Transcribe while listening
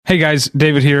Hey guys,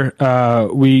 David here.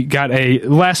 We got a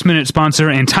last-minute sponsor,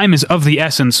 and time is of the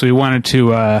essence, so we wanted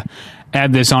to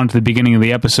add this on to the beginning of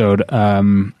the episode.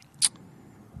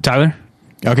 Tyler?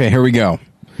 Okay, here we go.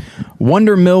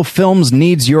 Wonder Mill Films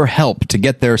needs your help to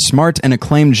get their smart and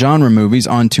acclaimed genre movies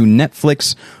onto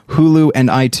Netflix, Hulu, and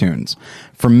iTunes.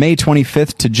 From May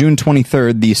 25th to June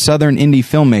 23rd, the Southern indie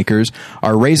filmmakers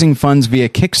are raising funds via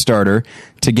Kickstarter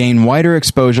to gain wider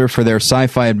exposure for their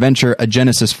sci-fi adventure A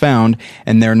Genesis Found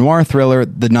and their noir thriller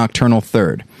The Nocturnal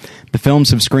Third. The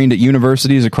films have screened at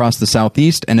universities across the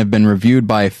Southeast and have been reviewed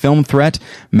by Film Threat,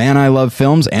 Man I Love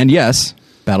Films, and yes,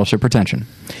 Battleship Pretension.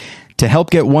 To help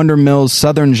get Wonder Mill's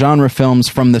Southern genre films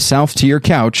from the South to your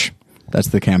couch, that's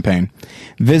the campaign,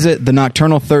 visit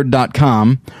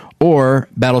thenocturnalthird.com or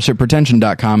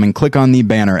battleshippretension.com and click on the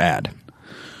banner ad.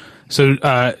 So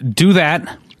do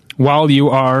that while you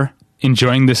are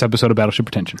enjoying this episode of Battleship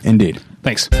Pretension. Indeed.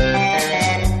 Thanks.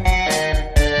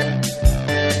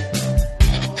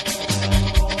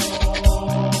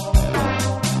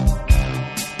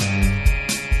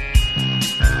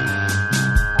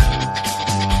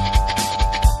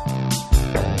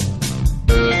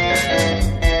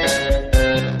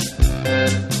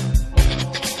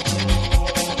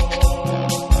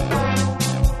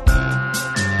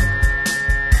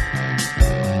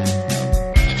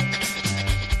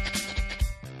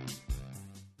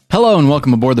 Hello and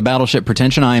welcome aboard the Battleship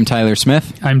Pretension. I am Tyler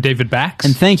Smith. I'm David Bax.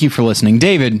 And thank you for listening.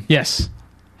 David. Yes.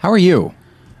 How are you?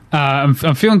 I'm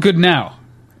feeling good now.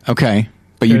 Okay.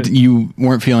 But you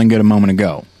weren't feeling good a moment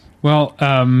ago. Well,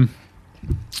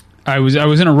 I was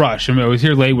in a rush. I mean, I was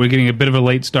here late. We're getting a bit of a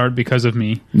late start because of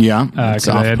me. Yeah. Because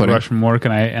I had to rush from work,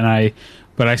 but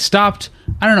I stopped.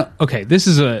 I don't know. Okay, this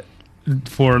is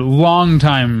for long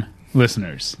time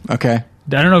listeners. Okay. I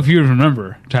don't know if you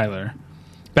remember, Tyler,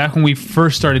 back when we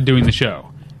first started doing the show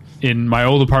in my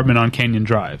old apartment on Canyon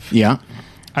Drive. Yeah.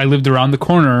 I lived around the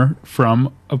corner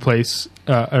from a place,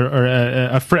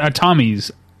 a Tommy's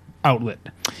outlet.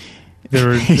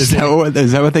 Is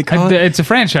that what they call it? It's a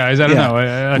franchise. I don't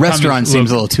know. Restaurant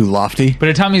seems a little too lofty. But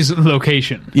a Tommy's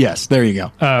location. Yes, there you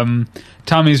go.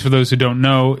 Tommy's, for those who don't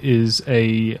know, is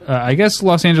I guess,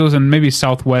 Los Angeles and maybe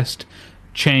Southwest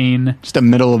chain. Just a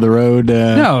middle of the road.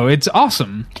 No, it's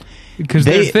awesome. Because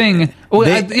their thing...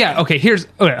 let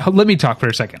me talk for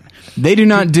a second. They do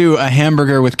not do a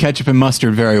hamburger with ketchup and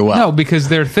mustard very well. No, because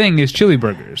their thing is chili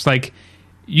burgers. Like,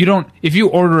 you don't... If you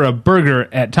order a burger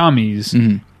at Tommy's,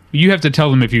 you have to tell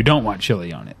them if you don't want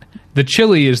chili on it. The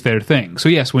chili is their thing. So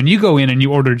yes, when you go in and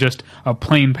you order just a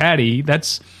plain patty,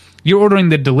 you're ordering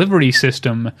the delivery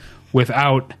system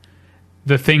without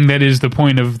the thing that is the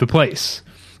point of the place.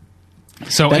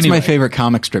 So that's anyway. my favorite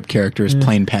comic strip character is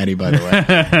Plain Patty, by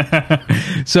the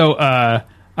way. So, I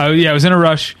was in a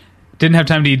rush, didn't have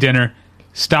time to eat dinner,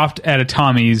 stopped at a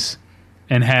Tommy's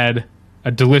and had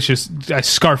a delicious, I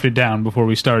scarfed it down before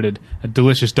we started, a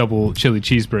delicious double chili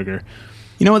cheeseburger.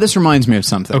 You know what? This reminds me of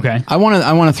something. Okay. I want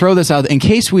to throw this out in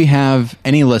case we have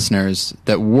any listeners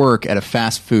that work at a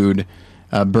fast food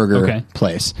burger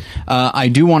place. I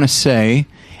do want to say,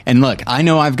 and look, I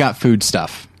know I've got food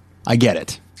stuff. I get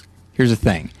it. Here's the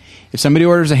thing. If somebody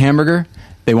orders a hamburger,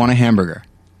 they want a hamburger.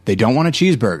 They don't want a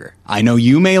cheeseburger. I know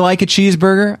you may like a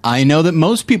cheeseburger. I know that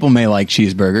most people may like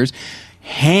cheeseburgers.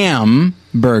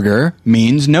 Hamburger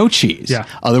means no cheese. Yeah.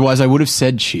 Otherwise, I would have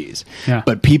said cheese. Yeah.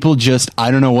 But people just, I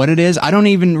don't know what it is. I don't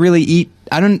even really eat,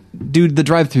 I don't do the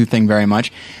drive-thru thing very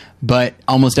much. But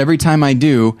almost every time I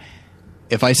do,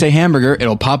 if I say hamburger,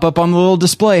 it'll pop up on the little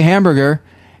display, hamburger.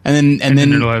 And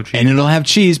then it'll have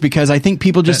cheese because I think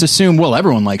people just assume, well,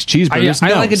 everyone likes cheeseburgers.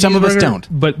 I like a some of us don't.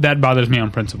 But that bothers me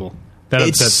on principle.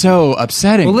 It's so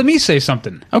upsetting. Well, let me say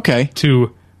something. Okay.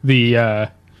 To the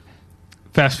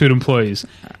fast food employees.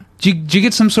 Do you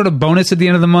get some sort of bonus at the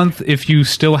end of the month if you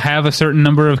still have a certain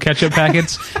number of ketchup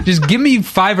packets? Just give me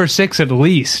 5 or 6 at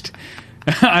least.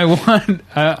 I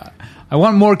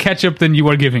want more ketchup than you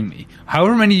are giving me.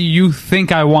 However many you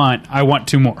think I want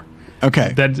 2 more.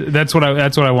 Okay, that's what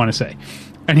I want to say.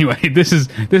 Anyway, this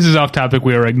is off topic.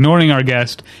 We are ignoring our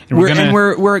guest, and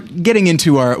we're getting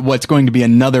into what's going to be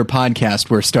another podcast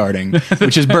we're starting,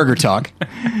 which is Burger Talk.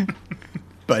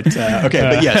 But but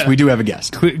yes, we do have a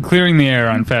guest. Clearing the air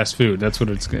on fast food. That's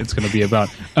what it's going to be about.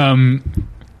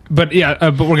 But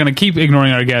we're going to keep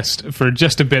ignoring our guest for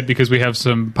just a bit because we have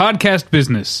some podcast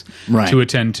business to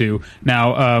attend to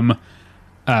now.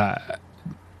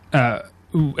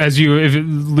 As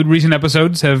recent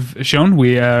episodes have shown,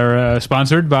 we are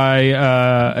sponsored by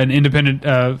an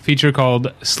independent feature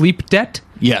called Sleep Debt.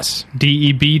 Yes.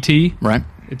 DEBT. Right.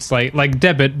 It's like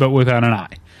debit, but without an I.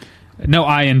 No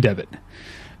I in debit.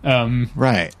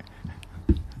 Right.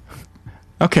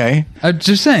 Okay. I'm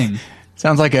just saying.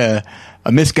 Sounds like a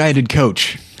misguided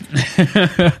coach.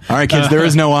 All right, kids, there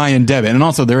is no I in debit. And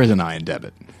also, there is an I in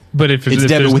debit. But if It's debit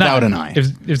there's without not, an I.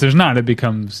 If there's not, it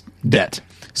becomes Debt.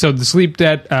 So the sleep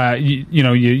debt,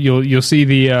 you'll see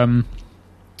the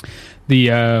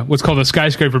what's called a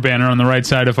skyscraper banner on the right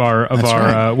side of our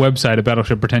website at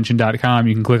battleshippretension.com.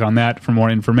 You can click on that for more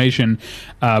information.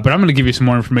 But I'm going to give you some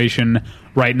more information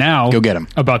right now. Go get 'em.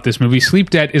 About this movie. Sleep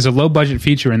Debt is a low-budget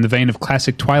feature in the vein of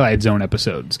classic Twilight Zone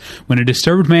episodes. When a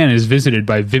disturbed man is visited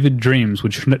by vivid dreams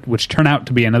which turn out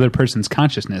to be another person's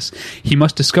consciousness, he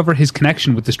must discover his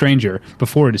connection with the stranger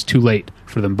before it is too late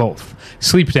for them both.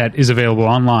 Sleep Debt is available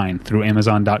online through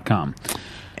Amazon.com.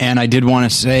 And I did want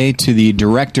to say to the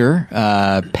director,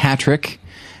 Patrick,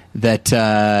 that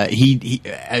he,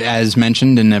 as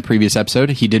mentioned in a previous episode,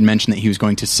 he did mention that he was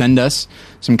going to send us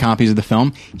some copies of the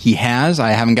film. He has. I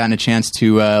haven't gotten a chance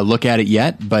to look at it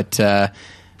yet, but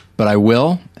I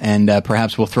will, and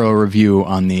perhaps we'll throw a review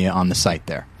on the site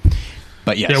there.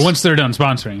 But yes. Yeah, once they're done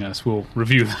sponsoring us, we'll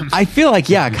review them. I feel like,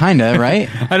 yeah, kind of, right?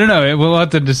 I don't know. We'll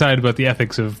have to decide about the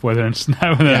ethics of whether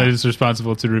it is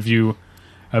responsible to review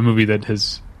a movie that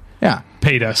has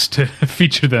paid us to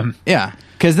feature them. Yeah,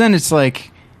 because then it's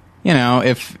like,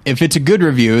 if it's a good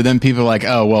review, then people are like,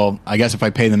 oh, well, I guess if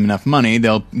I pay them enough money,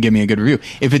 they'll give me a good review.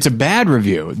 If it's a bad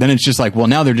review, then it's just like, well,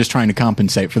 now they're just trying to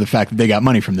compensate for the fact that they got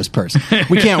money from this person.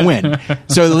 We can't win.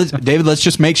 So, David, let's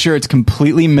just make sure it's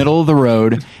completely middle of the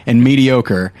road and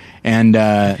mediocre. And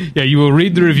you will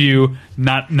read the review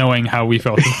not knowing how we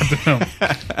felt about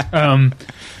the film.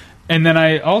 And then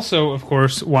I also, of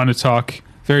course, want to talk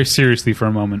very seriously for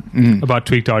a moment about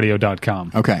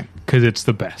tweakedaudio.com. Okay. Because it's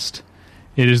the best.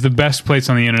 It is the best place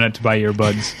on the internet to buy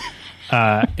earbuds.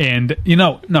 And you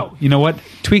know what?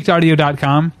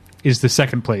 Tweakedaudio.com is the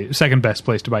second best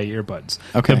place to buy earbuds.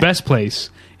 Okay. The best place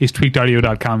is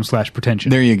tweakedaudio.com/pretension.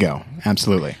 There you go.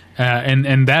 Absolutely.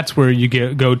 And that's where you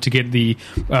go to get the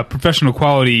professional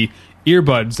quality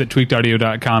earbuds that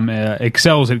tweakedaudio.com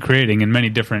excels at creating in many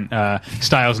different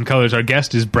styles and colors. Our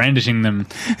guest is brandishing them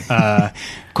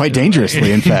quite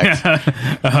dangerously, in fact.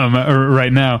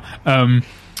 Right now.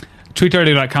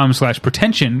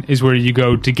 tweakedaudio.com/pretension is where you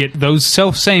go to get those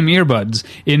self-same earbuds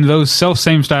in those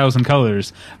self-same styles and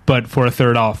colors, but for a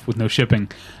third off with no shipping.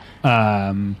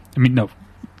 No.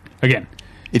 Again,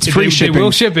 it's free shipping. They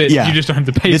will ship it. Yeah. You just don't have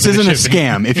to pay this for the isn't shipping. a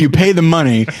scam. If you pay the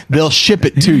money, they'll ship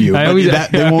it to you. I always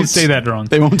say that wrong.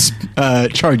 They won't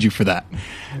charge you for that.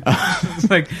 It's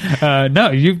like,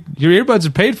 no, your earbuds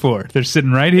are paid for. They're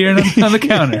sitting right here on the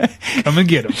counter. Come and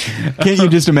get them. Can't you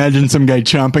just imagine some guy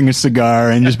chomping a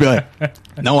cigar and just be like,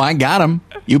 no, I got them.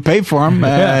 You paid for them.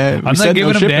 I'm not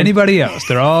giving them to anybody else.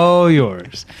 They're all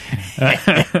yours. So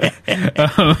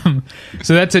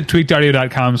that's at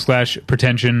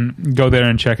tweakedaudio.com/pretension. Go there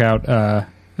and check out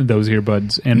those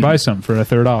earbuds and buy some for a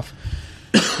third off.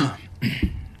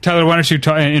 Tyler, why don't you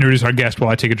introduce our guest while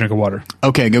I take a drink of water?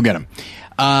 Okay, go get him.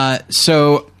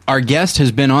 So our guest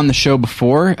has been on the show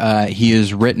before. He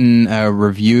has written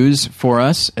reviews for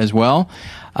us as well.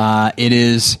 It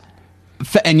is,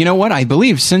 and you know what? I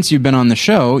believe since you've been on the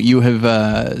show, you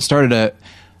have started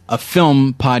a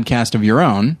film podcast of your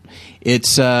own.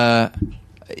 It's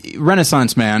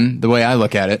Renaissance Man, the way I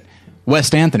look at it.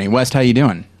 West Anthony. West, how you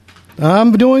doing?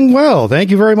 I'm doing well. Thank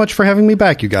you very much for having me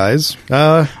back, you guys.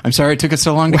 I'm sorry it took us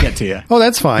so long to get to you. Oh,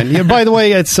 that's fine. Yeah, by the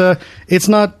way, it's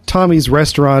not Tommy's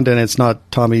restaurant and it's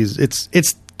not Tommy's.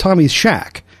 It's Tommy's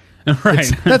Shack.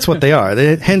 Right. That's what they are.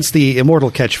 Hence the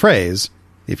immortal catchphrase: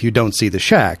 "If you don't see the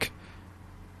shack,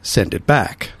 send it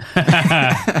back."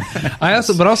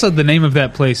 But also the name of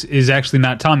that place is actually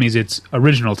not Tommy's; it's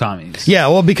original Tommy's. Yeah,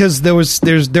 well, because there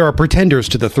are pretenders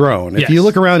to the throne. If you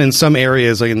look around in some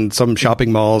areas, like in some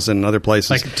shopping malls and other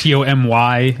places, like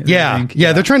TOMY.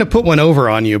 Yeah, they're trying to put one over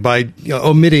on you by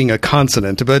omitting a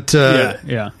consonant. But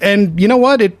and you know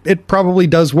what? It probably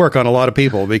does work on a lot of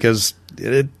people because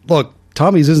look.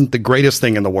 Tommy's isn't the greatest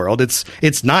thing in the world.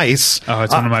 It's nice. Oh,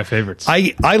 it's one of my favorites.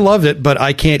 I love it, but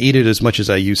I can't eat it as much as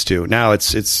I used to. Now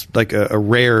it's like a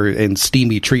rare and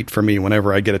steamy treat for me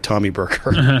whenever I get a Tommy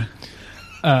burger.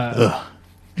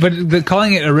 But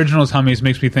calling it original Tommy's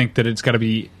makes me think that it's got to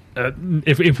be,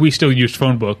 if we still used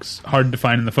phone books, hard to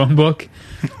find in the phone book.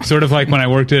 Sort of like when I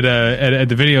worked at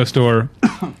the video store,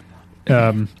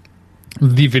 the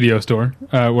video store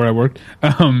where I worked,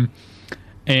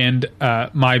 and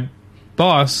my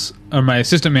boss, or my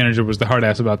assistant manager was the hard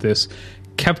ass about this,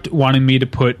 kept wanting me to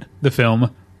put the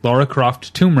film Lara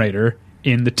Croft Tomb Raider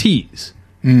in the T's.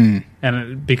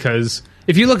 And because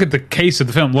if you look at the case of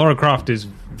the film, Lara Croft is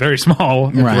very small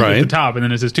at the top, and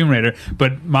then it says Tomb Raider.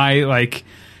 But my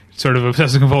sort of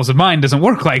obsessive-compulsive mind doesn't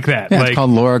work like that. Yeah, it's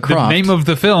called Lara Croft. The name of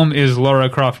the film is Lara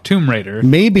Croft Tomb Raider.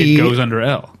 Maybe it goes under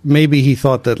L. Maybe he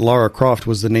thought that Lara Croft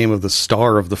was the name of the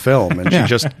star of the film, and she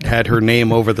just had her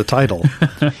name over the title.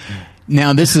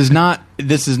 Now, this is not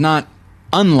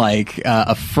unlike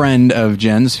a friend of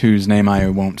Jen's, whose name I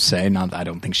won't say. Not, I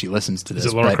don't think she listens to this.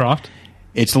 Is it Lara Croft?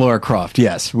 It's Lara Croft.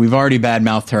 Yes, we've already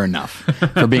badmouthed her enough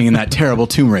for being in that terrible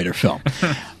Tomb Raider film.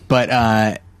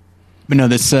 But no,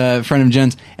 this friend of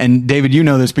Jen's, and David, you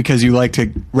know this because you like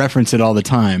to reference it all the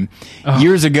time.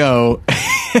 Years ago,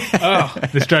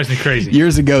 this drives me crazy.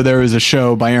 Years ago, there was a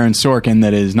show by Aaron Sorkin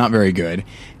that is not very good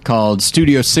called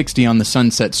Studio 60 on the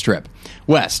Sunset Strip.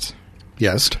 West.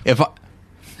 Yes. If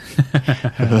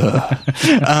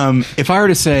I were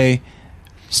to say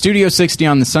Studio 60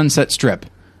 on the Sunset Strip,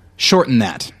 shorten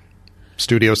that.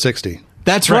 Studio 60.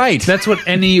 That's right. That's what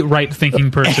any right-thinking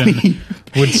person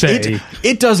would say.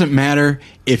 It doesn't matter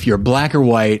if you're black or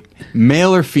white,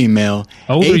 male or female,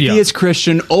 old atheist,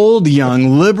 Christian, old,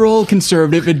 young, liberal,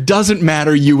 conservative. It doesn't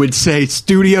matter. You would say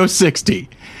Studio 60.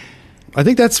 I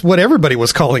think that's what everybody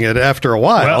was calling it after a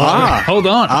while. Well, hold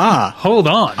on. Hold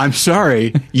on. I'm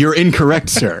sorry. You're incorrect,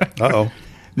 sir. Uh-oh.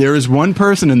 There is one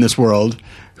person in this world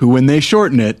who, when they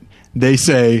shorten it, they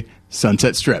say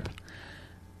Sunset Strip.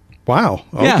 Wow.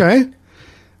 Okay. Yeah.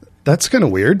 That's kind of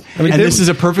weird. I mean, and this is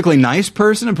a perfectly nice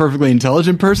person, a perfectly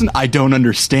intelligent person. I don't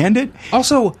understand it.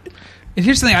 Also,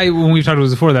 here's the thing when we've talked about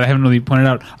this before that I haven't really pointed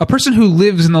out. A person who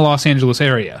lives in the Los Angeles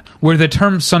area, where the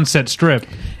term Sunset Strip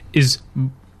is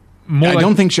more I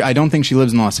don't think she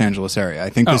lives in the Los Angeles area. I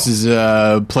think this is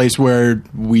a place where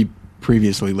we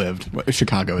previously lived.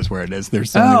 Chicago is where it is.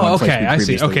 There's only one place we I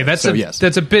see. Okay, lived.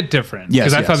 that's a bit different. Yes,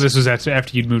 because I thought this was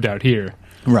after you'd moved out here.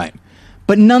 Right.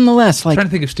 But nonetheless, I'm trying to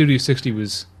think if Studio 60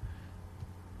 was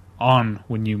on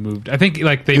when you moved. I think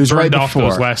like they burned right off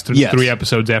those last 3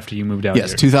 episodes after you moved out here.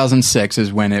 Yes, 2006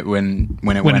 is when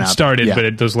it started, yeah.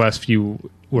 but those last few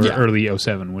were early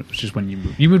 07, which is when you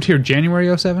moved. You moved here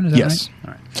January 07, is that yes. right?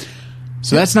 All right.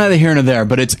 So that's neither here nor there,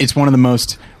 but it's one of the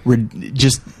most,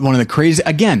 just one of the crazy,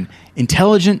 again,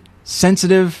 intelligent,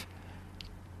 sensitive,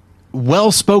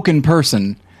 well-spoken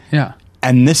person. Yeah.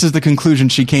 And this is the conclusion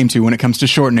she came to when it comes to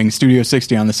shortening Studio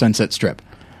 60 on the Sunset Strip.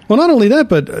 Well, not only that,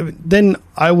 but then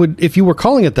I would, if you were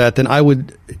calling it that, then I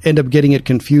would end up getting it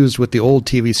confused with the old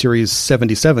TV series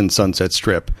 77 Sunset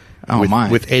Strip.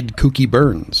 With Ed Kooky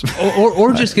Burns.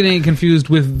 or just getting confused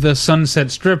with the Sunset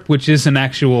Strip, which is an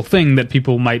actual thing that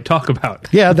people might talk about.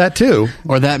 Yeah, that too.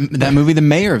 Or that movie, The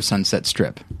Mayor of Sunset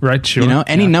Strip. Right, sure. You know,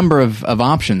 any number of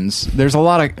options. There's a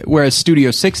lot of, whereas Studio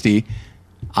 60,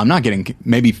 I'm not getting,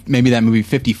 maybe that movie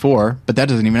 54, but that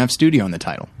doesn't even have studio in the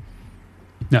title.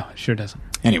 No, it sure doesn't.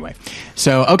 Anyway,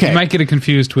 so, okay. You might get it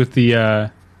confused with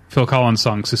the Phil Collins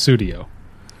song, Sussudio.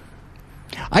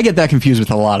 I get that confused with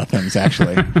a lot of things,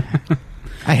 actually.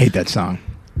 I hate that song.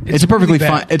 It's a perfectly really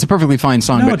fine. It's a perfectly fine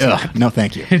song, no, but no,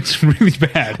 thank you. It's really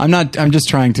bad. I'm just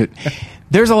trying to.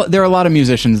 There are a lot of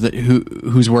musicians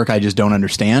whose work I just don't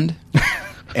understand,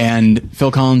 and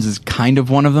Phil Collins is kind of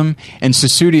one of them. And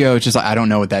Sussudio, it's just like, I don't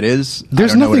know what that is.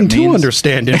 There's nothing to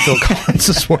understand in Phil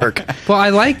Collins' work. Well, I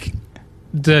like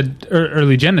the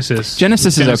early Genesis.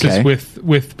 Genesis is okay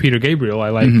with Peter Gabriel. I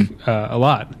like a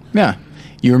lot. Yeah.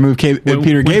 You remove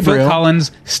Peter Gabriel. Phil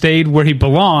Collins stayed where he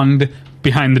belonged,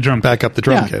 behind the drum kit. Back up the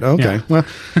drum kit. Okay. Yeah. Well,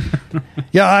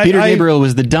 yeah. Peter Gabriel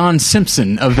was the Don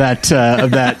Simpson of that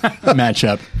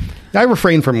matchup. I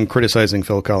refrain from criticizing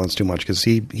Phil Collins too much because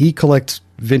he collects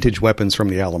vintage weapons from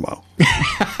the Alamo,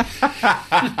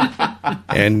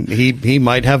 and he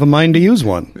might have a mind to use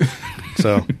one.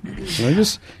 So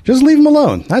just leave him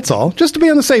alone. That's all. Just to be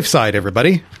on the safe side,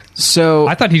 everybody. So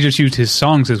I thought he just used his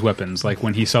songs as weapons, like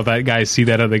when he saw that guy see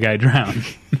that other guy drown.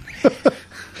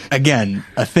 Again,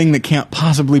 a thing that can't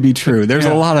possibly be true. There's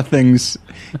a lot of things.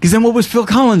 Because then what was Phil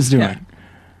Collins doing? Yeah.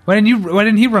 Why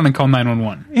didn't he run and call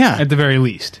 911? Yeah, at the very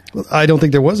least. Well, I don't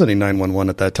think there was any 911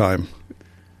 at that time.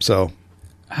 So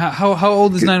how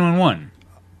old is 911?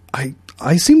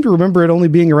 I seem to remember it only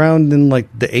being around in like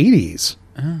the 80s.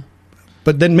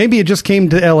 But then maybe it just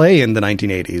came to L.A. in the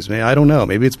 1980s. I don't know.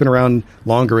 Maybe it's been around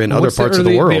longer in other parts of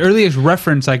the world. The earliest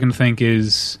reference I can think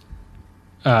is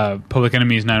Public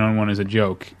Enemy's 911 is a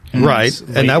joke. Right.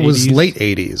 And that was late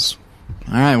 80s.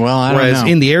 All right. Well, I don't know. Whereas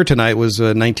In the Air Tonight was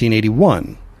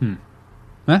 1981.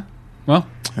 Huh? Well,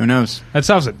 who knows? That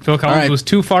solves it. Phil Collins right. was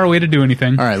too far away to do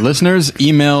anything. All right, listeners,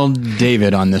 email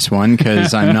David on this one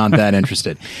because I'm not that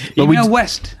interested. But email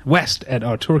West at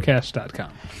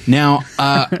tourcast.com. Now,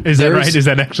 is that right? Is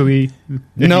that actually?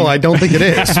 No, I don't think it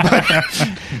is.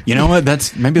 But you know what?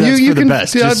 Maybe that's for the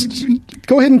best.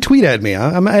 Go ahead and tweet at me.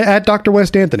 I'm at Dr.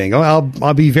 West Anthony.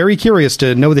 I'll be very curious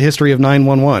to know the history of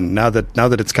 911 now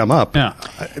that it's come up. Yeah.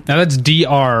 Now that's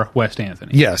Dr. West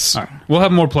Anthony. Yes. All right. We'll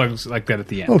have more plugs like that at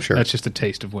the end. Oh, sure. That's just a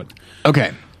taste of what.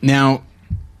 Okay. Now,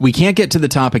 we can't get to the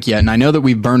topic yet, and I know that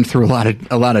we've burned through a lot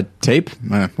of tape.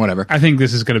 Whatever. I think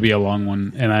this is going to be a long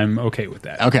one, and I'm okay with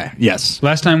that. Okay. Yes.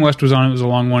 Last time West was on, it was a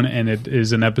long one, and it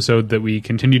is an episode that we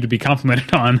continue to be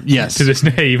complimented on. Yes. To this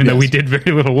day, even though we did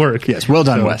very little work. Yes. Well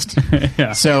done, West.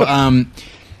 Yeah. So,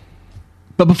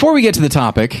 but before we get to the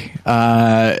topic,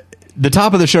 the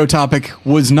top of the show topic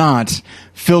was not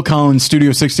Phil Collins,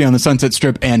 Studio 60 on the Sunset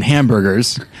Strip, and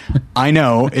hamburgers. I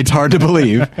know, it's hard to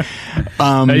believe.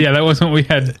 Yeah, that wasn't what we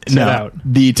had set out.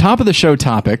 The top of the show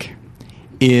topic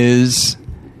is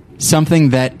something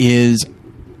that is,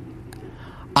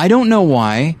 I don't know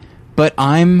why, but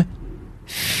I'm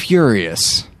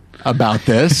furious about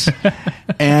this.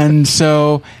 And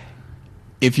so,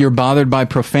 if you're bothered by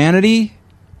profanity,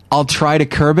 I'll try to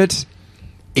curb it.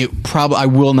 I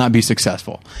will not be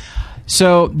successful.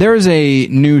 So there is a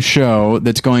new show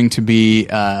that's going to be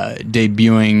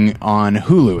debuting on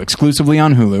Hulu, exclusively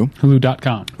on Hulu.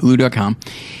 Hulu.com. Hulu.com.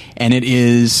 And it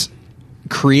is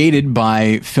created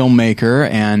by filmmaker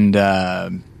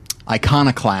and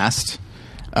iconoclast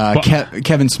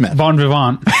Kevin Smith. Bon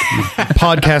vivant.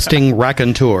 Podcasting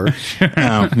raconteur.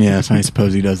 Oh, yes, I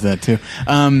suppose he does that too.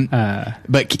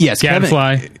 But yes,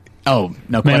 Gadfly. Oh,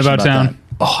 no Man question About Town. that.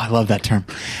 Oh, I love that term.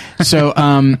 So,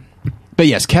 but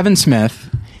yes, Kevin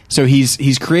Smith. So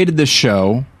he's created this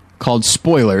show called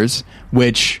Spoilers,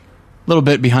 which a little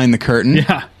bit behind the curtain.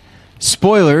 Yeah.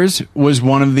 Spoilers was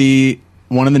one of the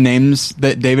names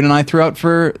that David and I threw out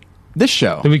for this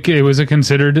show. It was a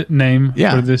considered name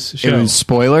for this show. It was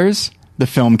Spoilers, The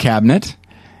Film Cabinet,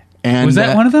 and was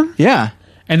that one of them? Yeah.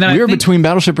 And then we were between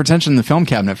Battleship Retention and The Film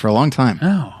Cabinet for a long time.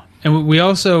 Oh, and we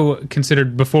also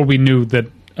considered before we knew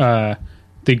that.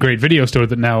 The great video store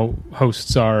that now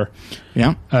hosts our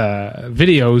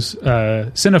videos,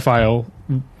 Cinephile.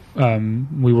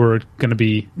 We were going to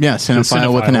be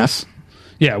Cinephile with an S.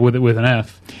 Yeah, with an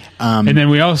F. And then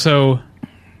we also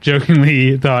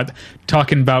jokingly thought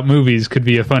talking about movies could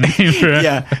be a fun name for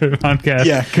a podcast.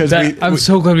 Yeah, because I'm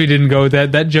so glad we didn't go with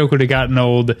that. That joke would have gotten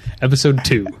old. Episode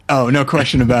 2. Oh, no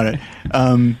question about it.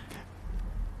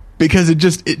 Because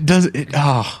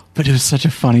but it was such a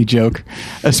funny joke,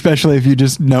 especially if you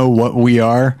just know what we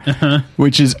are,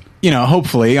 which is,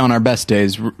 hopefully on our best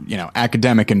days,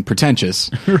 academic and pretentious.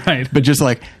 Right. But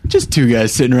just two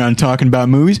guys sitting around talking about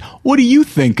movies. What do you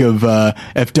think of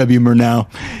F.W. Murnau?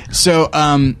 So,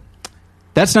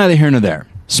 that's neither here nor there.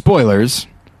 Spoilers.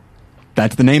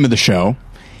 That's the name of the show.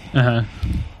 Uh-huh.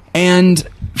 And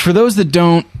for those that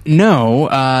don't know,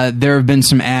 there have been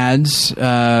some ads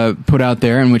put out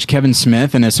there in which Kevin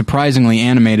Smith, in a surprisingly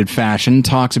animated fashion,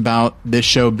 talks about this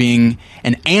show being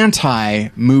an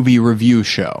anti-movie review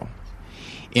show,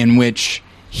 in which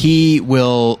he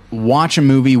will watch a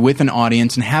movie with an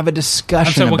audience and have a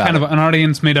discussion about it. What kind of an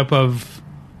audience made up of?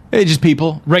 Just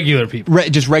people. Regular people.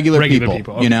 Just regular people.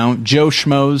 Okay. Joe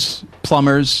Schmoes,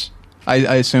 plumbers, I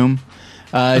assume.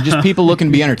 Just people looking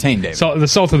to be entertained, David. The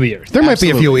salt of the earth. There might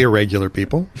be a few irregular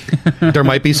people. There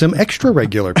might be some extra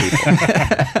regular people.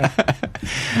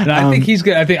 And I think he's.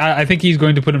 I think he's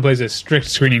going to put in place a strict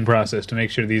screening process to make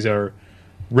sure these are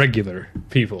regular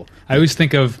people. I always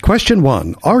think of Question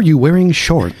 1: are you wearing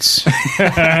shorts?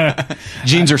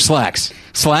 Jeans or slacks?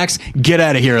 Slacks? Get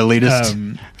out of here,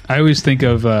 elitist. I always think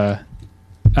of.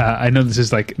 I know this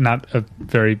is not a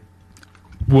very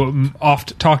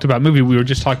oft talked about movie. We were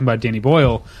just talking about Danny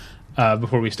Boyle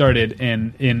before we started,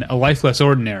 and in A Life Less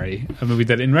Ordinary, a movie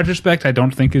that in retrospect I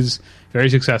don't think is very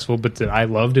successful, but that I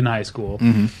loved in high school.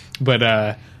 Mm-hmm.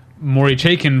 But Maury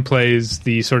Chaykin plays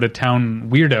the sort of town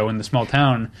weirdo in the small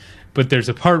town, but there's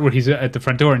a part where he's at the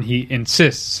front door and he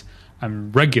insists, I'm a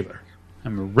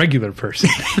regular person.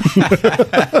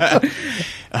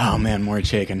 Oh man, Maury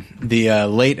Chaykin, the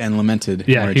late and lamented.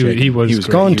 Yeah, he was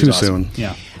gone too soon.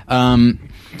 Yeah.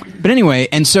 But anyway,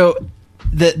 and so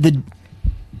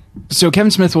so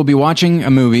Kevin Smith will be watching a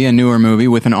newer movie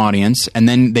with an audience, and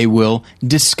then they will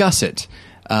discuss it.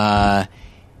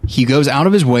 He goes out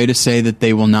of his way to say that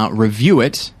they will not review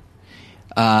it.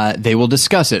 They will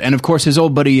discuss it. And of course, his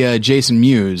old buddy Jason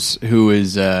Mewes, who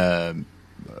is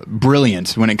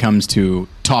brilliant when it comes to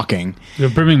talking. They're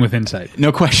brimming with insight.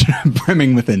 No question,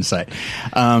 brimming with insight.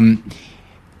 And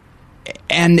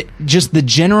just the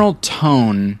general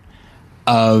tone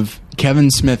of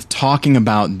Kevin Smith talking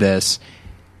about this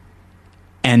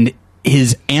and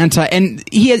his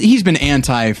he's been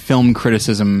anti-film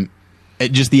criticism.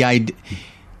 Just the idea.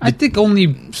 I think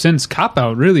only since Cop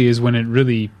Out really is when it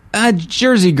really.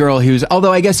 Jersey Girl.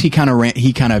 Although I guess he kind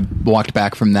of walked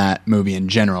back from that movie in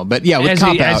general. But yeah, with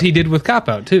Cop Out, as he did with Cop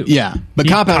Out too. Yeah, but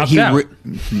Cop Out,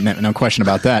 no question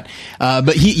about that.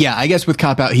 But I guess with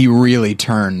Cop Out, he really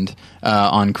turned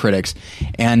on critics,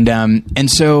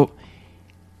 and so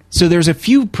there's a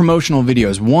few promotional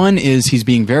videos. One is he's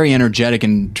being very energetic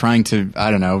and trying to,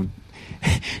 I don't know,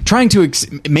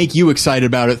 make you excited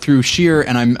about it through sheer,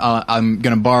 and I'm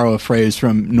going to borrow a phrase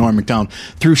from Norm Macdonald,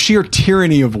 through sheer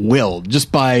tyranny of will,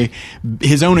 just by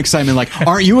his own excitement. Like,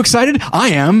 aren't you excited? I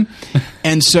am.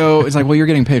 And so it's like, well, you're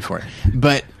getting paid for it.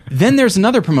 But then there's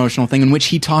another promotional thing in which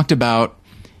he talked about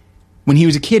when he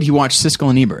was a kid, he watched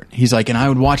Siskel and Ebert. He's like, and I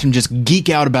would watch him just geek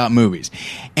out about movies.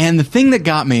 And the thing that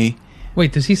got me...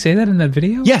 Wait, does he say that in that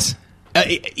video? Yes.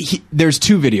 There's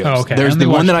two videos. Oh, okay. There's the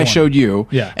one that I showed you,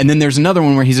 and then there's another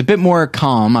one where he's a bit more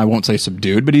calm. I won't say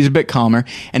subdued, but he's a bit calmer,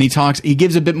 and he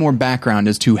gives a bit more background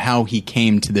as to how he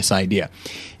came to this idea.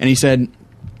 And he said,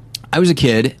 I was a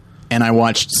kid, and I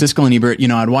watched Siskel and Ebert.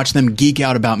 I'd watch them geek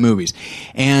out about movies.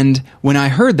 And when I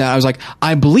heard that, I was like,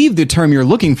 I believe the term you're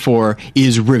looking for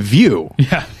is review.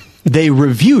 Yeah. They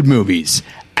reviewed movies.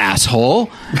 Asshole.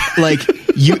 Like,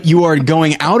 you are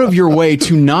going out of your way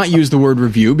to not use the word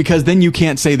review, because then you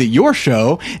can't say that your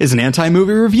show is an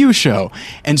anti-movie review show.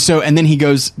 And then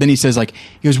he says,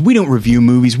 we don't review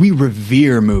movies, we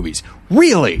revere movies.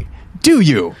 Really? Do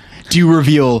you? Do you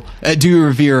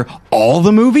revere all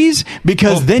the movies?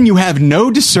 Because then you have no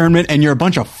discernment and you're a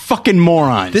bunch of fucking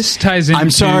morons. This ties into...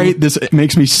 I'm sorry, this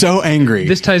makes me so angry.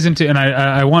 This ties into, and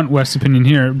I want Wes' opinion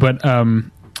here, but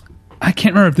I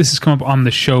can't remember if this has come up on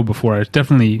the show before.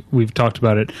 We've talked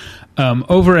about it.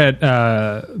 Over at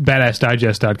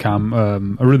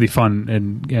badassdigest.com, a really fun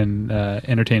and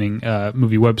entertaining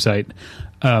movie website,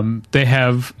 they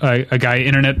have a guy,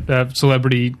 internet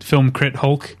celebrity, film crit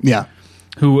Hulk. Yeah.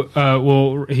 Who I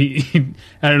don't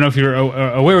know if you're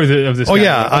aware of this. Oh, guy.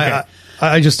 yeah. Okay.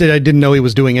 I didn't know he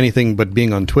was doing anything but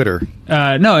being on Twitter.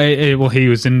 No, he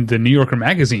was in the New Yorker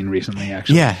magazine recently,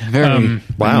 actually. Yeah, very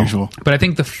unusual. But I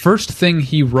think the first thing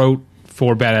he wrote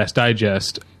for Badass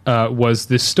Digest was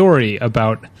this story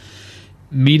about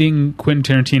meeting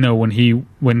Quentin Tarantino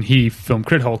when he filmed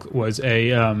Crit Hulk, was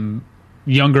a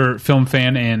younger film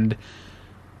fan, and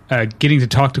getting to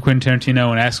talk to Quentin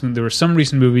Tarantino and asking. There was some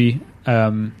recent movie,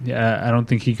 I don't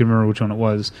think he could remember which one it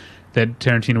was, that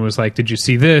Tarantino was like, "Did you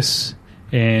see this?"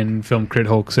 And Film Crit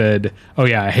Hulk said, "Oh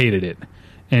yeah, I hated it."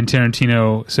 And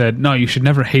Tarantino said, "No, you should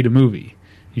never hate a movie.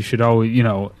 You should always,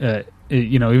 even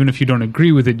if you don't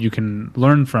agree with it, you can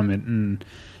learn from it and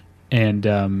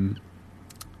all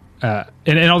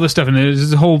this stuff." And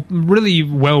there's a whole really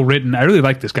well written. I really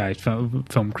like this guy,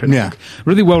 Film Crit Hulk. Yeah.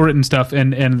 Really well written stuff,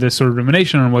 and this sort of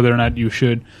rumination on whether or not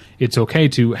it's okay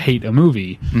to hate a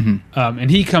movie. Mm-hmm. And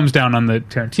he comes down on the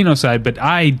Tarantino side, but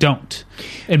I don't,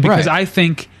 and because I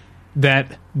think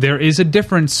that there is a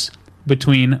difference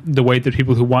between the way that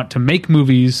people who want to make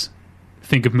movies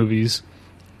think of movies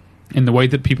and the way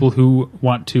that people who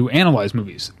want to analyze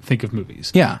movies think of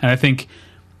movies. Yeah. And I think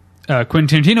Quentin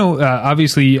Tarantino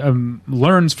obviously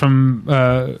learns from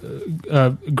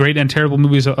great and terrible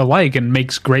movies alike and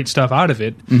makes great stuff out of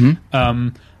it. Mm-hmm.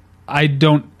 I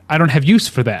don't have use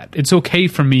for that. It's okay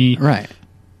for me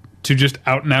to just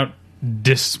out and out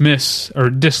dismiss or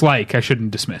dislike. I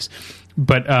shouldn't dismiss.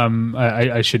 But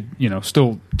I should,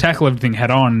 still tackle everything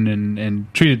head on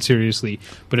and treat it seriously.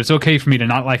 But it's okay for me to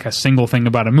not like a single thing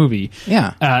about a movie.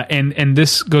 Yeah. And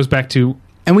this goes back to...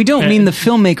 And we don't mean the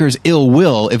filmmaker's ill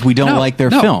will if we don't like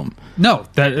their film. No,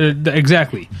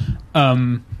 exactly.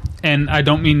 And I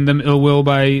don't mean them ill will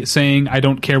by saying I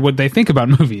don't care what they think about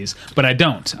movies. But I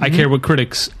don't. Mm-hmm. I care what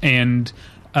critics and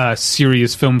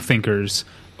serious film thinkers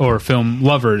or film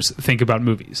lovers think about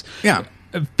movies. Yeah.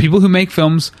 People who make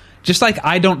films... Just like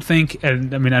I don't think,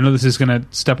 and I mean, I know this is going to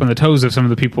step on the toes of some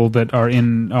of the people that are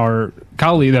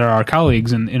our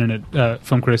colleagues in internet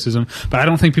film criticism, but I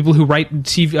don't think people who write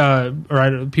TV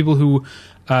or people who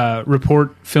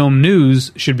report film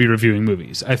news should be reviewing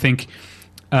movies. I think,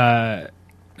 I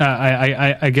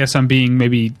guess I'm being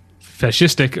maybe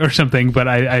fascistic or something, but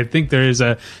I think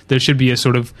there should be a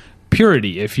sort of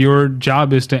purity. If your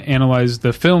job is to analyze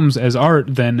the films as art,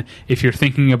 then if you're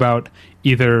thinking about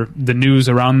either the news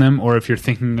around them or if you're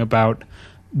thinking about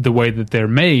the way that they're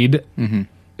made, mm-hmm.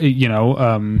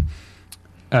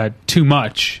 too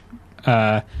much,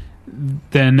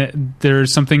 then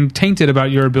there's something tainted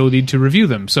about your ability to review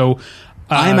them. So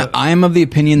I'm of the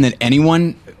opinion that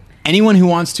anyone who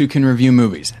wants to can review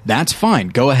movies. That's fine.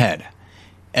 Go ahead.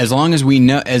 As long as we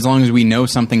know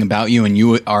something about you and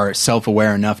you are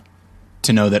self-aware enough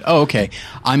to know that, oh, okay,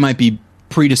 I might be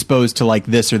predisposed to like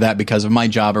this or that because of my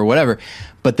job or whatever.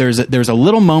 But there's a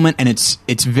little moment, and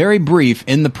it's very brief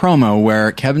in the promo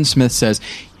where Kevin Smith says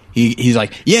he's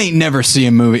like, "You ain't never see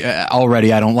a movie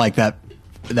already." I don't like that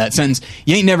sentence.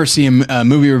 You ain't never see a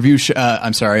movie review.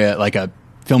 Like a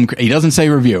film. He doesn't say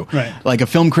review. Right. Like a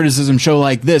film criticism show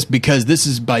like this, because this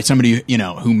is by somebody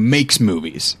who makes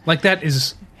movies. Like that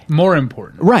is more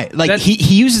important, right? Like he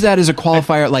uses that as a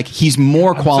qualifier. Like he's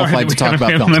more qualified to talk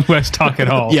about films. Let Wes talk at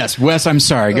all. Yes, Wes. I'm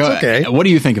sorry. Go. Okay. What do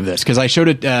you think of this? Because I showed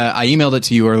it. I emailed it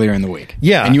to you earlier in the week.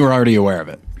 Yeah, and you were already aware of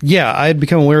it. Yeah, I had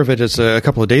become aware of it just a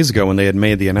couple of days ago when they had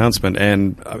made the announcement,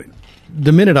 and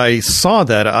the minute I saw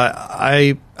that,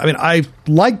 I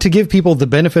like to give people the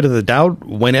benefit of the doubt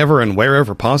whenever and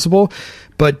wherever possible,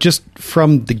 but just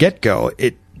from the get-go,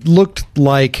 it looked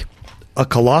like a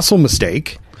colossal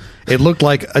mistake. It looked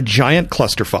like a giant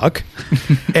clusterfuck,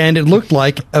 and it looked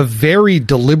like a very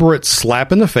deliberate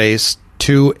slap in the face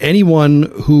to anyone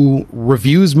who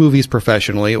reviews movies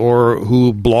professionally or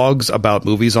who blogs about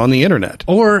movies on the internet.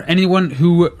 Or anyone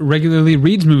who regularly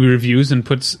reads movie reviews and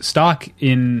puts stock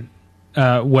in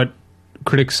what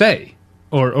critics say,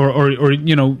 or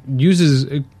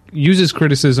uses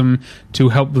criticism to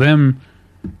help them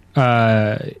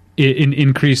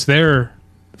increase their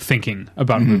thinking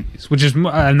about movies, which is,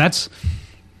 and that's,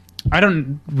 I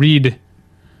don't read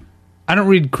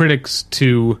critics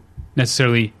to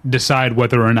necessarily decide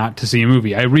whether or not to see a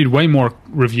movie. I read way more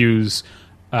reviews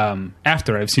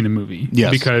after I've seen a movie,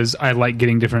 because I like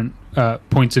getting different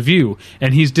points of view.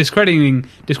 And he's discrediting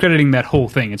that whole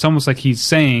thing. It's almost like he's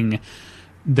saying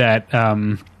that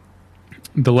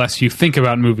the less you think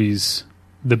about movies,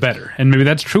 the better. And maybe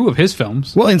that's true of his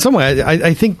films. Well, in some way,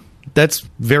 I think that's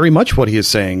very much what he is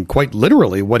saying, quite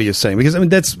literally what he is saying. Because,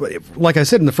 that's, like I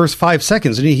said, in the first 5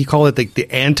 seconds, didn't he call it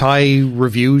the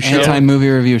anti-review show? Anti-movie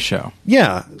review show.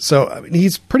 Yeah. So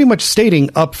he's pretty much stating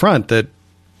up front that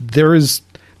there is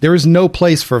no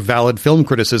place for valid film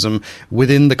criticism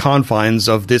within the confines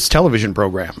of this television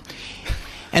program.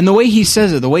 And the way he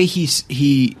says it, the way he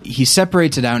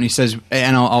separates it out, and he says,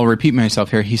 and I'll repeat myself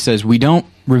here, he says, we don't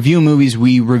review movies,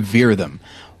 we revere them.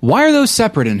 Why are those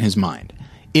separate in his mind?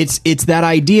 It's that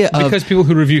idea of... Because people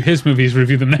who review his movies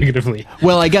review them negatively.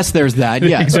 Well, I guess there's that,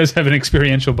 yeah. He does have an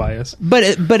experiential bias. But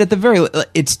at the very...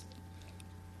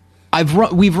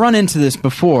 We've run into this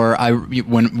before.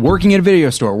 When working at a video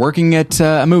store, working at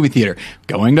a movie theater,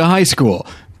 going to high school,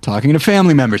 talking to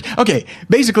family members. Okay,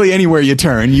 basically anywhere you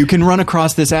turn, you can run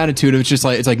across this attitude of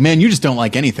it's like, man, you just don't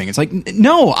like anything. It's like,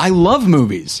 no, I love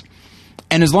movies.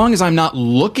 And as long as I'm not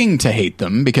looking to hate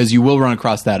them, because you will run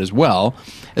across that as well,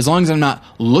 as long as I'm not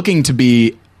looking to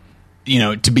be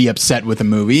upset with a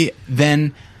movie,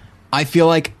 then I feel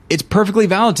like it's perfectly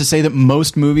valid to say that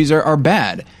most movies are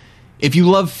bad. If you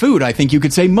love food, I think you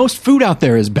could say most food out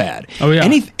there is bad. Oh, yeah.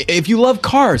 If you love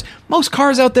cars, most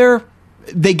cars out there,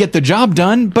 they get the job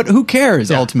done, but who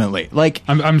cares ultimately? Like,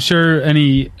 I'm sure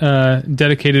any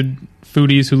dedicated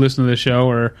foodies who listen to this show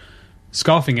are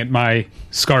scoffing at my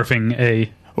scarfing a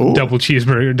double chili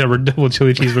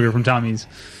cheeseburger from Tommy's.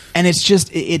 And it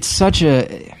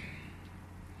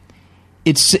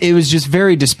was just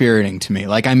very dispiriting to me.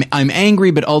 Like, I'm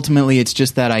angry, but ultimately it's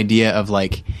just that idea of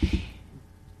like,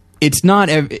 it's not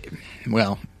every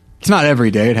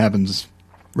day. It happens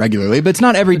regularly, but it's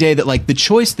not every day that, like, the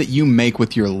choice that you make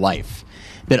with your life,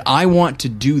 that I want to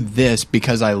do this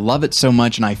because I love it so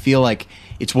much and I feel like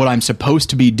it's what I'm supposed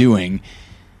to be doing,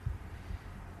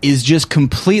 is just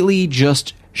completely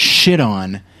just shit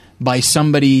on by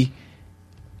somebody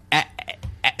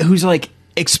who's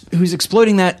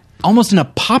exploiting that almost in a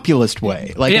populist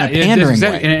way, like in a pandering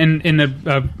way. In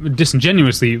a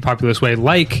disingenuously populist way,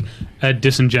 like a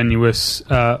disingenuous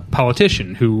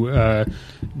politician who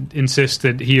insists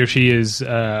that he or she is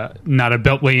not a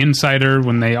Beltway insider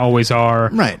when they always are,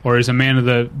 right? Or is a man of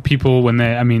the people when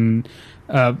they,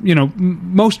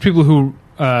 most people who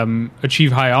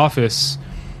achieve high office,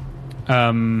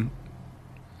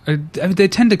 they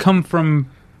tend to come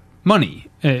from money.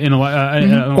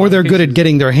 Or they're good at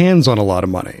getting their hands on a lot of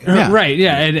money. Yeah. Right,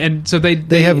 yeah. And so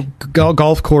they have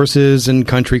golf courses and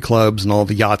country clubs and all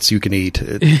the yachts you can eat.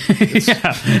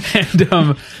 Yeah.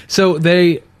 And so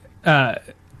they're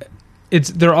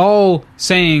all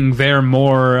saying they're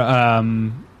more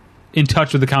in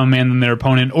touch with the common man than their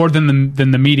opponent or than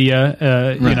the media.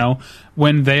 Right. You know,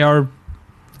 when they are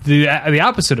the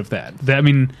opposite of that. I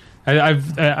mean,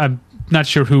 I'm not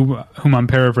sure whom I'm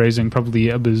paraphrasing. Probably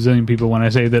a bazillion people when I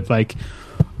say that, like,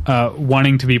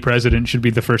 wanting to be president should be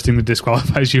the first thing that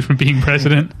disqualifies you from being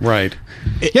president. Right.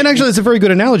 And actually, that's a very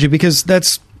good analogy, because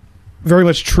that's very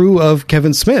much true of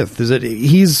Kevin Smith. Is that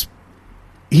he's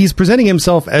presenting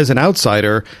himself as an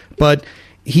outsider, but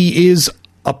he is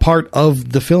a part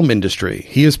of the film industry.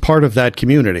 He is part of that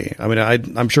community. I mean,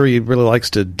 I'm sure he really likes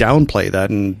to downplay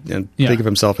that and think of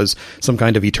himself as some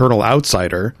kind of eternal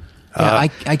outsider. Yeah,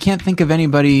 I can't think of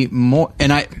anybody more,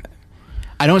 and I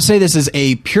don't say this as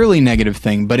a purely negative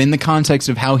thing, but in the context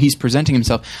of how he's presenting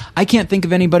himself, I can't think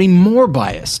of anybody more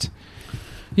biased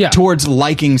towards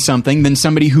liking something than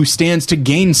somebody who stands to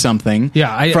gain something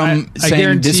from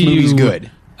saying this movie's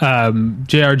good.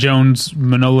 J.R. Jones,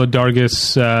 Manohla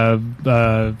Dargis,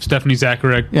 Stephanie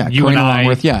Zacharek, you and I,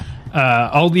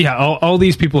 all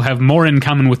these people have more in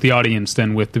common with the audience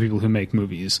than with the people who make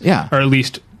movies. Yeah, or at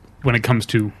least when it comes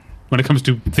to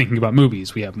thinking about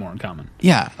movies, we have more in common.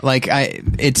 Yeah, like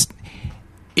it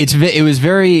was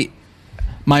very.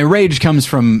 My rage comes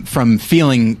from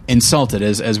feeling insulted,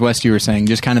 as Wes, you were saying,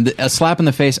 just kind of a slap in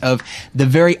the face of the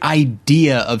very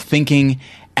idea of thinking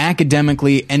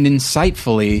academically and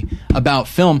insightfully about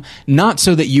film, not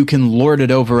so that you can lord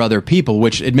it over other people,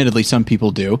 which admittedly some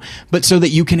people do, but so that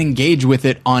you can engage with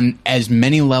it on as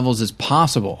many levels as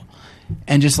possible.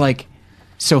 And just like,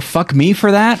 so fuck me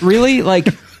for that? Really? Like,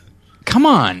 come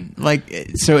on.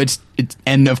 Like, so it's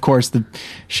and of course the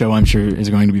show, I'm sure,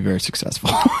 is going to be very successful.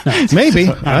 Maybe.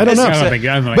 I don't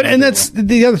know. But that's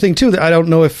the other thing too, that I don't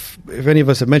know if any of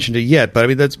us have mentioned it yet, but I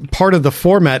mean, that's part of the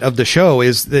format of the show,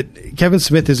 is that Kevin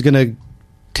Smith is going to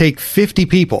take 50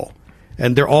 people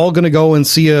and they're all going to go and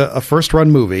see a first run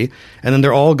movie, and then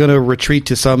they're all going to retreat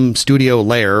to some studio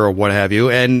lair or what have you,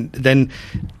 and then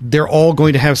they're all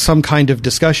going to have some kind of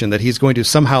discussion that he's going to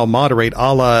somehow moderate,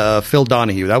 a la Phil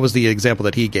Donahue. That was the example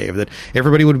that he gave, that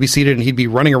everybody would be seated and he'd be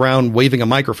running around waving a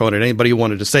microphone at anybody who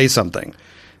wanted to say something.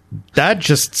 That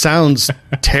just sounds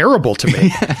terrible to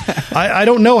me. I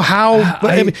don't know how,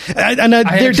 they're going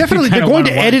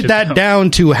to edit that down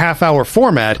to a half-hour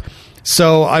format.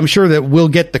 So I'm sure that we'll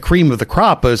get the cream of the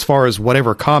crop as far as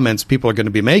whatever comments people are going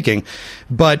to be making.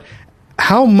 But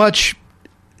how much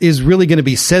is really going to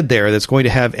be said there that's going to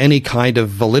have any kind of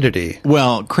validity?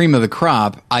 Well, cream of the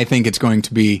crop, I think it's going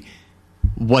to be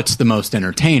what's the most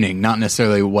entertaining, not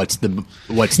necessarily what's the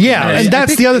and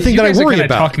that's the other thing that I worry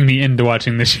about. Talking me into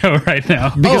watching the show right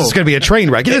now, because it's going to be a train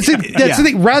wreck. That's the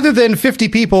thing. Rather than 50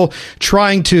 people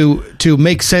trying to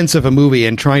make sense of a movie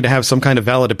and trying to have some kind of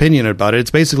valid opinion about it,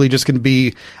 it's basically just going to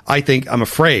be, I'm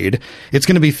afraid it's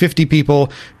going to be 50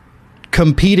 people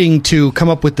competing to come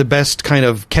up with the best kind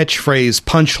of catchphrase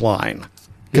punchline,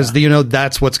 because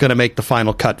that's what's going to make the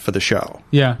final cut for the show.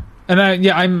 Yeah,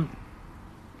 and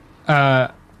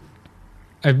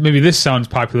maybe this sounds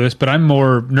populist, but I'm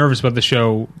more nervous about the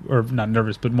show, or not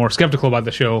nervous, but more skeptical about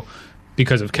the show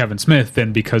because of Kevin Smith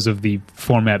than because of the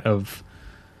format of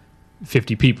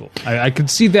 50 people. I could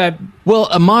see that. Well,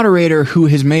 a moderator who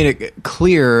has made it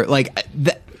clear, like,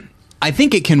 I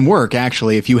think it can work,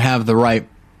 actually, if you have the right...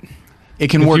 It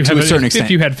can work to a certain extent.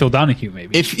 If you had Phil Donahue,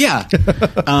 maybe.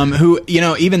 Who,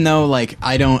 even though, like,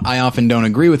 I often don't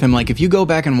agree with him, like, if you go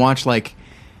back and watch, like,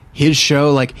 his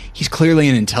show, like, he's clearly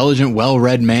an intelligent,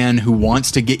 well-read man who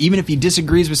wants to get, even if he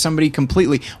disagrees with somebody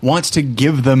completely, wants to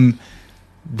give them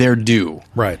their due.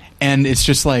 Right. And it's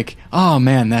just like, oh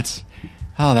man, that's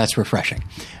refreshing.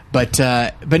 But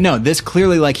no, this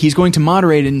clearly, like, he's going to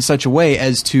moderate it in such a way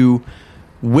as to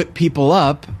whip people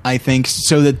up, I think,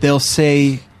 so that they'll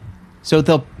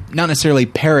not necessarily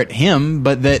parrot him,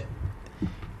 but that,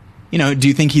 do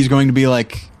you think he's going to be,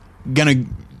 like, gonna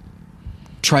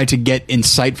try to get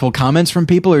insightful comments from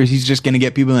people, or is he just going to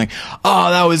get people like,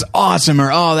 oh, that was awesome, or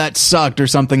oh, that sucked, or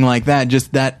something like that?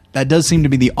 Just that does seem to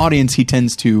be the audience he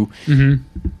tends to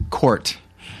court.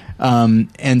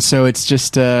 And so it's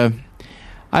just, I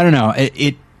don't know.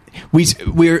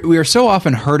 We are so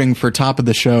often hurting for top of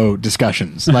the show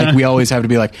discussions. Like, we always have to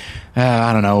be like,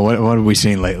 I don't know, what have we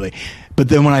seen lately? But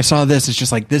then when I saw this, it's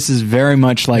just like, this is very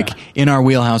much like in our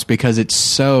wheelhouse, because it's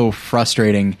so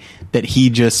frustrating that he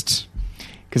just...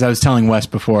 Because I was telling Wes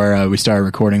before we started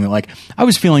recording that, like, I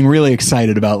was feeling really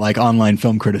excited about, like, online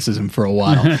film criticism for a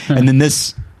while. And then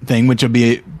this thing, which will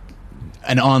be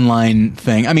an online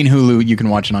thing. I mean, Hulu, you can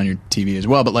watch it on your TV as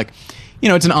well. But, like,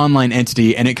 it's an online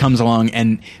entity, and it comes along.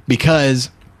 And because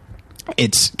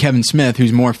it's Kevin Smith,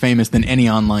 who's more famous than any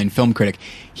online film critic,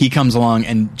 he comes along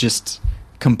and just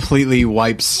completely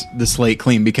wipes the slate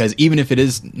clean, because even if it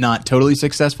is not totally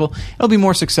successful, it'll be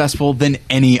more successful than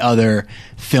any other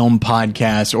film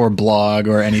podcast or blog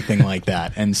or anything like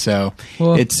that. And so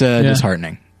it's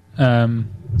disheartening.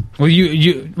 Well,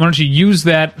 you why don't you use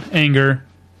that anger,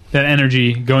 that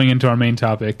energy going into our main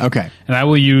topic? Okay. And I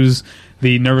will use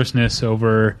the nervousness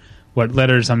over what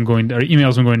letters or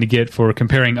emails I'm going to get for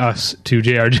comparing us to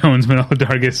J.R. Jones, Manohla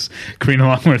Dargis, Karina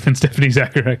Longworth, and Stephanie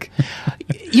Zacharek.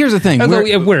 Here's the thing: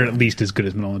 we're at least as good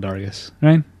as Manohla Dargis,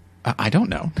 right? I don't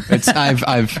know.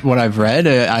 I've what I've read.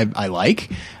 I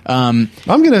like. I'm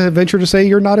going to venture to say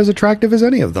you're not as attractive as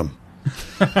any of them.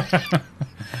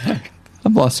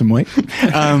 I've lost some weight,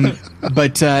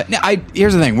 but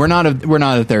here's the thing: we're not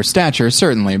at their stature,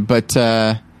 certainly. But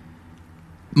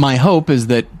my hope is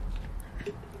that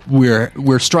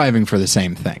we're striving for the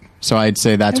same thing. So I'd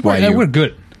say that's why we're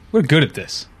good. We're good at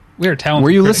this. We are talented. Were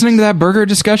you critics. listening to that burger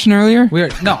discussion earlier?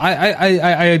 No,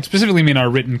 I specifically mean our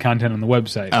written content on the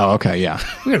website. Oh, okay, yeah.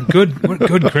 We're good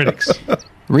critics.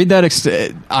 Read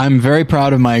that. I'm very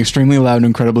proud of my extremely loud and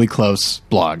incredibly close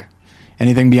blog.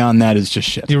 Anything beyond that is just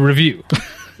shit. Your review.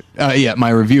 Yeah, my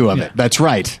review of it. That's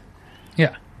right.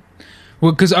 Yeah.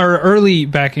 Well, because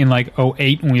back in like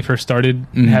 2008 when we first started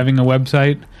having a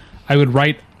website, I would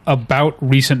write about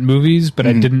recent movies, but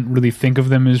I didn't really think of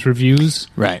them as reviews.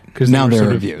 Right. Because now they're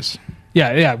reviews.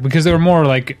 Yeah, because they were more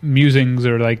like musings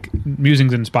or like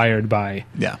musings inspired by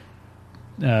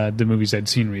the movies I'd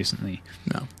seen recently.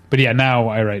 No. But yeah, now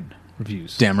I write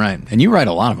reviews. Damn right. And you write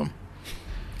a lot of them.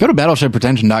 Go to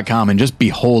battleshippretension.com and just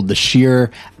behold the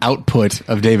sheer output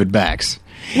of David Bax.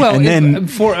 Well, and then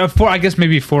for I guess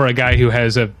maybe for a guy who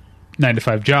has a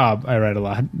 9-to-5 job, I write a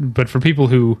lot. But for people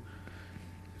whose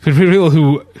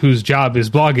job is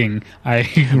blogging, I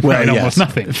write almost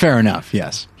nothing. Fair enough,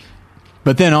 yes.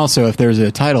 But then also, if there's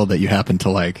a title that you happen to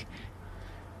like,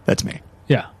 that's me.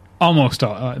 Yeah, almost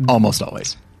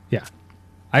always. Yeah,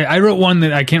 I wrote one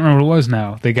that I can't remember what it was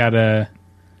now. They got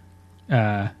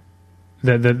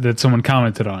that someone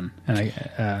commented on, and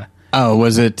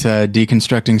was it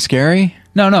Deconstructing Scary?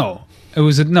 No. It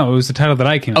was the title that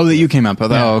I came up with. That you came up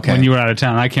with. Yeah, oh, okay. When you were out of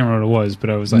town. I can't remember what it was, but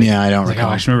I was like... Yeah, I don't recall.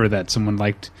 I should remember that. Someone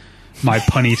liked my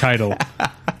punny title.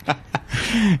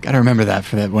 Gotta remember that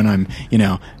for that when I'm,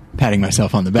 patting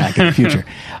myself on the back in the future.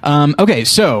 Okay,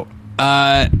 so,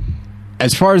 as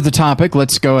far as the topic,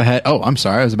 let's go ahead... Oh, I'm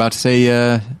sorry. I was about to say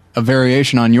a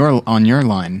variation on your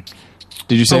line.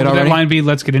 Did you say it already? Would that line be,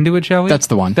 let's get into it, shall we? That's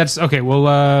the one. That's... Okay, well,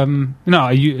 no,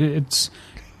 I'm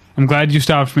glad you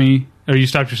stopped me. Or you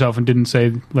stopped yourself and didn't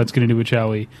say, let's get into it,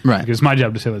 shall we? Right. Because it's my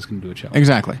job to say, let's get into it, shall we?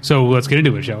 Exactly. So let's get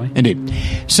into it, shall we? Indeed.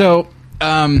 So,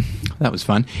 that was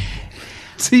fun.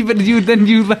 See, but then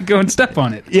you let go and step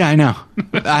on it. Yeah, I know.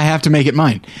 I have to make it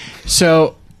mine.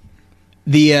 So,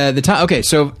 fans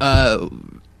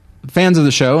of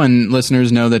the show and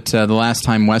listeners know that the last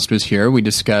time West was here, we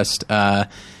discussed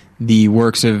the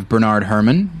works of Bernard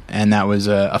Herrmann, and that was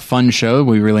a fun show.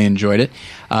 We really enjoyed it.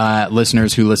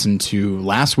 Listeners who listened to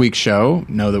last week's show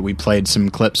know that we played some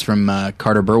clips from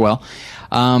Carter Burwell.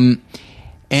 And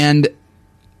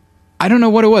I don't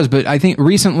know what it was, but I think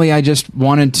recently I just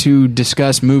wanted to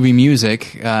discuss movie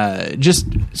music, just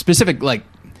specific, like,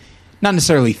 not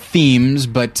necessarily themes,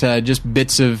 but just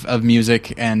bits of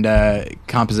music and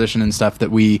composition and stuff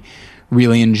that we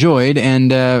really enjoyed,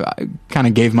 and I kind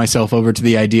of gave myself over to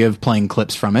the idea of playing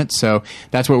clips from it. So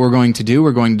that's what we're going to do.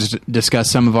 We're going to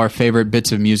discuss some of our favorite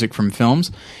bits of music from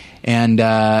films, and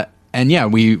yeah,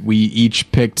 we each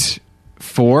picked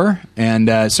 4,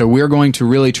 and so we're going to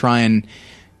really try and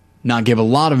not give a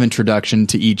lot of introduction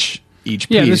to each piece.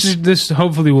 Yeah, this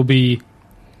hopefully will be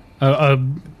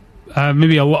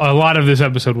maybe a lot of this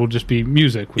episode will just be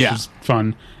music, which is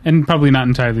fun and probably not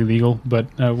entirely legal, but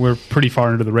we're pretty far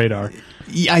under the radar.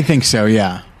 I think so.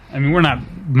 Yeah. I mean, we're not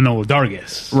Manohla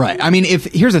Dargis, right? I mean,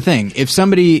 here's the thing: if who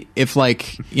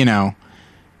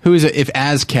is it? If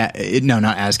ASCAP, no,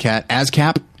 not ASCAP,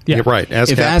 ASCAP. Yeah, right.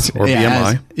 ASCAP or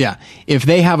BMI. Yeah. If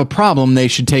they have a problem, they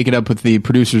should take it up with the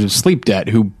producers of Sleep Debt,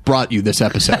 who brought you this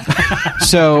episode.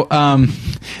 So,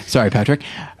 sorry, Patrick.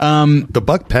 The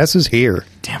buck passes here.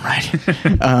 Damn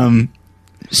right.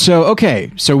 So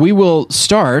we will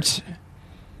start,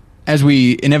 as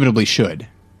we inevitably should,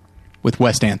 with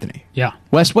West Anthony. Yeah.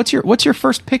 West, what's your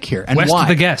first pick here, and West why?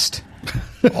 The Guest.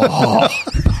 Oh.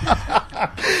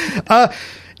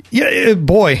 Yeah,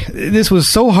 boy, this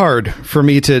was so hard for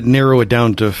me to narrow it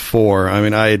down to 4. I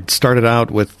mean, I had started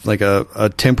out with like a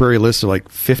temporary list of like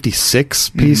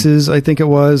 56 pieces, I think it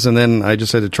was, and then I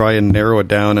just had to try and narrow it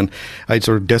down, and I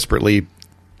sort of desperately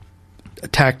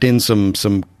tacked in some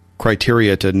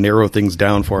criteria to narrow things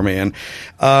down for me. And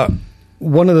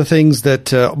one of the things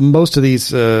that most of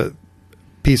these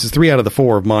pieces, 3 out of the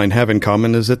 4 of mine, have in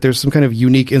common is that there's some kind of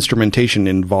unique instrumentation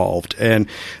involved. And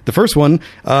the first one,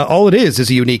 all it is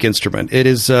a unique instrument. It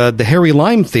is the Harry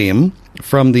Lime theme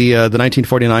from the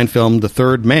 1949 film The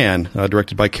Third Man,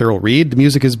 directed by Carol Reed. The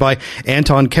music is by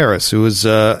Anton Karas, who is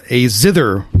a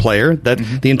zither player. That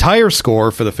the entire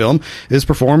score for the film is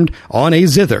performed on a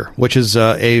zither, which is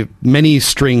a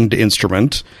many-stringed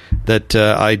instrument that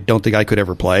I don't think I could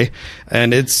ever play.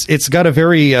 And it's got a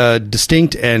very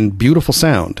distinct and beautiful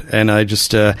sound. And I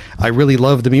just I really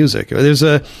love the music. I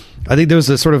think there's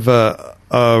a sort of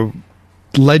a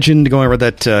legend going around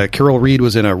that Carol Reed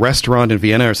was in a restaurant in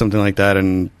Vienna or something like that,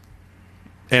 and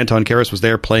Anton Karas was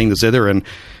there playing the zither,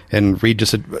 and Reed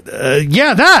just said,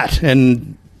 "Yeah, that."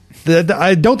 And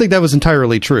I don't think that was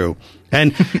entirely true.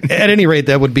 And at any rate,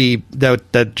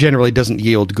 that generally doesn't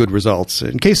yield good results.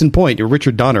 In case in point,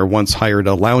 Richard Donner once hired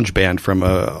a lounge band from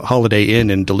a Holiday Inn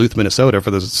in Duluth, Minnesota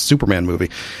for the Superman movie.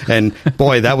 And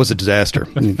boy, that was a disaster.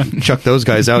 Chuck those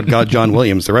guys out, got John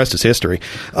Williams. The rest is history.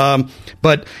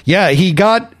 But yeah, he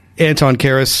got Anton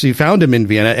Karas. He found him in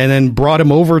Vienna and then brought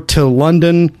him over to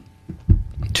London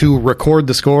to record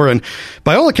the score. And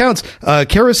by all accounts,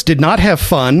 Karas did not have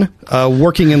fun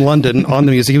working in London on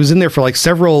the music. He was in there for like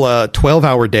several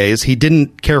 12-hour days. He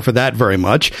didn't care for that very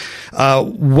much.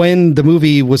 When the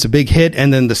movie was a big hit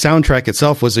and then the soundtrack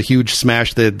itself was a huge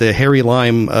smash, the Harry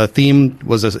Lime theme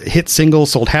was a hit single,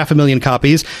 sold 500,000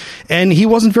 copies, and he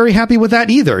wasn't very happy with that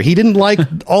either. He didn't like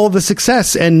all of the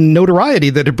success and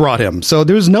notoriety that it brought him. So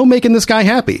there's no making this guy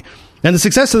happy. And the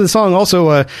success of the song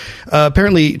also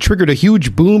apparently triggered a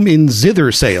huge boom in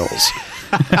zither sales.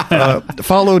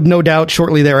 Followed, no doubt,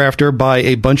 shortly thereafter by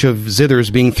a bunch of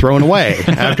zithers being thrown away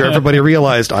after everybody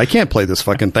realized, I can't play this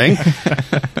fucking thing.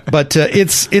 But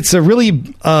it's a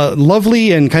really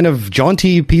lovely and kind of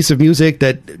jaunty piece of music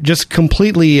that just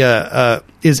completely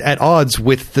is at odds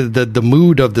with the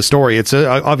mood of the story. It's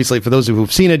obviously, for those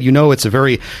who've seen it, you know it's a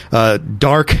very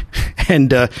dark and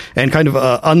kind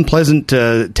of unpleasant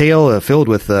tale filled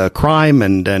with crime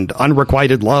and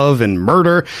unrequited love and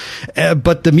murder.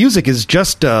 But the music is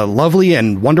just lovely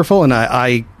and wonderful, and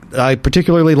I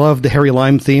particularly love the Harry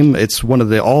Lime theme. It's one of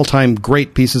the all-time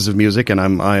great pieces of music, and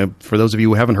I'm for those of you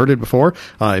who haven't heard it before,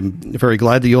 I'm very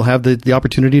glad that you'll have the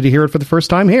opportunity to hear it for the first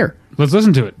time here. Let's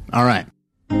listen to it. All right.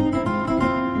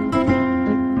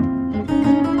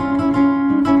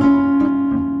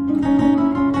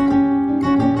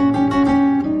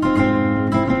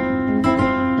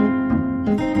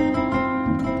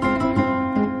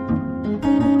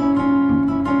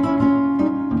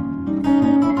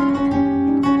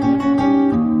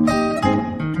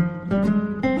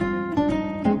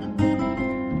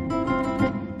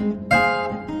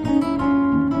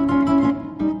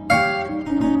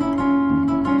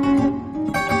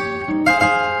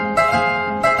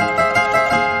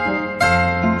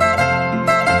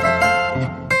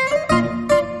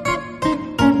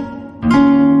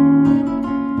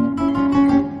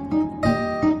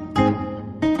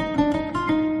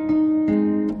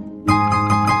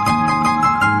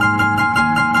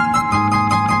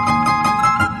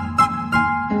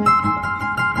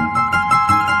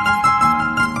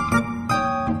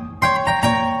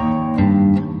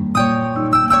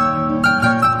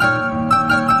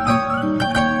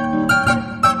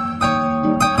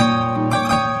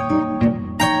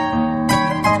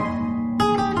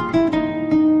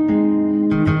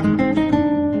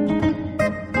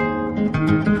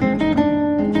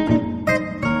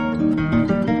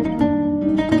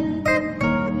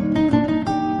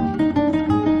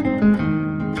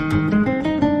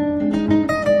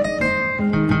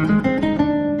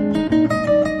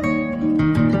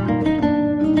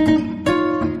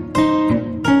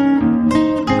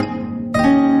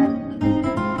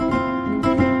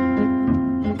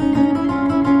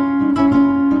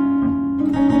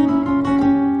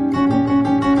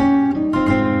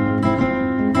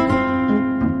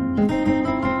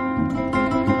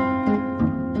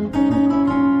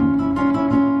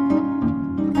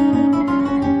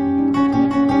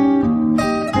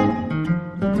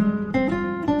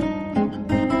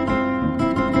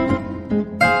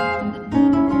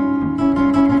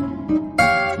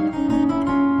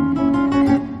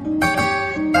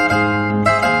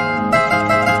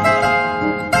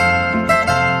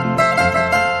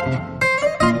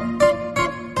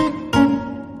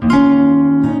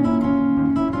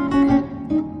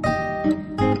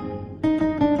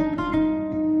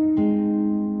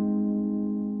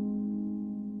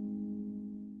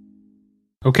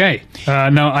 Okay.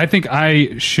 Now, I think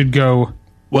I should go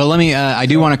Well, let me. I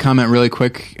do want to comment really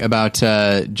quick about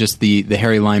just the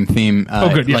Harry Lime theme.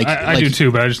 Good. Yeah, I do too,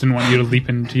 but I just didn't want you to leap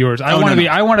into yours. I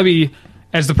want to be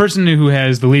as the person who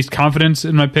has the least confidence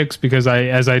in my picks, because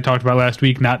as I talked about last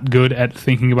week, not good at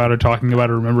thinking about or talking about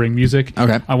or remembering music.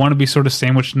 Okay. I want to be sort of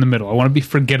sandwiched in the middle. I want to be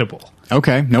forgettable.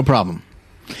 Okay, no problem.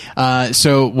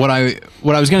 So what I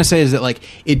was going to say is that like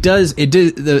it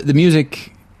did the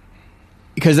music,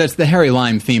 because that's the Harry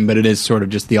Lime theme, but it is sort of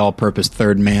just the all-purpose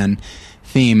third man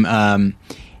theme,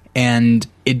 and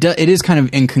it is kind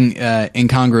of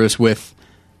incongruous with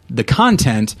the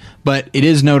content, but it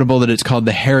is notable that it's called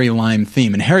the Harry Lime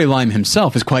theme, and Harry Lime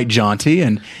himself is quite jaunty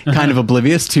and kind of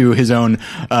oblivious to his own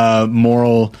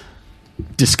moral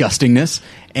disgustingness,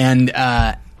 and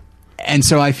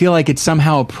so I feel like it's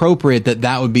somehow appropriate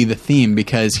that would be the theme,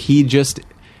 because he's just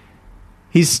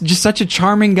such a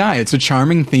charming guy. It's a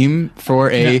charming theme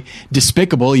for a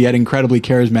despicable yet incredibly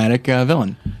charismatic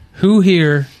villain. Who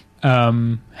here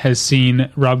has seen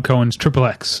Rob Cohen's Triple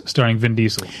X starring Vin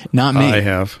Diesel? Not me. I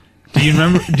have.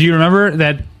 Do you remember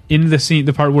that in the scene,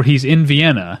 the part where he's in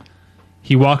Vienna,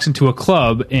 he walks into a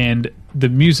club and the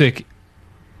music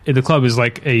in the club is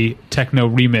like a techno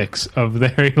remix of the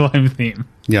Harry Lime theme?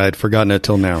 Yeah, I'd forgotten it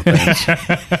till now. Thanks.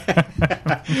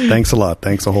 Thanks a lot.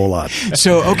 Thanks a whole lot.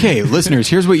 So, okay, listeners,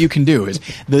 here's what you can do: is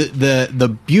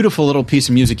the beautiful little piece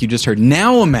of music you just heard.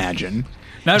 Now imagine.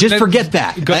 Just forget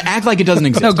that. Act like it doesn't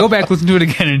exist. No, go back, listen to it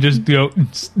again, and just go.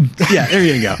 Yeah, there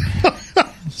you go.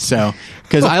 So,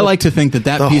 because I like to think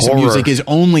that piece of music is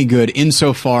only good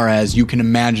insofar as you can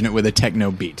imagine it with a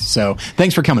techno beat. So,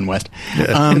 thanks for coming, West.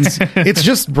 It's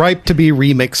just ripe to be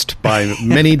remixed by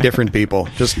many different people.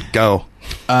 Just go.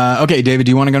 Okay, David,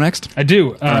 do you want to go next? I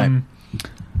do. Right.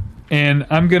 And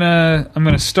I'm gonna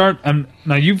start.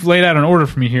 Now you've laid out an order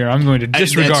for me here. I'm going to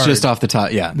disregard. It's just off the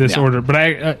top. Yeah, this order.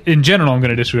 But in general, I'm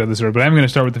going to disregard this order. But I'm going to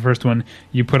start with the first one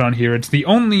you put on here. It's the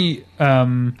only.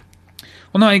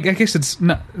 Well, no, I guess it's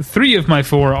not. 3 of my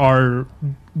 4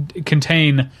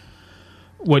 contain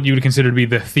what you would consider to be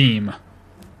the theme,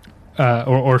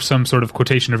 or some sort of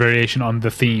quotation or variation on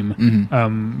the theme.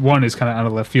 Mm-hmm. One is kind of out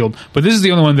of left field, but this is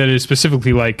the only one that is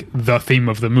specifically like the theme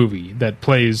of the movie that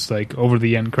plays like over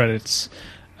the end credits,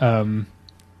 and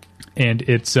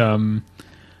it's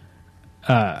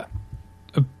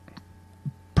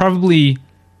probably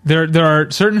there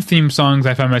are certain theme songs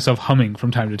I find myself humming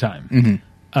from time to time.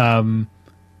 Mm-hmm.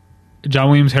 John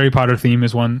Williams' Harry Potter theme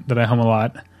is one that I hum a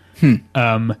lot.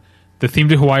 The theme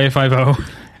to Hawaii 5-0.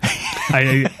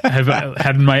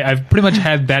 I've pretty much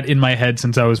had that in my head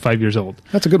since I was 5 years old.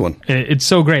 That's a good one. It's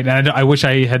so great. And I wish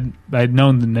I'd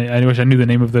known I wish I knew the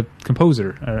name of the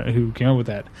composer who came up with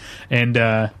that. And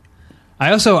I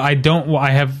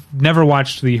have never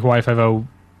watched the Hawaii 5-0,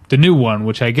 the new one,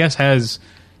 which I guess is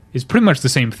pretty much the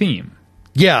same theme.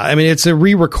 Yeah, I mean, it's a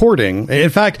re-recording. In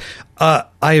fact, I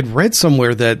had read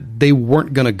somewhere that they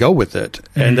weren't going to go with it.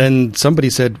 And then somebody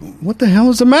said, what the hell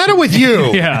is the matter with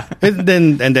you? Yeah. And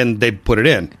then they put it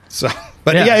in. So,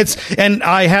 but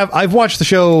I've watched the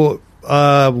show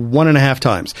 1.5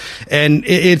 times. And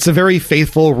it's a very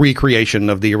faithful recreation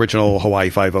of the original Hawaii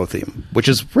 5-0 theme, which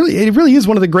is it really is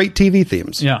one of the great TV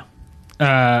themes. Yeah.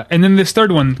 And then this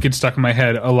third one gets stuck in my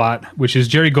head a lot, which is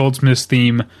Jerry Goldsmith's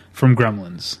theme from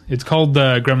Gremlins. It's called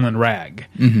the Gremlin Rag,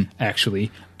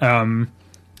 actually. And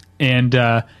in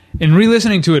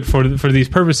re-listening to it for these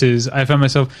purposes, I found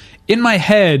myself, in my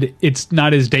head, it's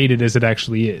not as dated as it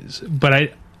actually is.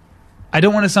 But I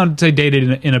don't want to say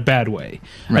dated in a bad way.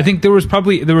 Right. I think there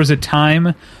was a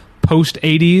time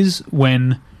post-'80s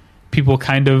when people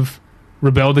kind of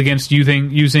rebelled against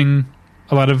using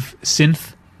a lot of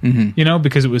synth. Mm-hmm.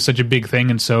 Because it was such a big thing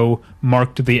and so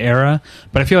marked the era.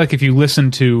 But I feel like if you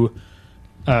listen to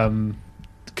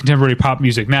contemporary pop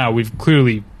music now, we've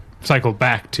clearly cycled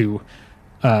back to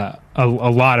a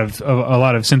lot of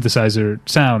synthesizer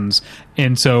sounds.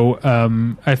 And so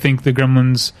I think the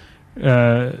Gremlins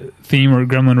theme or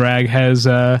Gremlin Rag has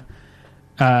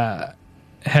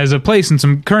a place in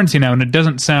some currency now, and it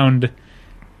doesn't sound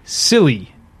silly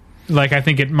like I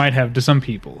think it might have to some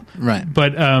people. Right.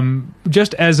 But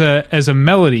just as a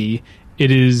melody,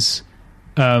 it is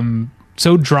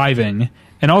so driving,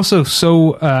 and also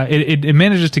so it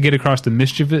manages to get across the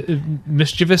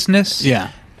mischievousness,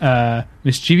 whatever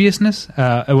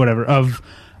of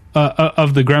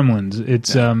the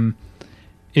Gremlins.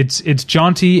 It's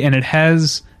jaunty, and it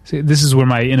has. This is where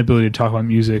my inability to talk about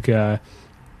music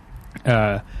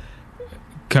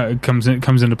comes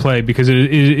into play, because it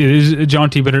is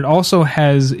jaunty, but it also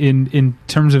has in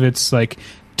terms of its like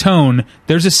tone,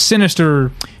 there's a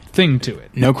sinister thing to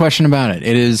it. No question about it.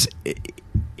 It is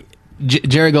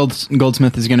Jerry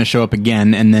Goldsmith is going to show up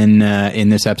again, and then in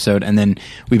this episode, and then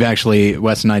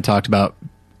Wes and I talked about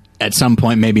at some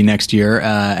point, maybe next year,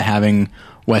 having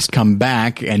Wes come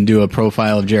back and do a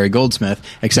profile of Jerry Goldsmith,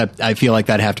 except I feel like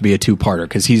that'd have to be a two-parter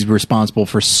because he's responsible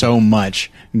for so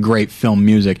much great film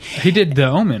music. He did The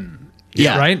Omen,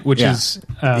 right? Which is...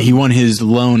 he won his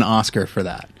lone Oscar for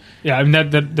that. Yeah, I mean,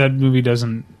 that movie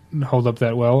doesn't hold up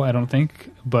that well, I don't think.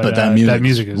 But that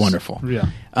music is wonderful. Yeah.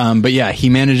 But yeah, he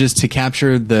manages to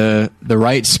capture the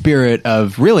right spirit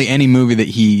of really any movie that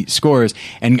he scores,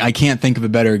 and I can't think of a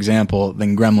better example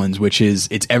than Gremlins, which is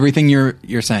it's everything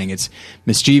you're saying. It's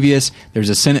mischievous.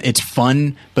 It's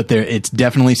fun, but it's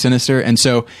definitely sinister. And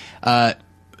so,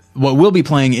 what we'll be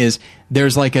playing is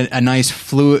there's like a nice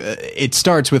fluid. It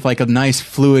starts with like a nice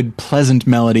fluid, pleasant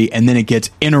melody, and then it gets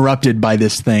interrupted by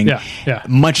this thing. Yeah.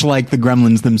 Much like the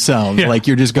Gremlins themselves. Yeah. Like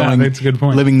you're just going, that's a good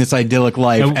point. living this idyllic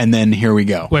life, and then here we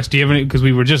go. Wes, do you have any? Because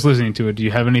we were just listening to it. Do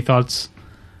you have any thoughts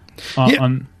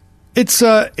on? It's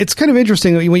kind of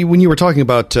interesting when you were talking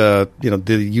about the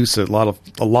use of a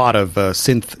lot of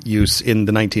synth use in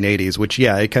the 1980s, which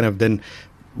it kind of then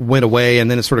went away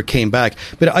and then it sort of came back.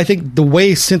 But I think the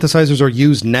way synthesizers are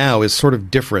used now is sort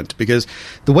of different because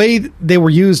the way they were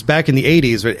used back in the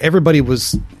 80s, everybody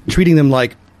was treating them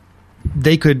like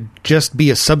they could just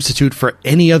be a substitute for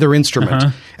any other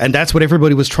instrument. And that's what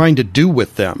everybody was trying to do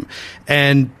with them.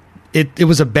 And it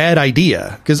was a bad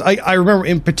idea because I remember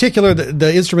in particular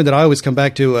the instrument that I always come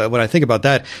back to when I think about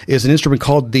that is an instrument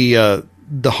called the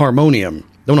harmonium.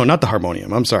 No, not the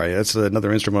harmonium. I'm sorry. That's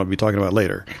another instrument I'll be talking about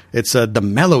later. It's the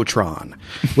mellotron,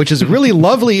 which is really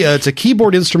lovely. It's a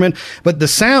keyboard instrument, but the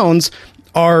sounds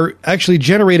are actually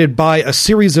generated by a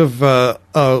series of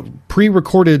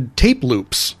pre-recorded tape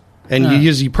loops. And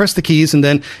you press the keys, and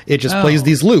then it just plays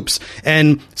these loops.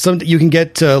 And you can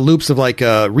get loops of like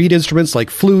reed instruments, like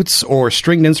flutes, or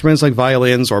stringed instruments like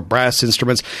violins or brass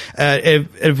instruments. A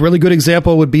really good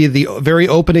example would be the very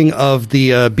opening of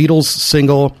the Beatles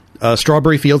single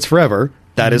 "Strawberry Fields Forever."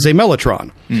 That is a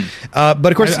mellotron. But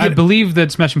of course, I believe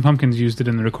that Smashing Pumpkins used it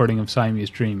in the recording of Siamese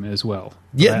Dream as well.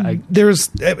 Yeah, there's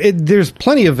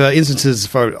plenty of instances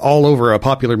for all over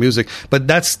popular music, but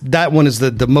that one is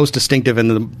the most distinctive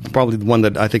and probably the one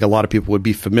that I think a lot of people would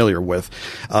be familiar with.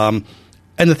 And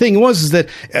the thing is that,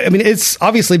 I mean, it's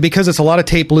obviously because it's a lot of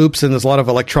tape loops and there's a lot of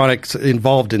electronics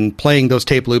involved in playing those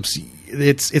tape loops.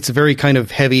 It's a very kind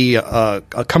of heavy, a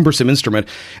cumbersome instrument.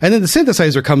 And then the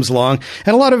synthesizer comes along,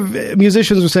 and a lot of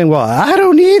musicians are saying, well, I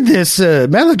don't need this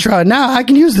mellotron now. I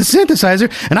can use the synthesizer,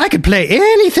 and I can play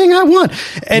anything I want.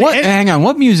 Hang on.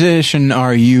 What musician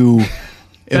are you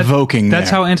evoking That's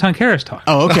there? how Anton Karas talks.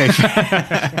 Oh, okay.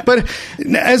 But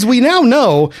as we now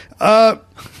know...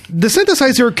 the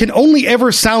synthesizer can only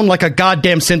ever sound like a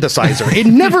goddamn synthesizer. It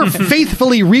never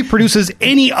faithfully reproduces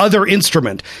any other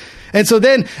instrument. And so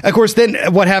then, of course,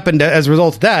 what happened as a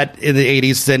result of that in the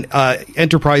 80s, then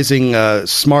enterprising,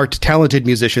 smart, talented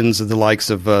musicians, the likes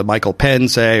of Michael Penn,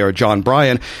 say, or John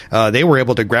Bryan, they were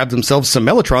able to grab themselves some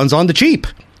mellotrons on the cheap.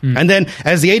 And then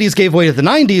as the 80s gave way to the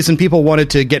 90s and people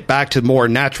wanted to get back to more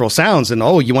natural sounds and,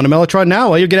 you want a mellotron now?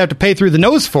 Well, you're going to have to pay through the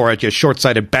nose for it, you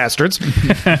short-sighted bastards.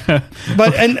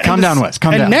 Calm down, Wes.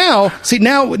 Calm down. And now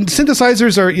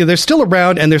synthesizers are, they're still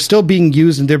around and they're still being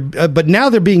used, and but now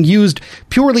they're being used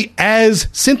purely as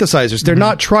synthesizers. They're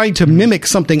not trying to mimic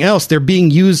something else. They're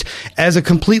being used as a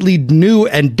completely new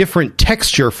and different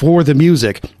texture for the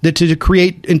music to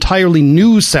create entirely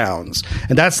new sounds.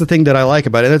 And that's the thing that I like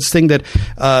about it. That's the thing that...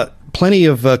 plenty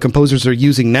of composers are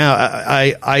using now.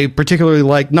 I particularly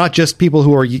like not just people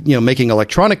who are making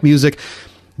electronic music,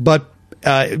 but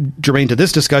germane to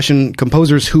this discussion,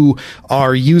 composers who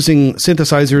are using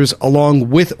synthesizers along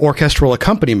with orchestral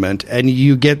accompaniment, and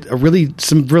you get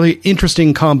some really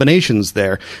interesting combinations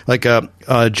there. Like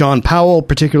John Powell,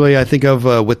 particularly, I think of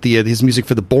with his music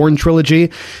for the Bourne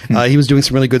trilogy. He was doing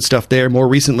some really good stuff there. More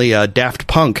recently, Daft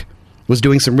Punk was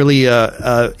doing some really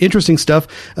interesting stuff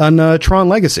on Tron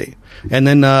Legacy. And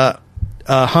then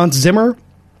Hans Zimmer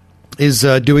is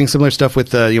doing similar stuff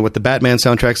with with the Batman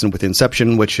soundtracks and with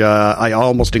Inception, which I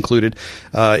almost included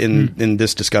in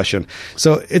this discussion.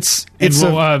 So it's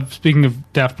speaking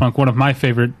of Daft Punk, one of my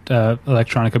favorite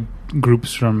electronic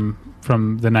groups from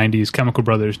the 90s, Chemical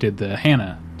Brothers, did the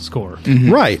Hannah score.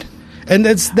 Right. And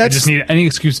I just need any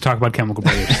excuse to talk about Chemical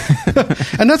Brothers.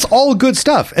 And that's all good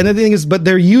stuff. And the thing is, but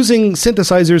they're using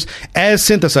synthesizers as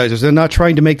synthesizers. They're not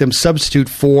trying to make them substitute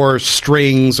for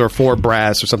strings or for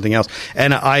brass or something else.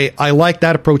 And I like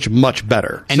that approach much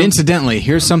better. And incidentally,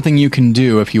 here's something you can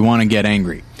do if you want to get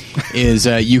angry. Is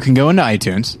you can go into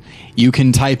iTunes, you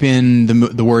can type in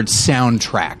the word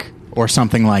soundtrack, or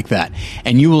something like that.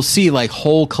 And you will see like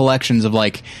whole collections of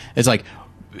like, it's like,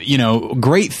 you know,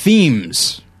 great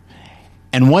themes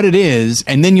and what it is.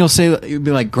 And then you'll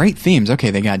be like, great themes.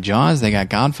 Okay, they got Jaws, they got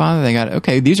Godfather,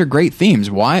 okay, these are great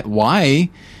themes. Why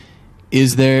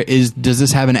does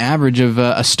this have an average of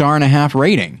a 1.5 star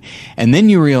rating? And then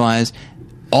you realize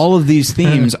all of these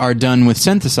themes are done with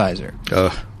synthesizer.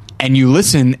 And you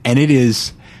listen, and it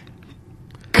is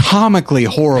comically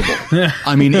horrible.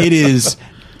 I mean,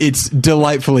 it's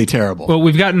delightfully terrible. Well,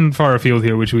 we've gotten far afield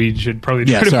here, which we should probably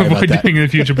try to avoid doing in the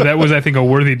future, but that was, I think, a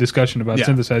worthy discussion about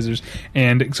synthesizers.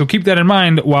 And so keep that in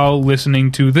mind while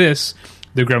listening to this,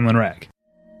 The Gremlin Rag.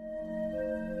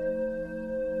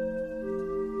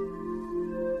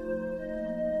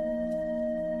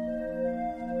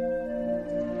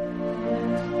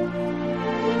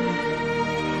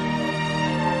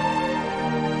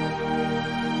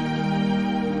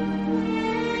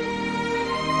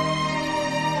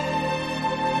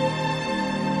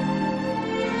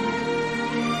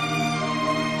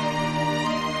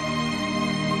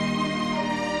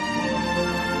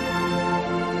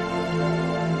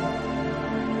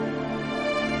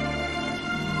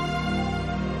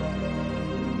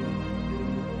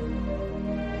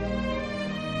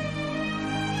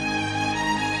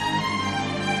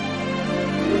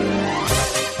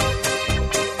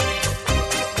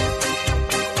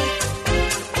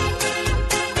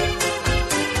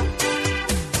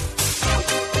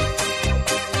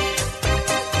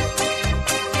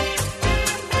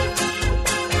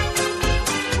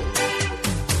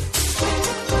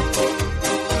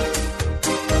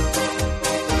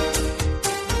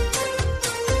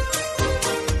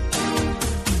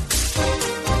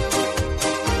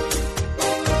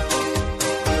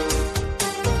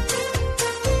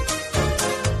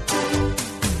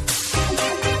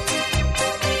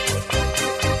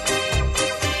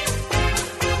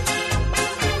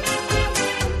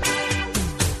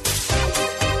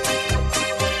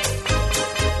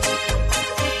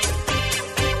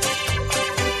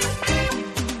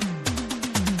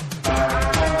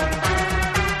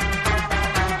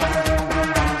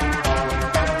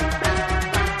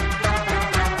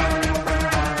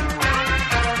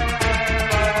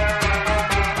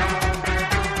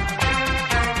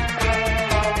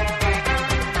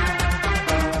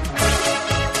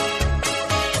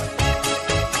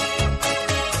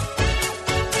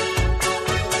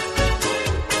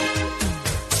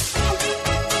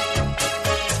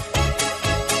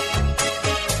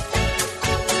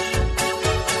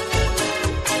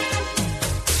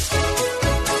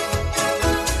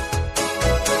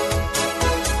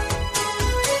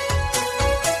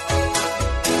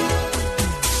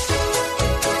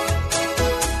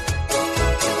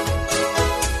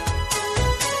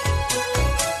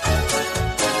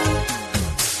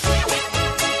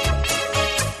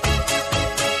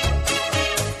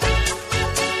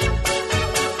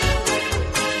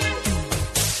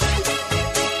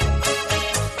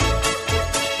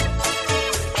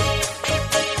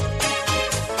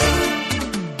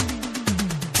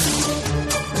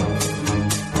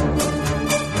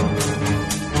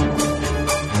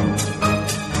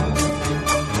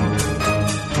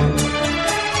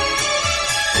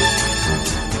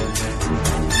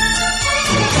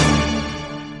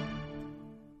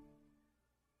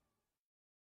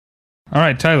 All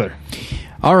right, Tyler.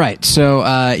 All right,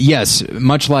 so yes,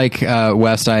 much like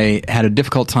West, I had a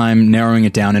difficult time narrowing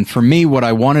it down, and for me, what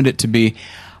I wanted it to be,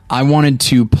 I wanted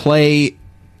to play.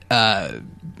 I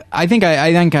think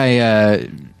I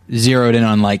zeroed in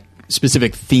on like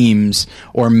specific themes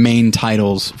or main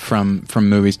titles from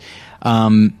movies,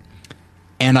 and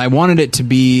I wanted it to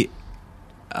be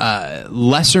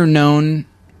lesser known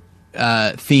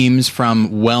themes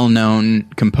from well known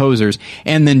composers,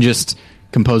 and then just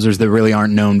composers that really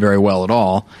aren't known very well at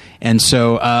all. And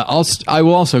so I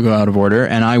will also go out of order,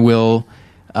 and I will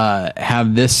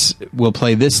we'll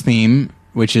play this theme,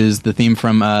 which is the theme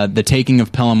from The Taking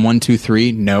of Pelham 1, 2,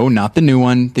 3. No, not the new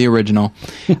one, the original.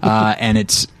 And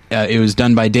it was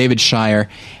done by David Shire,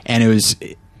 and it was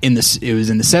in the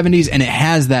 70s, and it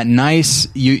has that nice,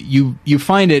 you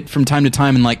find it from time to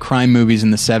time in like crime movies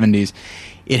in the 70s.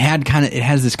 It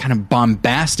has this kind of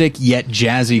bombastic yet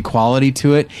jazzy quality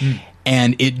to it.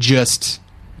 And it just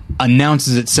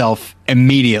announces itself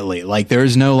immediately. Like,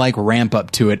 there's no like ramp up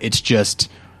to it. It's just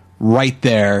right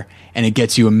there, and it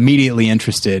gets you immediately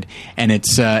interested. And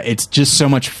it's just so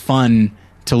much fun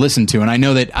to listen to. And I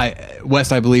know that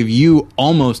West, I believe you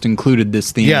almost included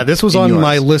this theme. Yeah, this was on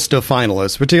my list of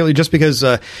finalists, particularly just because,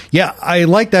 I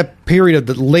like that period of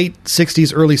the late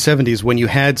 60s, early 70s when you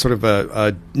had sort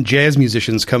of jazz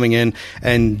musicians coming in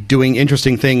and doing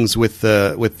interesting things with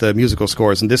the musical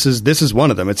scores, and this is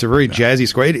one of them. It's a very jazzy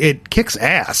score. It kicks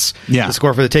ass. Yeah. The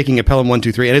score for the Taking of Pelham 1,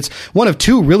 2, 3, and it's one of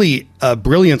two really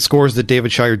brilliant scores that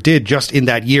David Shire did just in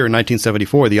that year in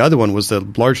 1974. The other one was the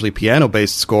largely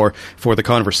piano-based score for The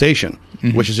Conversation,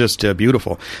 which is just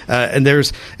beautiful. And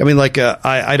there's,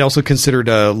 I'd also considered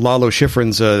Lalo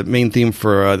Schifrin's main theme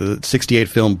for the 68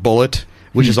 film Bullitt,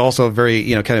 which is also very,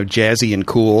 kind of jazzy and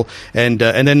cool. And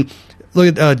then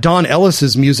look at Don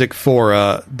Ellis's music for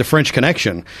The French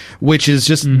Connection, which is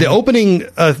just the opening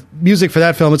music for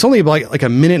that film. It's only like a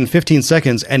minute and 15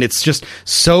 seconds, and it's just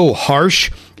so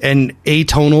harsh and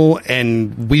atonal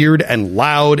and weird and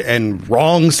loud and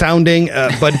wrong sounding,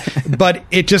 but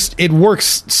it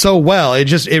works so well.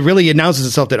 It really announces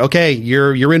itself that, okay,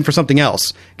 you're in for something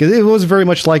else, because it was very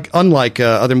much unlike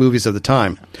other movies of the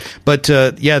time. But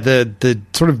the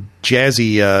sort of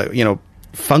jazzy,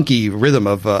 funky rhythm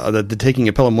of the Taking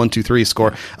of Pelham 1, 2, 3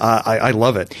 score, I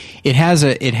love it. It has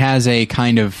a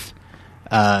kind of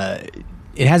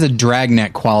it has a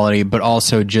dragnet quality, but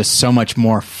also just so much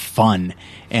more fun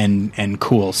and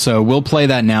cool. So we'll play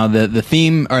that now. The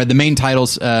theme, or the main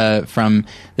titles from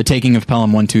The Taking of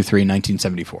Pelham 1, 2, 3,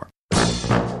 1974.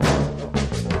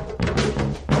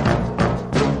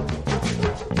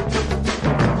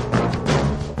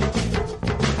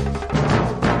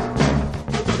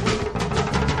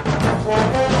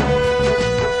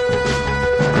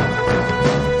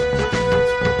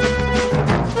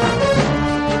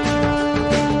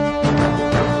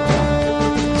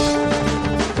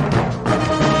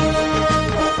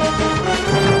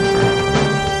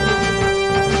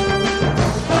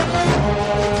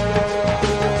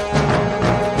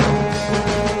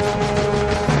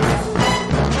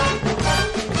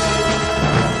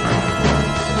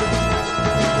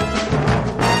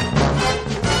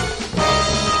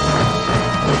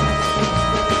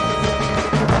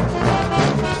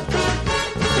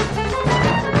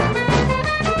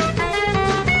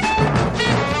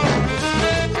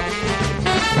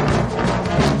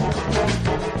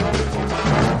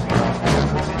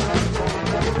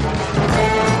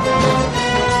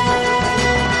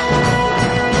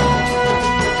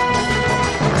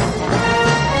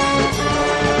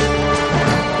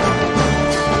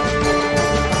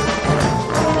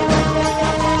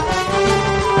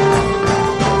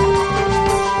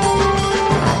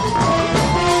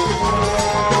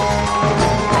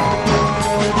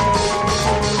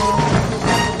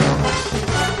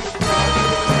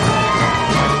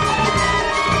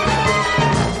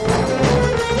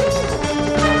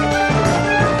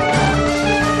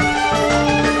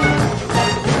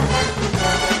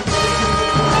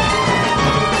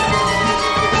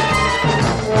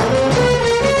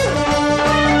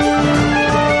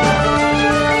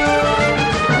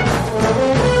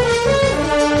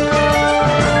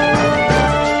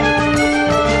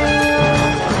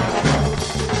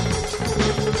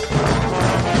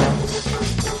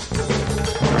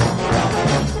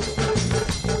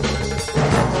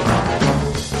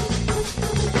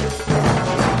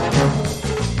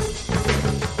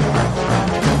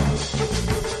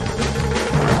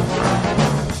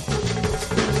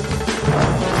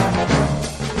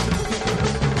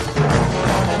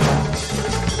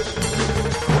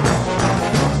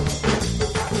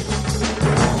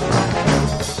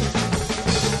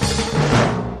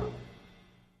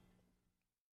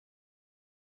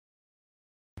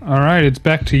 All right, it's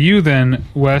back to you then,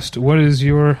 West. What is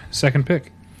your second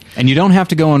pick? And you don't have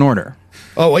to go in order.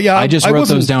 Oh, yeah. I just wrote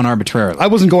those down arbitrarily. I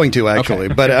wasn't going to, actually.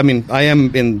 Okay. But, I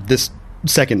am in this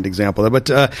second example. But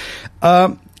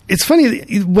it's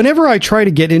funny, whenever I try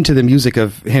to get into the music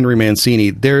of Henry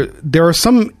Mancini, there are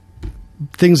some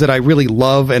things that I really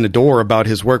love and adore about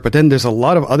his work, but then there's a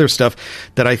lot of other stuff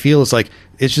that I feel is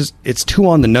it's too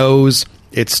on the nose.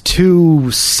 It's too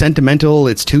sentimental.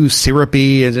 It's too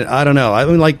syrupy. And I don't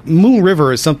know. Moon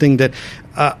River is something that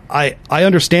I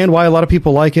understand why a lot of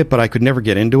people like it, but I could never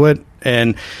get into it.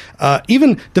 And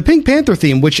even the Pink Panther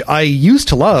theme, which I used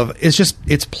to love,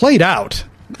 it's played out.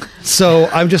 So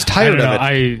I'm just tired of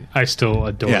it. I still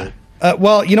adore it.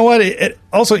 Well, you know what? It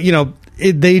also,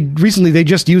 they recently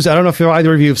just used, I don't know if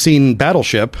either of you have seen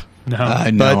Battleship. No.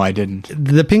 No, I didn't.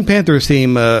 The Pink Panther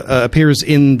theme appears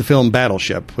in the film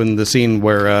Battleship, when the scene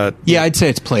where... yeah, I'd say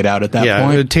it's played out at that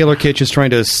point. Taylor Kitsch is trying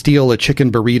to steal a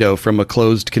chicken burrito from a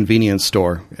closed convenience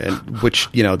store, which,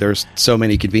 there's so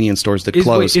many convenience stores that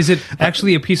close. Wait, is it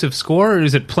actually a piece of score, or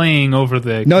is it playing over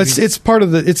the... No, it's part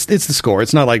of the... It's the score.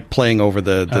 It's not like playing over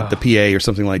the PA or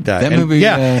something like that. That movie...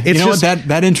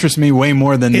 that interests me way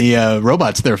more than the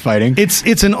robots they're fighting.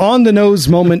 It's an on-the-nose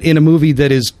moment in a movie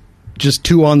that is just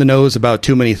too on the nose about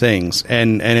too many things,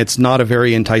 and it's not a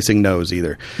very enticing nose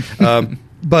either.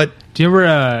 But do you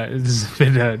remember? This is a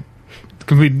bit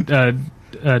complete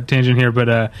tangent here,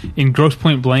 but in Grosse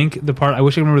Pointe Blank, the part I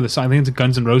wish I remember the song. I think it's a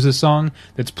Guns N' Roses song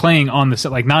that's playing on the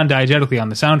like non-diegetically on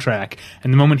the soundtrack.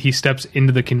 And the moment he steps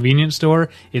into the convenience store,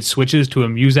 it switches to a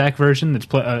Muzak version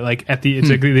that's like at the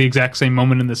like the exact same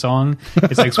moment in the song.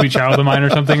 It's like Sweet Child of Mine or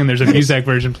something, and there's a Muzak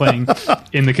version playing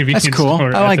in the convenience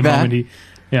store. I like at the that. moment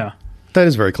yeah. That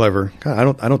is very clever.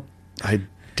 God, I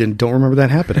don't remember that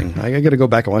happening. I got to go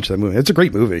back and watch that movie. It's a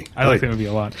great movie. I like that movie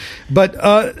a lot. But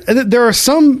there are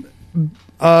some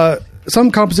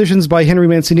compositions by Henry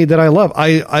Mancini that I love.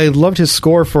 I loved his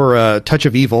score for Touch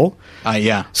of Evil.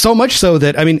 Yeah. So much so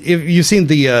that, I mean, if you've seen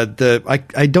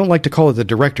I don't like to call it the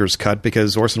director's cut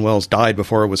because Orson Welles died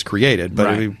before it was created, but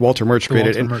right. Walter Murch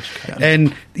created it. Murch,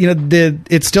 and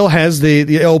it still has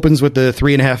it opens with the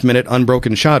 3.5 minute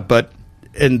unbroken shot, but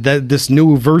this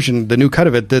new version, the new cut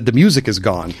of it, the music is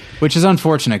gone, which is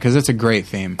unfortunate because it's a great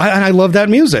theme. I love that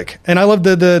music, and I love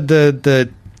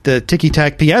the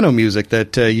ticky-tack piano music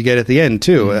that you get at the end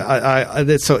too.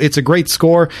 So it's a great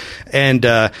score, and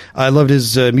I loved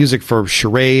his music for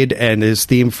Charade and his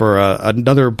theme for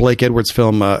another Blake Edwards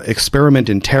film, Experiment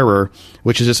in Terror,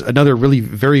 which is just another really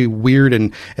very weird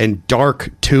and dark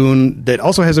tune that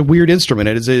also has a weird instrument.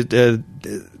 It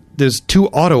is there's two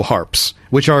auto harps,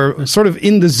 which are sort of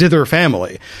in the zither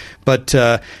family, but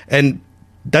and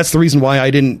that's the reason why I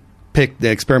didn't pick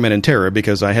the Experiment in Terror,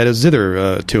 because I had a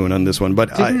zither tune on this one.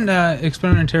 But didn't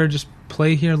Experiment in Terror just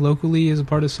play here locally as a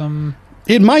part of some...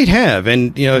 It might have,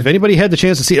 and if anybody had the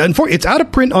chance to see it, it's out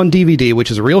of print on DVD, which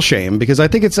is a real shame because I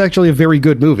think it's actually a very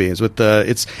good movie. It's with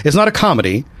it's not a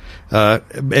comedy.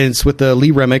 It's with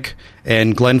Lee Remick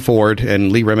and Glenn Ford,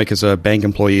 and Lee Remick is a bank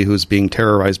employee who's being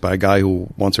terrorized by a guy who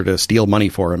wants her to steal money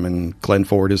for him, and Glenn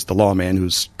Ford is the lawman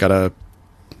who's got to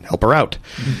help her out.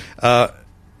 Mm-hmm.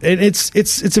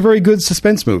 It's a very good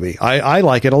suspense movie. I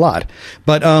like it a lot.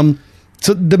 But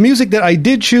so the music that I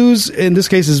did choose in this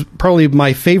case is probably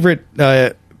my favorite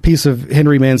piece of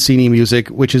Henry Mancini music,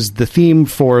 which is the theme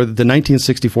for the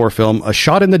 1964 film A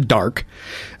Shot in the Dark,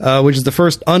 which is the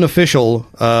first unofficial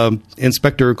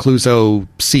Inspector Clouseau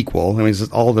sequel. I mean,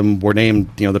 all of them were named,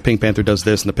 the Pink Panther does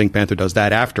this and the Pink Panther does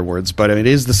that afterwards, but I mean,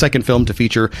 it is the second film to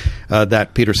feature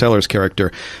that Peter Sellers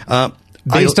character.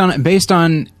 Based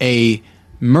on a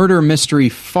murder mystery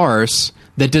farce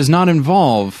that does not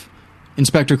involve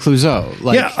Inspector Clouseau.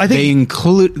 I think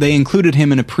they included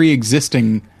him in a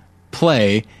pre-existing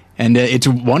play, and it's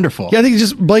wonderful. Yeah, I think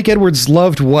just Blake Edwards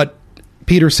loved what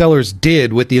Peter Sellers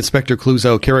did with the Inspector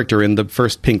Clouseau character in the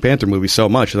first Pink Panther movie so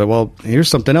much that, well, here's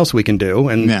something else we can do,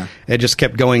 and it just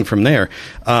kept going from there.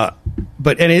 But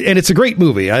it's a great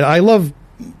movie. I love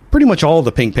pretty much all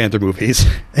the Pink Panther movies,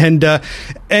 and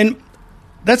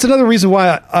that's another reason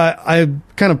why I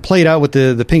kind of played out with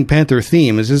the Pink Panther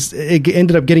theme. Is just it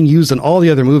ended up getting used in all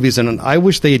the other movies, and I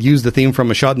wish they had used the theme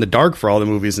from A Shot in the Dark for all the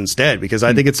movies instead, because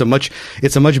I think it's a much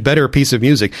better piece of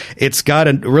music. It's got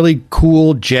a really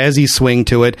cool jazzy swing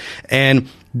to it, and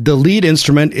the lead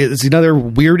instrument is another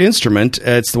weird instrument.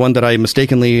 It's the one that I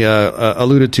mistakenly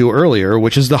alluded to earlier,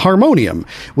 which is the harmonium,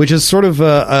 which is sort of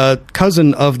a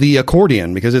cousin of the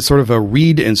accordion because it's sort of a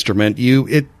reed instrument.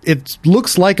 It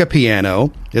looks like a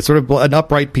piano. It's sort of an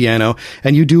upright piano,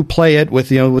 and you do play it with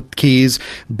keys,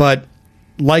 but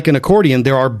like an accordion,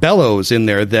 there are bellows in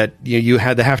there that you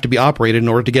have to be operated in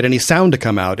order to get any sound to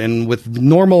come out. And with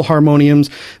normal harmoniums,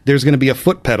 there's going to be a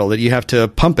foot pedal that you have to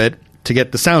pump it to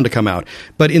get the sound to come out.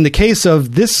 But in the case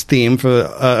of this theme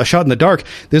for A Shot in the Dark,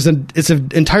 it's an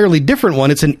entirely different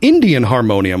one. It's an Indian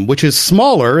harmonium, which is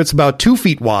smaller. It's about 2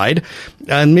 feet wide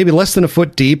and maybe less than a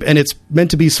foot deep, and it's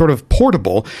meant to be sort of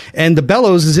portable. And the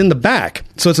bellows is in the back.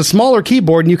 So it's a smaller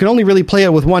keyboard, and you can only really play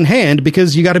it with one hand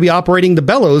because you got to be operating the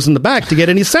bellows in the back to get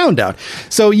any sound out.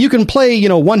 So you can play,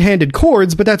 one-handed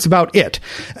chords, but that's about it.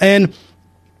 And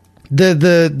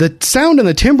the sound and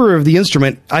the timbre of the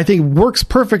instrument, I think, works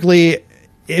perfectly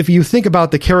if you think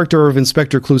about the character of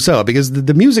Inspector Clouseau, because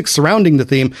the music surrounding the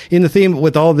theme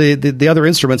with all the other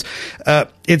instruments,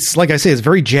 it's like I say, it's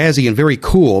very jazzy and very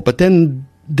cool. But then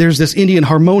there's this Indian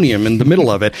harmonium in the middle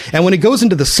of it. And when it goes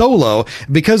into the solo,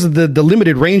 because of the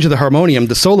limited range of the harmonium,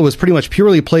 the solo is pretty much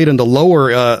purely played in the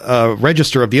lower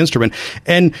register of the instrument.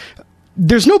 And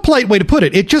there's no polite way to put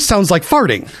it. It just sounds like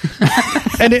farting.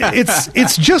 And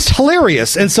it's just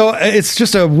hilarious. And so it's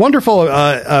just a wonderful,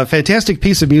 fantastic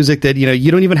piece of music that,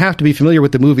 you don't even have to be familiar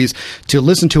with the movies to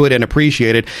listen to it and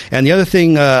appreciate it. And the other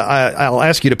thing I'll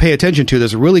ask you to pay attention to,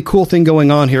 there's a really cool thing going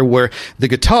on here where the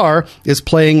guitar is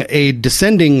playing a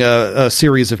descending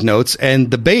series of notes,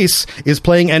 and the bass is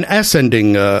playing an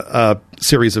ascending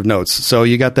series of notes. So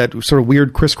you got that sort of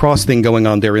weird crisscross thing going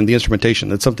on there in the instrumentation.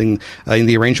 That's something in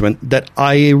the arrangement that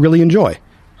I really enjoy.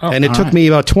 Oh, and it took me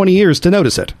about 20 years to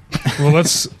notice it. Well,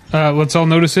 let's all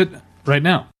notice it right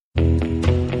now.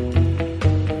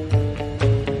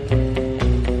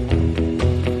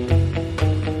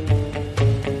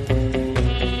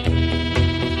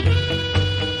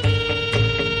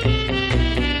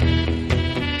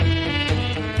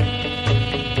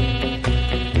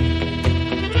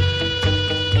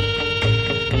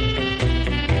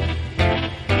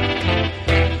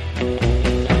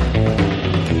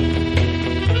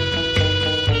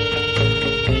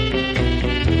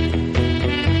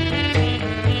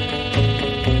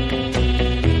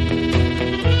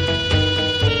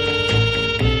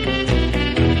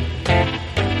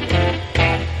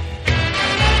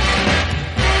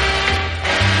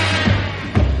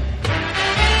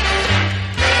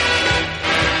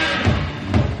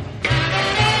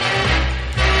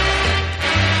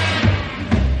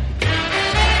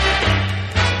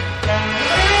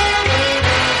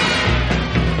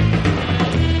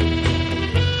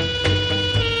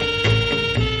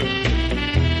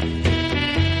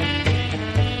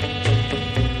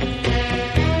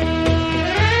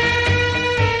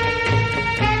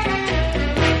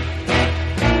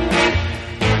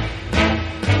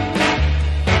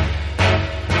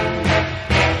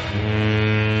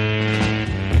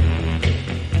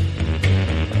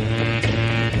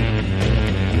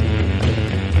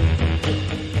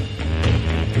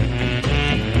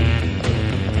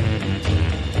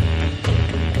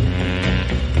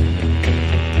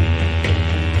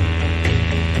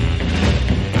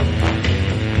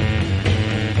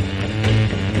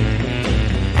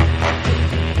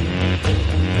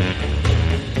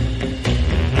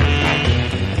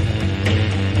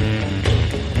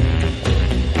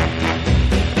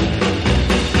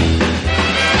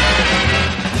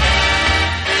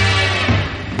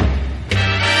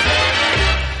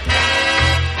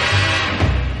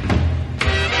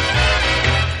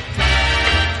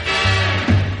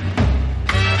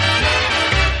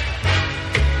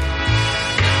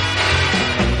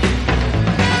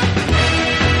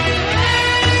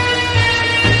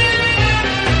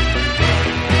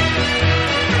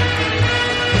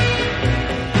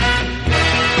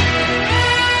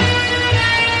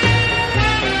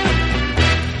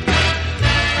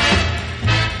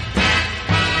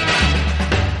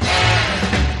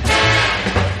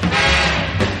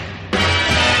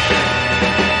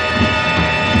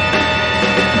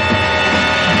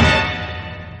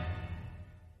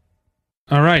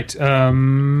 All right.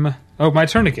 My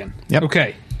turn again. Yep.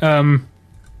 Okay.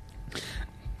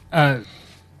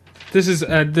 This is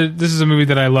a movie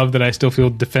that I love that I still feel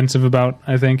defensive about,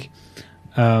 I think.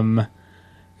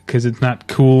 Because it's not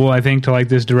cool, I think, to like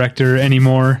this director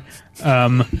anymore.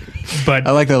 But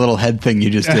I like that little head thing you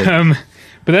just did.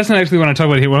 But that's not actually what I want to talk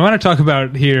about here. What I want to talk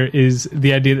about here is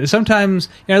the idea that sometimes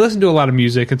I listen to a lot of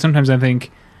music, and sometimes I think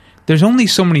there's only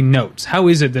so many notes. How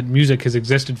is it that music has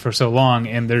existed for so long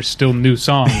and there's still new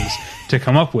songs to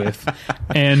come up with?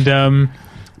 And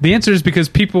the answer is because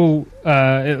people,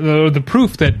 the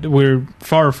proof that we're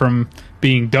far from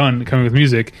being done coming with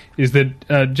music is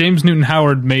that James Newton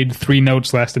Howard made 3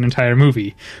 notes last an entire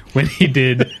movie when he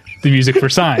did the music for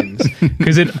Signs.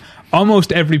 Because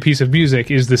almost every piece of music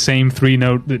is the same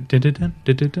 3-note.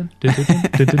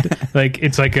 Like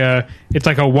it's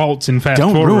like a waltz in fast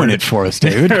forward. Don't ruin it for us,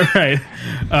 David. Right.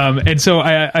 And so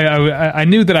I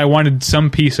knew that I wanted some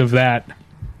piece of that.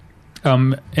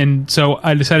 And so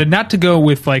I decided not to go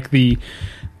with like the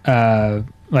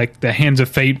Hands of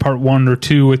Fate Part 1 or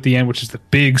 2 at the end, which is the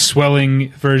big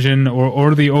swelling version,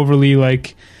 or the overly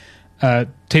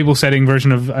table setting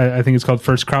version of, I think it's called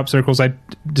First Crop Circles. I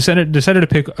decided to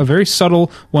pick a very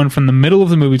subtle one from the middle of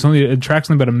the movie. It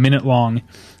tracks only about a minute long.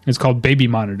 It's called Baby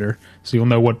Monitor, so you'll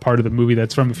know what part of the movie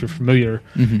that's from if you're familiar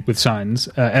with Signs,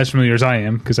 as familiar as I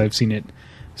am, because I've seen it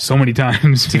so many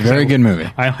times. It's a very good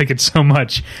movie. I like it so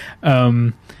much.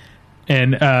 This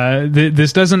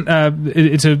doesn't...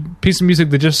 it's a piece of music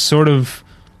that just sort of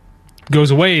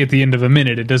goes away at the end of a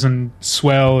minute. It doesn't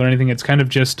swell or anything. It's kind of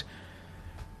just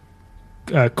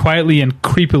quietly and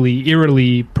creepily,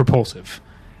 eerily propulsive.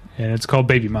 And it's called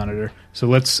Baby Monitor. So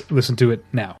let's listen to it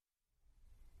now.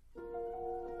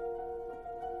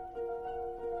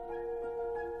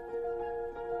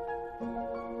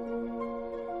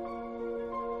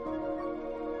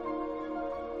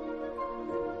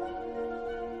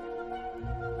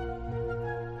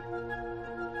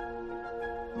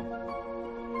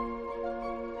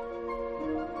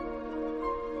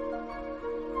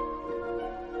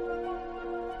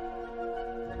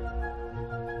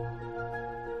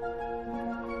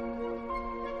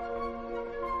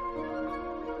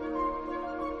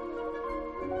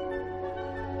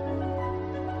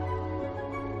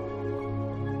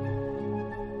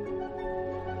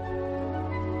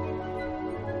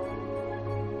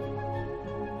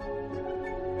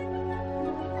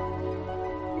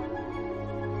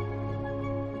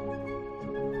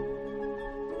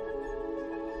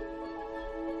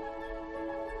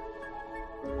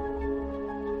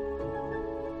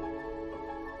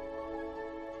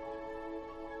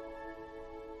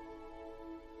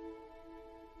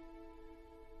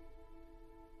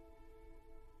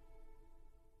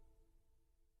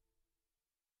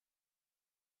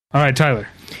 All right, Tyler.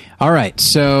 All right,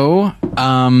 so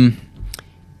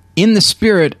in the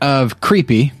spirit of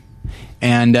creepy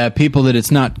and people that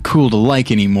it's not cool to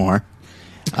like anymore,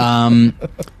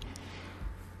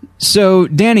 so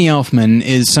Danny Elfman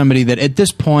is somebody that at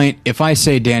this point, if I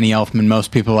say Danny Elfman,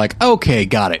 most people are like, okay,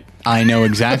 got it. I know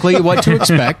exactly what to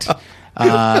expect.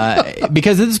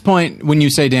 Because at this point, when you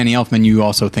say Danny Elfman, you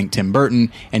also think Tim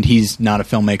Burton, and he's not a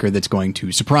filmmaker that's going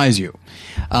to surprise you.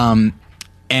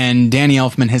 And Danny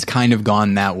Elfman has kind of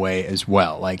gone that way as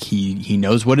well. Like he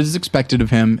knows what is expected of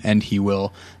him, and he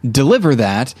will deliver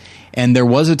that. And there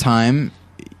was a time,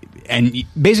 and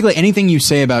basically anything you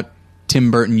say about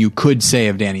Tim Burton, you could say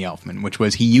of Danny Elfman, which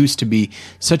was he used to be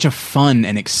such a fun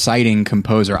and exciting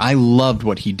composer. I loved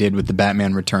what he did with the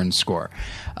Batman Returns score.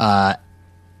 But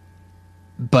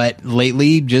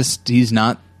lately, just he's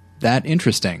not that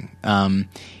interesting. And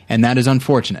that is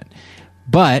unfortunate.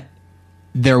 But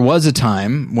there was a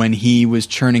time when he was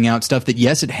churning out stuff that,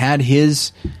 yes, it had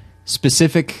his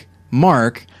specific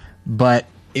mark, but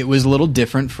it was a little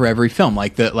different for every film.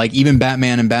 Like even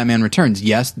Batman and Batman Returns,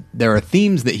 yes, there are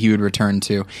themes that he would return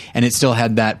to, and it still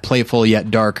had that playful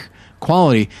yet dark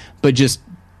quality, but just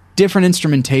different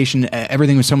instrumentation.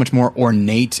 Everything was so much more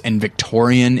ornate and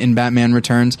Victorian in Batman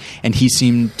Returns, and he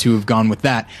seemed to have gone with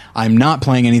that. I'm not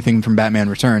playing anything from Batman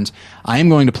Returns. I am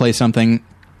going to play something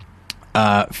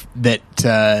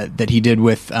that he did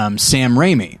with Sam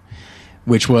Raimi,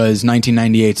 which was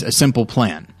 1998's A Simple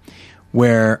Plan,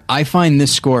 where I find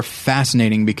this score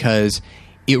fascinating because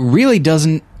it really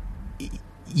doesn't...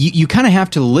 You kind of have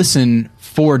to listen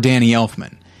for Danny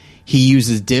Elfman. He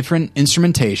uses different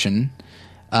instrumentation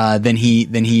than he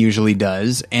usually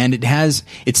does, and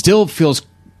it still feels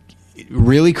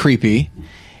really creepy.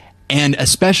 And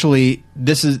especially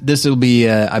this will be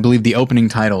I believe the opening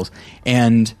titles,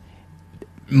 and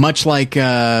much like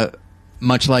the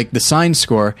Sign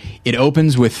score, it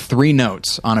opens with 3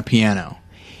 notes on a piano,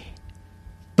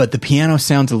 but the piano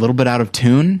sounds a little bit out of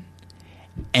tune,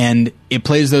 and it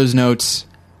plays those notes,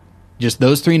 just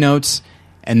those 3 notes,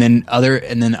 and then other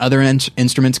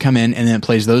instruments come in, and then it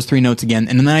plays those 3 notes again,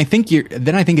 and then I think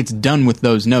it's done with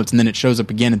those notes, and then it shows up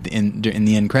again at the end, in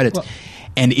the end credits,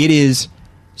 and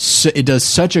it does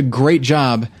such a great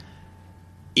job.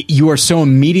 You are so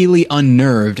immediately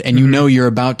unnerved, and you know you're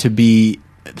about to be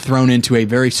thrown into a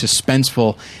very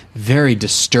suspenseful, very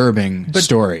disturbing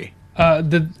story. But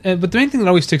the main thing that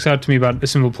always sticks out to me about A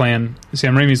Simple Plan,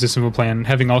 Sam Raimi's A Simple Plan,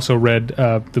 having also read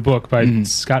the book by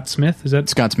Scott Smith, is that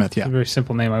Scott Smith? Yeah, a very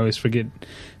simple name. I always forget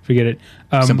it.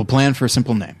 Simple Plan for a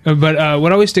simple name. But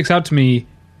what always sticks out to me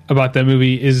about that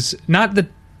movie is not the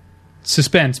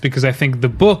suspense, because I think the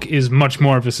book is much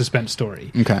more of a suspense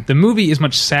story. Okay, the movie is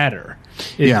much sadder.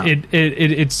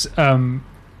 It's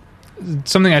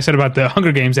something I said about the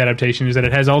Hunger Games adaptation is that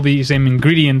it has all the same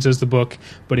ingredients as the book,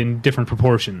 but in different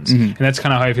proportions. And that's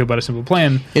kind of how I feel about A Simple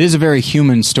Plan. It is a very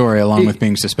human story, along with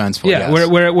being suspenseful. Yeah,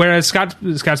 yes. Whereas Scott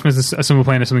Smith's A Simple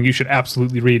Plan is something you should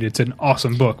absolutely read. It's an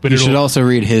awesome book. But you should also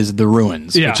read his The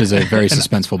Ruins, which is a very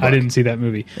suspenseful book. I didn't see that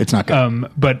movie. It's not good.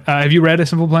 But have you read A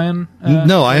Simple Plan?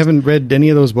 No, I haven't read any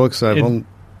of those books.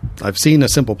 I've seen A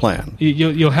Simple Plan.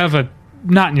 You'll have a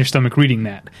knot in your stomach reading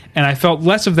that, and I felt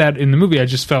less of that in the movie. I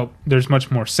just felt there's much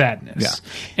more sadness.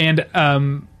 And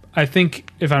I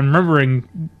think if I'm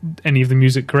remembering any of the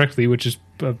music correctly, which is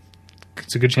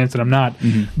it's a good chance that I'm not,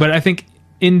 but I think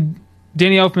in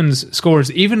Danny Elfman's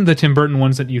scores, even the Tim Burton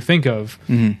ones that you think of,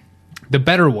 the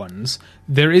better ones,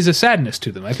 there is a sadness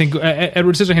to them. I think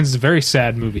Edward Scissorhands is a very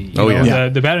sad movie. You know, yeah.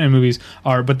 The Batman movies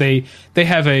are, but they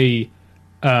have a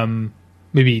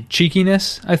maybe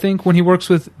cheekiness, I think, when he works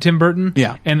with Tim Burton.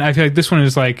 Yeah. And I feel like this one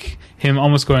is like him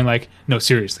almost going like, no,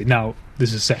 seriously, now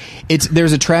this is sad.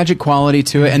 There's a tragic quality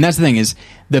to it, and that's the thing is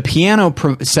the piano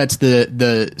sets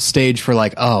the stage for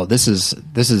like, oh, this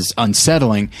is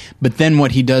unsettling. But then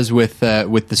what he does with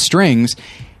the strings,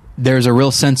 there's a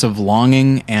real sense of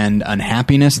longing and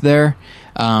unhappiness there.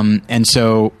 And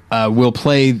so we'll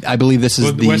play. I believe this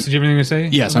is Wes, did you have anything to say?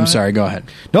 Yes, I'm sorry. Go ahead.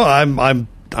 No, I'm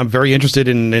very interested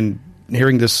in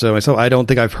hearing this myself. I don't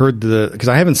think I've heard because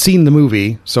I haven't seen the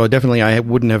movie, so definitely I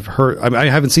wouldn't have heard. I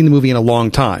haven't seen the movie in a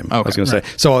long time. Okay, I was going to say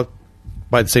so.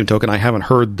 By the same token, I haven't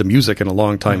heard the music in a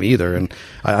long time either, and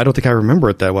I don't think I remember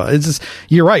it that well. It's just,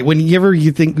 you're right. When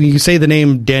you say the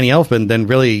name Danny Elfman, then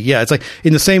really, yeah, it's like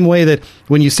in the same way that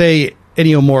when you say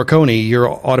Ennio Morricone, you're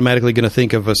automatically going to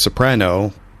think of a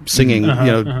soprano singing,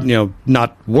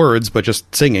 not words, but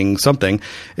just singing something.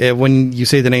 When you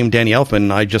say the name Danny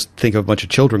Elfman, I just think of a bunch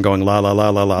of children going la la la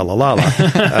la la la la la,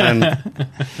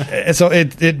 and so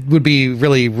it would be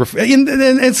really, and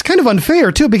it's kind of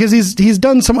unfair too because he's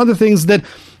done some other things that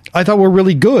I thought were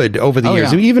really good over the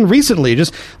years. Yeah. Even recently,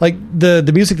 just like the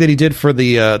music that he did for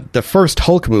the first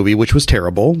Hulk movie, which was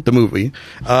terrible. The movie,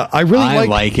 I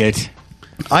like it.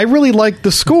 I really like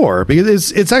the score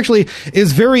because it's actually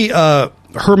very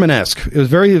Herman-esque. It was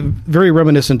very, very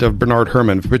reminiscent of Bernard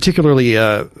Herrmann, particularly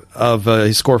of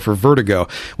his score for Vertigo,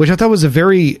 which I thought was a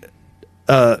very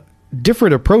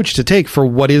different approach to take for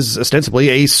what is ostensibly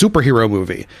a superhero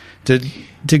movie.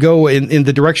 To go in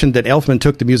the direction that Elfman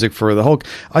took the music for the Hulk,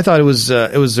 I thought it was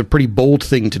a pretty bold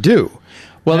thing to do.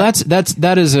 Well,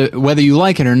 that is whether you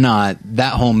like it or not,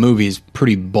 that whole movie is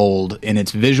pretty bold in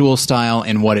its visual style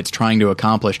and what it's trying to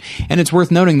accomplish. And it's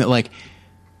worth noting that, like,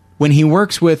 when he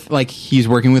works with, like, he's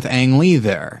working with Ang Lee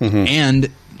there, and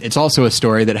it's also a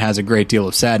story that has a great deal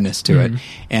of sadness to it.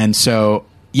 And so,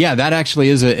 yeah, that actually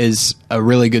is a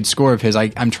really good score of his.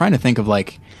 I'm trying to think of,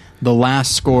 like, the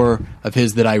last score of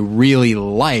his that I really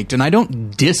liked, and I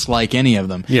don't dislike any of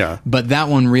them. Yeah. But that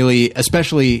one really,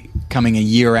 especially coming a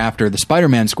year after the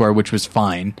Spider-Man score, which was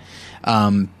fine.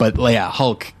 But yeah,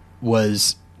 Hulk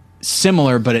was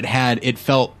similar, but it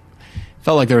felt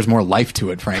like there was more life to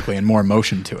it, frankly, and more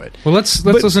emotion to it. Well, let's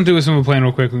listen to a simple plan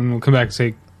real quick, and we'll come back and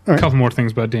say a couple more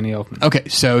things about Danny Elfman. Okay,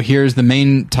 so here's the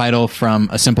main title from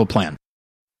A Simple Plan.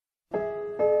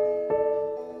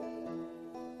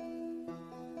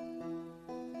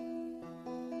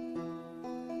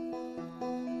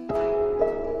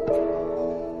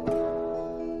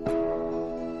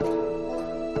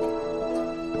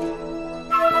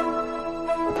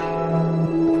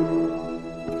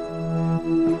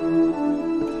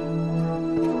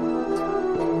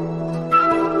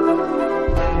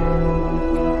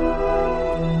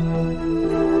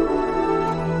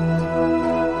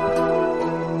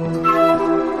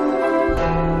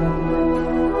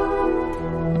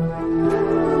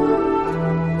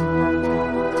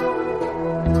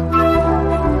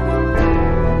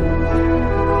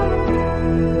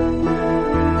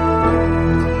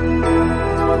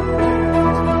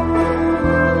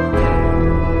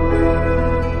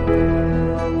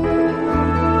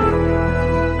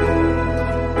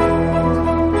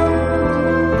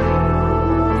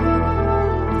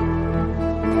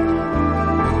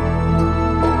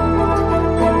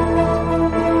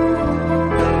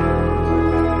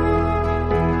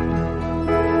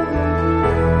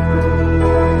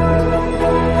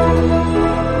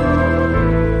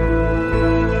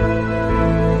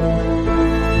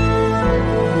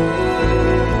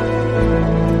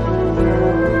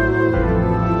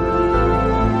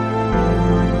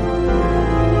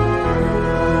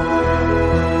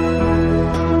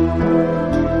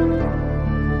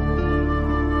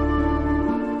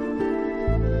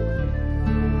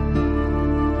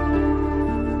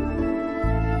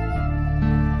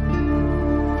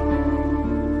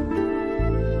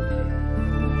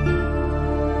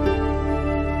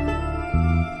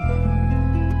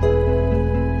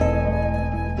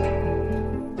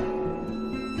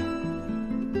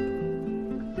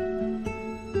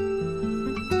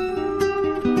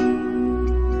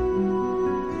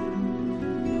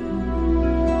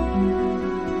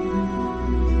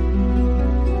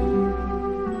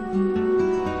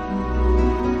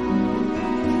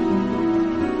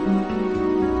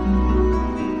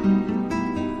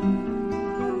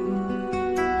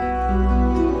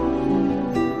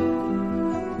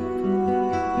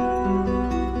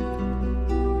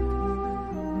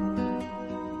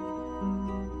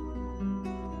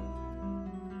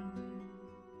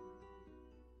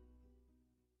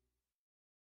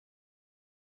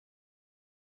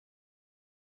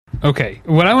 Okay,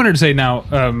 what I wanted to say now,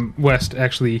 West,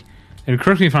 actually, and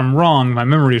correct me if I'm wrong, my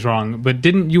memory's wrong, but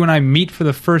didn't you and I meet for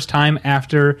the first time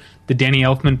after the Danny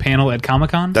Elfman panel at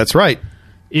Comic-Con? That's right.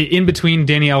 In between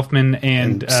Danny Elfman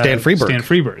and Stan Freberg. Stan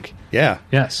Freberg. Yeah.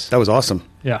 Yes. That was awesome.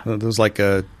 Yeah. It was like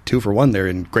a 2-for-1 there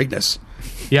in greatness.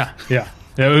 Yeah, yeah.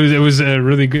 It was a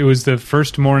really good. It was the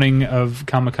first morning of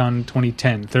Comic-Con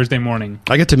 2010, Thursday morning.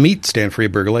 I get to meet Stan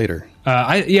Freberg later.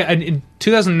 In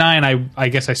 2009, I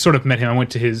guess I sort of met him. I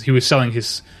went to he was selling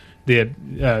his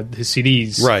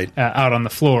CDs right. Out on the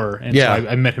floor, and so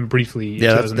I met him briefly. In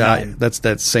 2009. That's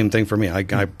the same thing for me.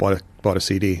 I bought a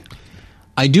CD.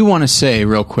 I do want to say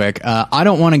real quick, I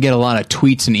don't want to get a lot of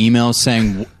tweets and emails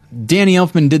saying Danny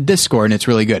Elfman did this score and it's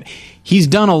really good. He's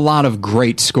done a lot of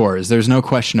great scores. There's no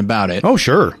question about it. Oh,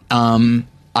 sure.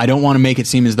 I don't want to make it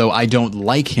seem as though I don't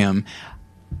like him.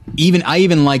 I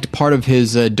even liked part of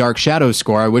his Dark Shadows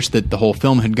score. I wish that the whole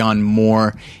film had gone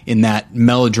more in that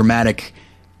melodramatic,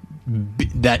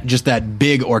 that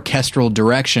big orchestral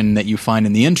direction that you find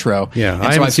in the intro. Yeah, and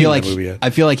I haven't seen that movie yet.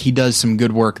 I feel like he does some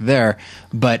good work there,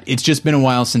 but it's just been a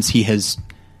while since he has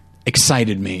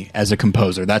excited me as a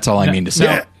composer. That's all I mean to say.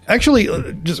 Yeah, actually,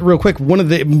 just real quick, one of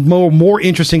the more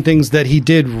interesting things that he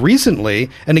did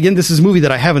recently, and again, this is a movie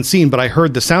that I haven't seen, but I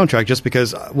heard the soundtrack just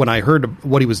because when I heard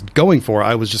what he was going for,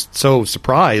 I was just so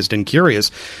surprised and curious,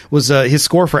 was his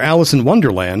score for Alice in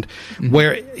Wonderland,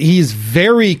 where he's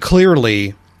very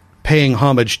clearly paying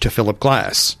homage to Philip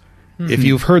Glass. If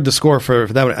you've heard the score for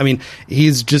that one, I mean,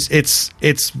 he's just,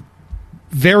 it's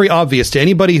very obvious to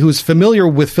anybody who's familiar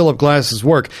with Philip Glass's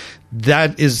work,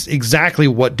 that is exactly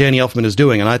what Danny Elfman is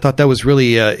doing. And I thought that was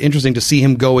really interesting to see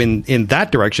him go in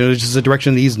that direction, which is a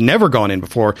direction that he's never gone in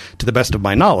before, to the best of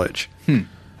my knowledge.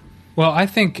 Well, I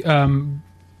think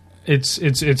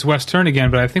it's West's turn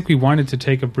again, but I think we wanted to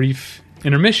take a brief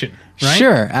intermission, right?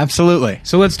 Sure, absolutely.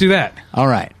 So let's do that. All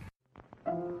right.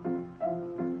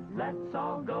 Let's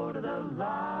all go to the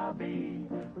lobby.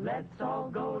 Let's all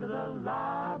go to the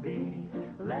lobby.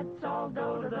 Let's all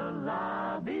go to the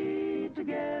lobby to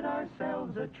get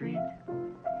ourselves a treat.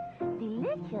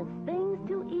 Delicious things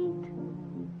to eat.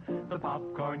 The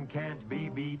popcorn can't be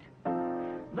beat.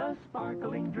 The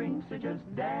sparkling drinks are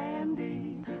just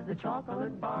dandy. The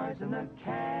chocolate bars and the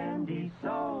candy.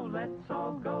 So let's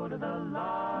all go to the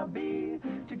lobby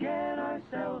to get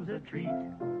ourselves a treat.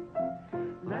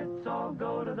 Let's all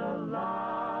go to the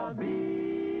lobby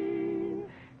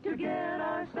to get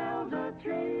ourselves a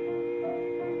treat.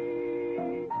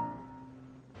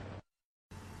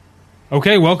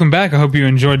 Okay, welcome back. I hope you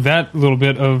enjoyed that little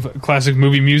bit of classic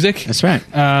movie music. That's right.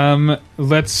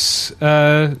 Let's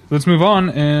move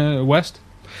on. West?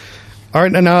 All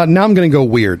right, now I'm going to go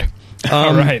weird.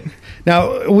 All right.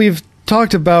 Now, we've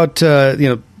talked about,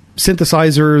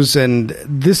 synthesizers, and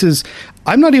this is...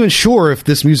 I'm not even sure if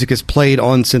this music is played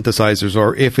on synthesizers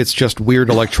or if it's just weird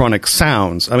electronic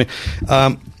sounds. I mean,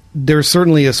 there's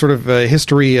certainly a sort of a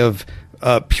history of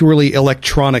purely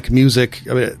electronic music.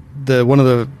 I mean, the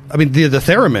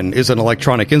theremin is an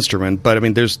electronic instrument, but I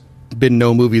mean, there's been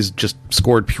no movies just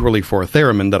scored purely for a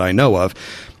theremin that I know of.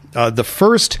 The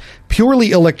first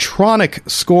purely electronic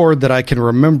score that I can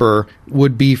remember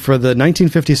would be for the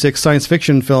 1956 science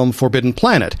fiction film Forbidden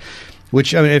Planet,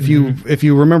 which, I mean, if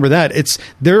you remember that,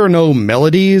 there are no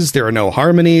melodies, there are no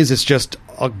harmonies, it's just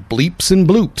bleeps and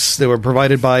bloops. They were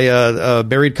provided by a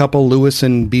married couple, Lewis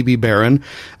and B.B. Barron.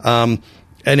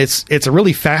 And it's a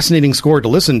really fascinating score to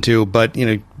listen to, but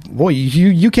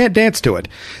you can't dance to it.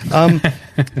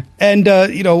 And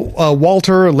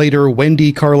Walter, later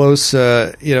Wendy Carlos,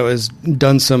 has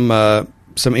done some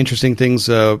interesting things,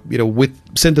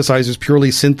 with synthesizers, purely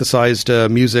synthesized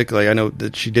music. Like I know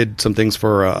that she did some things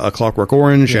for A Clockwork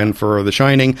Orange and for The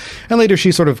Shining, and later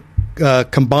she sort of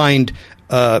combined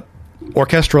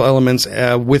orchestral elements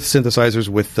with synthesizers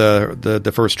with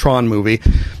the first Tron movie,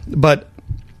 but.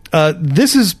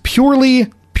 This is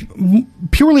purely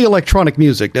electronic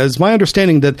music. It's my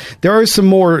understanding that there is some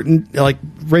more like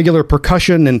regular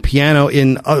percussion and piano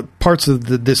in parts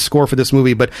of this score for this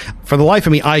movie, but for the life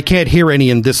of me, I can't hear any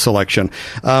in this selection.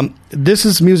 This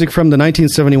is music from the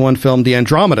 1971 film The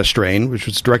Andromeda Strain, which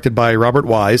was directed by Robert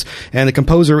Wise, and the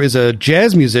composer is a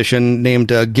jazz musician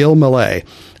named Gil Millet.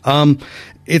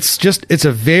 It's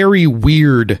a very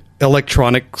weird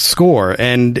electronic score,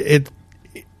 and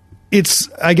it's,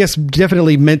 I guess,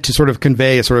 definitely meant to sort of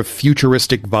convey a sort of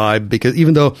futuristic vibe, because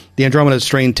even though the Andromeda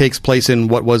Strain takes place in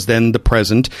what was then the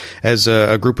present, as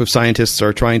a group of scientists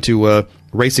are trying to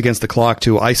race against the clock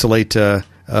to isolate a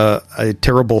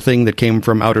terrible thing that came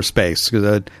from outer space. Because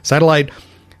a satellite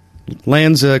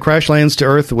crash lands to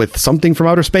Earth with something from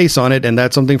outer space on it, and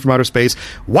that something from outer space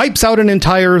wipes out an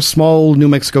entire small New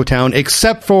Mexico town,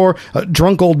 except for a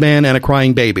drunk old man and a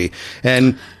crying baby.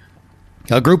 And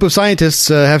a group of scientists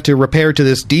have to repair to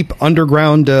this deep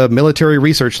underground military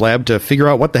research lab to figure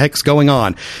out what the heck's going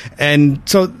on. And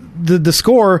so the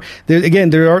score,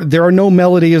 there are no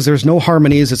melodies, there's no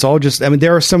harmonies. It's all just,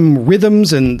 there are some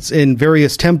rhythms and in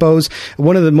various tempos.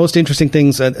 One of the most interesting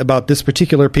things about this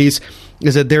particular piece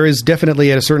is that there is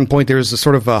definitely, at a certain point, there's a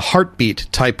sort of a heartbeat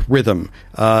type rhythm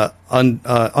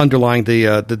underlying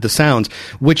the sounds,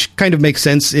 which kind of makes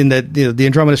sense in that the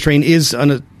Andromeda Strain is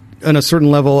on a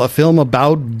certain level a film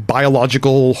about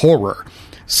biological horror.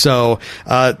 So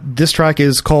this track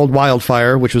is called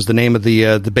Wildfire, which was the name of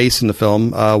the bass in the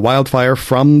film. Wildfire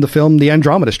from the film The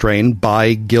Andromeda Strain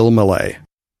by Gil Millet.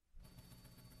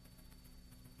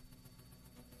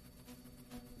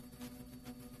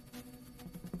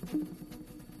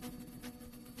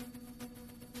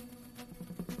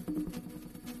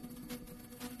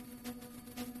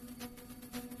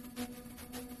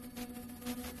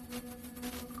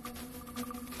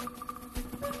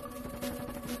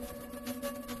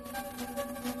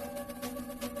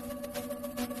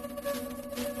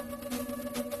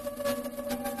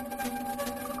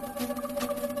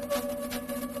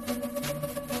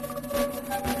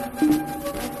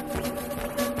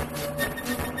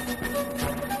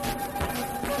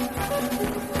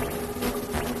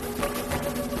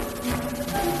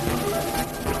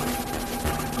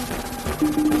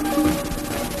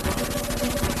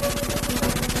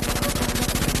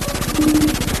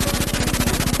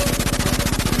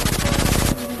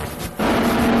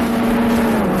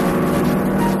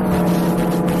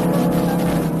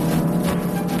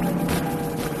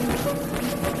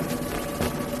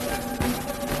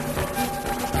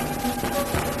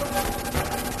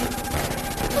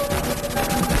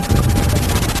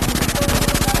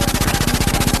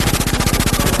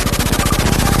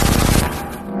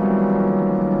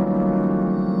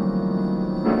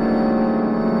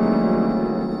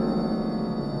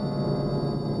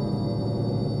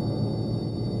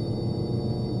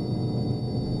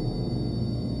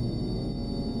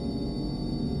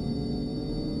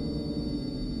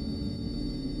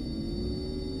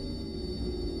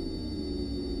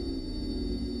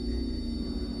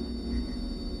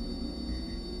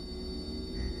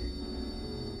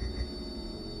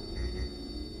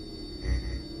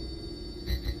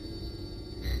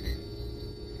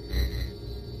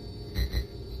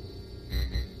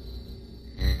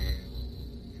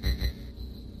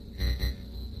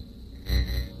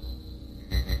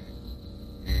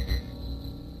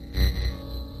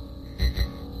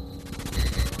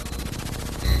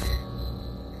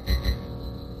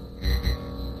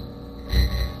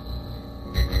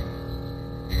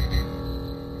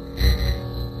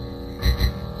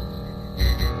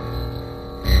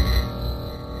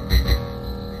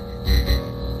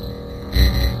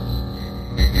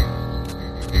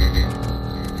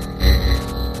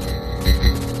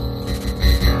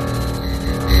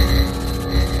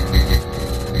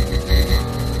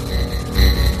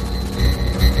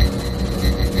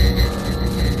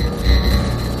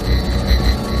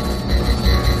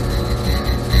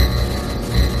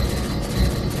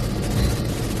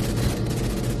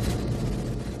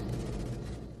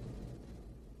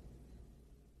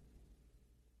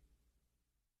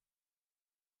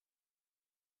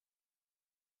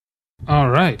 All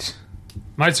right,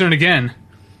 my turn again.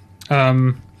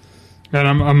 And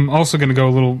I'm also going to go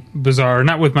a little bizarre,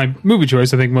 not with my movie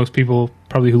choice. I think most people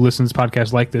probably who listen to this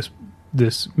podcast like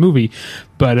this movie,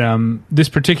 but this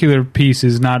particular piece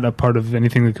is not a part of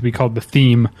anything that could be called the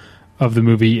theme of the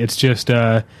movie. It's just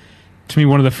to me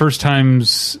one of the first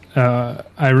times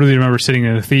I really remember sitting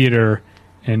in a theater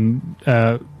and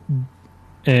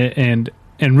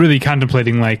really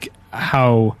contemplating like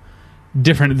how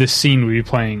different this scene would be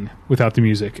playing without the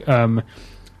music.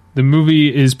 The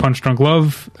movie is Punch Drunk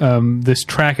Love. This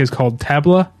track is called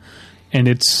Tabla, and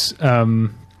it's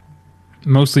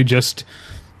mostly just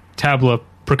tabla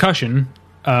percussion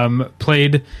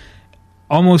played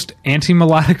almost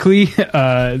anti-melodically.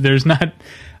 There's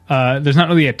not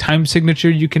really a time signature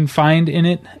you can find in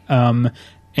it. And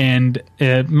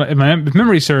if my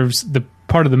memory serves, the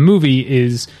part of the movie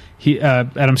is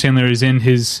Adam Sandler is in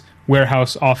his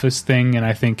warehouse office thing, and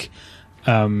I think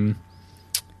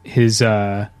his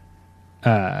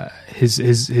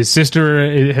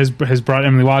sister has brought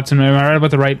Emily Watson. Am I right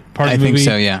about the right part of the movie? I think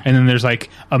so, yeah. And then there's like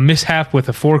a mishap with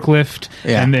a forklift,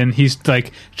 and then he's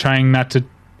like trying not to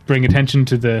bring attention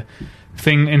to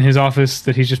thing in his office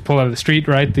that he's just pulled out of the street,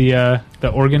 right? The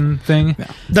organ thing.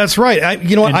 Yeah. That's right.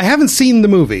 You know what? I haven't seen the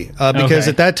movie because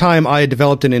at that time I had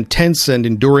developed an intense and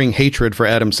enduring hatred for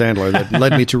Adam Sandler that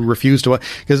led me to refuse to watch.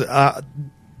 Because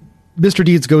Mr.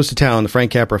 Deeds Goes to Town, the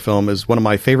Frank Capra film, is one of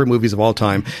my favorite movies of all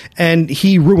time, and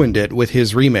he ruined it with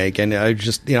his remake. And I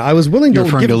just, I was willing You're to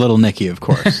referring to Little Nicky, of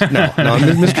course. No,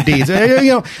 Mr. Deeds.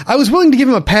 I was willing to give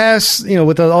him a pass,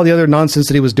 with all the other nonsense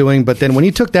that he was doing. But then when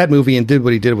he took that movie and did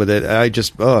what he did with it, I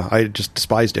just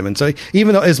despised him. And so,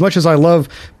 even though, as much as I love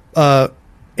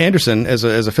Anderson as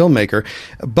a filmmaker,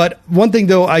 but one thing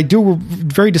though I do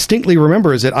very distinctly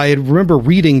remember is that I remember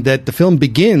reading that the film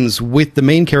begins with the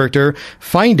main character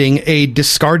finding a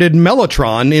discarded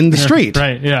Mellotron in the street.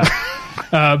 Right, yeah.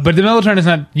 But the Mellotron is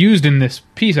not used in this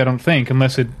piece, I don't think,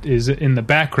 unless it is in the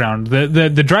background.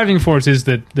 The driving force is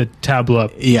the tabla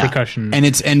percussion,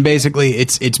 and basically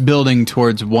it's building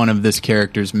towards one of this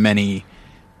character's many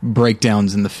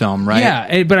breakdowns in the film, right?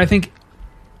 Yeah, but I think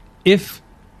if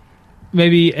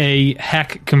maybe a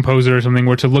hack composer or something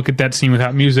were to look at that scene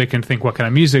without music and think what kind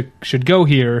of music should go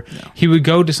here, he would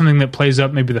go to something that plays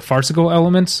up maybe the farcical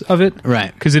elements of it.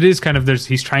 Right. Because it is kind of,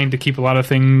 he's trying to keep a lot of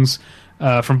things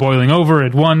from boiling over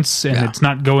at once, and it's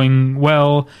not going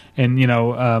well. And,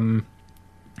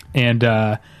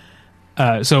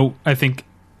 so I think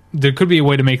there could be a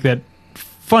way to make that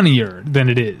funnier than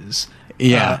it is.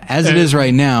 Yeah, as it is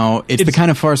right now, it's the kind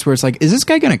of farce where it's like, is this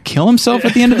guy going to kill himself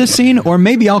at the end of this scene, or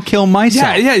maybe I'll kill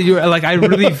myself? Yeah. You're like, I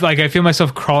really I feel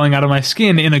myself crawling out of my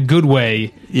skin in a good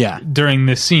way. Yeah. During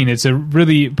this scene, it's a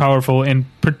really powerful and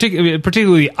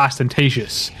particularly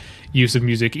ostentatious use of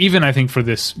music. Even I think for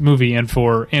this movie and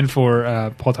for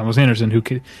Paul Thomas Anderson,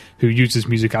 who uses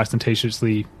music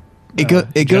ostentatiously.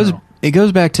 It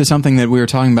goes back to something that we were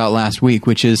talking about last week,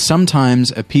 which is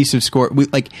sometimes a piece of score.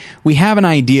 We have an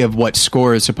idea of what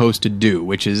score is supposed to do,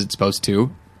 which is it's supposed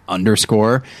to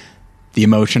underscore the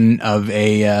emotion of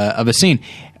a scene,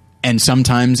 and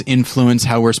sometimes influence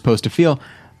how we're supposed to feel.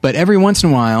 But every once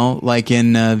in a while, like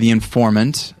in The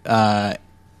Informant and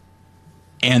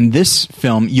this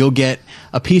film, you'll get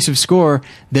a piece of score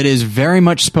that is very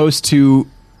much supposed to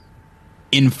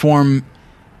inform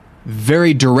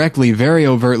very directly, very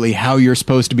overtly how you're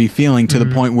supposed to be feeling to the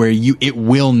point where it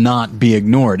will not be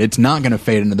ignored. It's not going to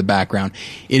fade into the background.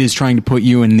 It is trying to put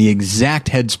you in the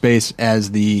exact headspace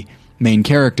as the main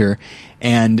character,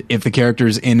 and if the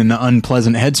character's in an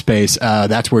unpleasant headspace,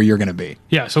 that's where you're going to be.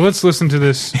 Yeah, so let's listen to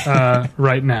this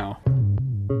right now.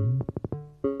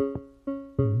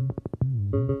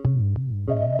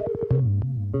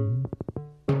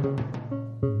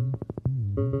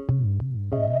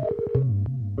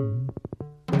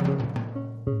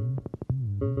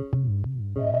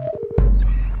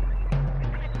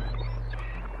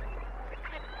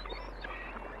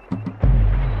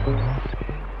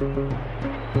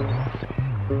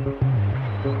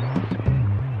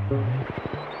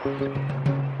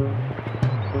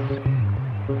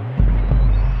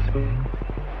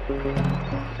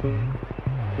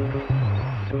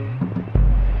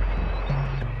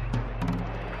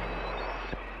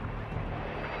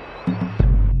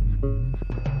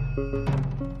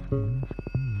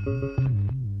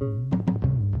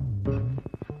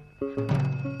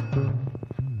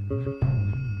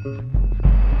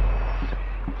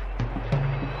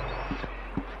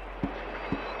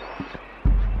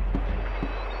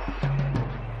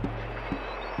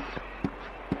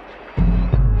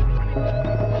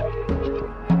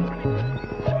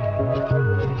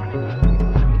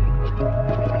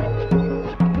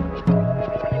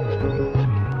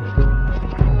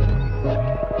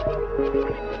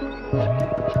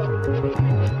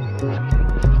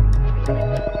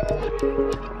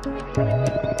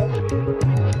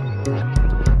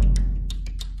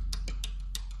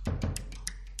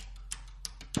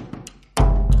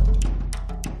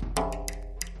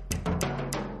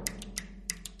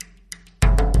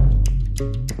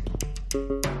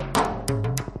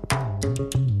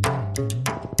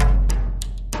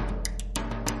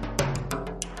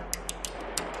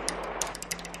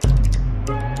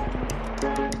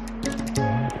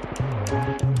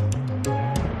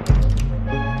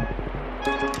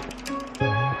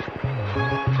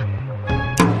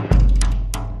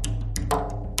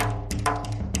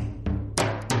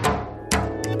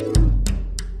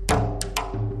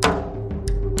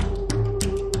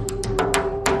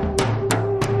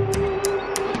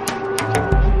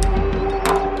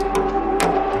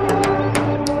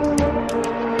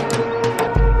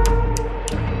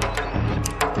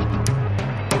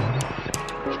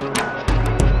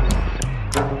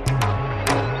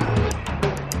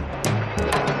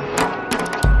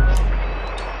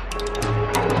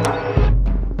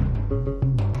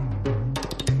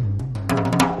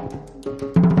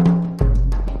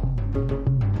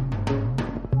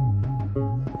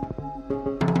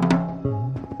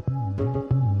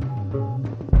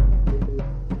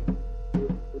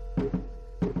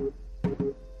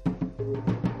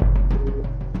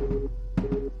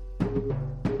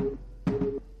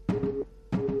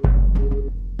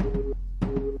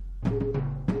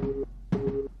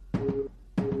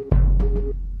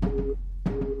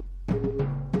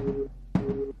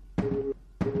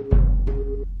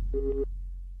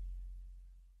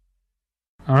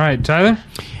 All right, Tyler?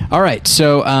 All right,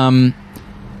 so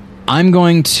I'm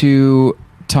going to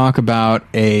talk about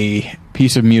a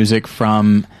piece of music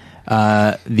from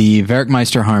the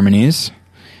Werkmeister Harmonies,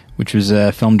 which was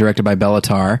a film directed by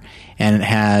Bellatar, and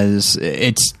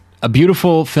it's a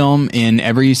beautiful film in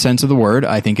every sense of the word.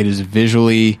 I think it is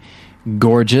visually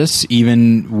gorgeous,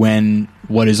 even when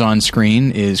what is on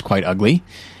screen is quite ugly.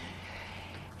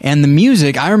 And the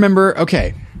music, I remember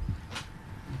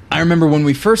when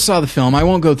we first saw the film, I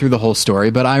won't go through the whole story,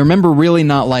 but I remember really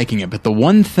not liking it. But the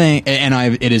one thing,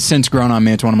 and it has since grown on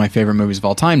me, it's one of my favorite movies of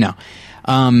all time now.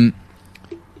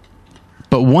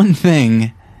 But one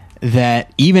thing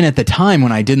that even at the time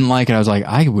when I didn't like it, I was like,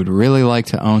 I would really like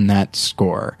to own that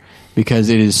score because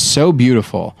it is so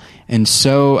beautiful and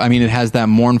so, I mean, it has that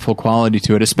mournful quality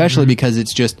to it, especially because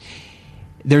it's just,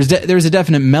 there's a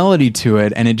definite melody to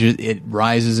it, and it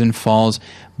rises and falls,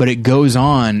 but it goes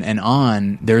on and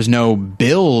on. There's no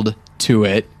build to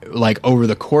it, like over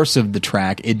the course of the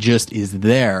track. It just is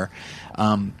there.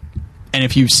 And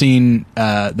if you've seen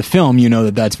the film, you know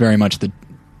that that's very much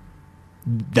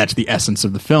that's the essence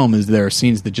of the film. Is there are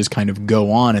scenes that just kind of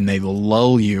go on and they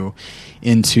lull you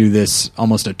into this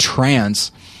almost a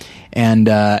trance. And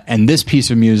this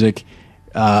piece of music,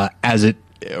 as it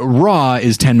raw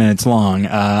is 10 minutes long.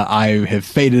 I have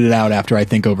faded it out after I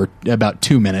think over about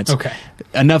 2 minutes. Okay.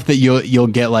 Enough that you'll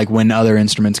get like when other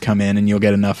instruments come in, and you'll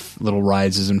get enough little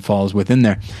rises and falls within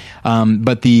there.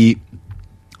 But the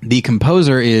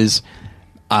composer is,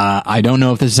 I don't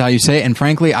know if this is how you say it, and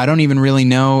frankly, I don't even really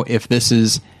know if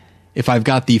I've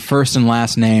got the first and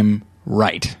last name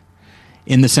right.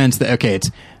 In the sense that, okay,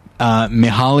 it's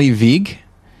Mihaly Vig.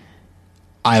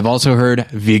 I've also heard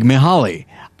Vig Mihaly.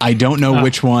 I don't know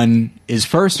which one is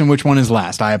first and which one is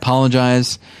last. I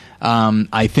apologize.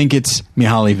 I think it's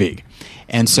Mihaly Vig.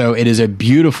 And so it is a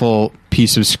beautiful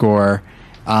piece of score.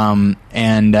 And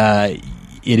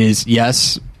it is,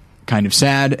 yes, kind of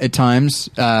sad at times.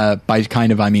 By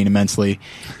kind of, I mean immensely.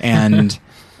 And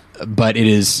but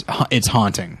it's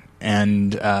haunting.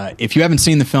 And if you haven't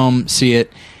seen the film, see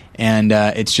it. And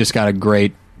it's just got a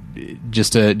great,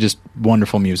 just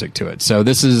wonderful music to it. So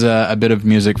this is a bit of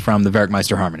music from the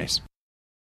Werkmeister Harmonies.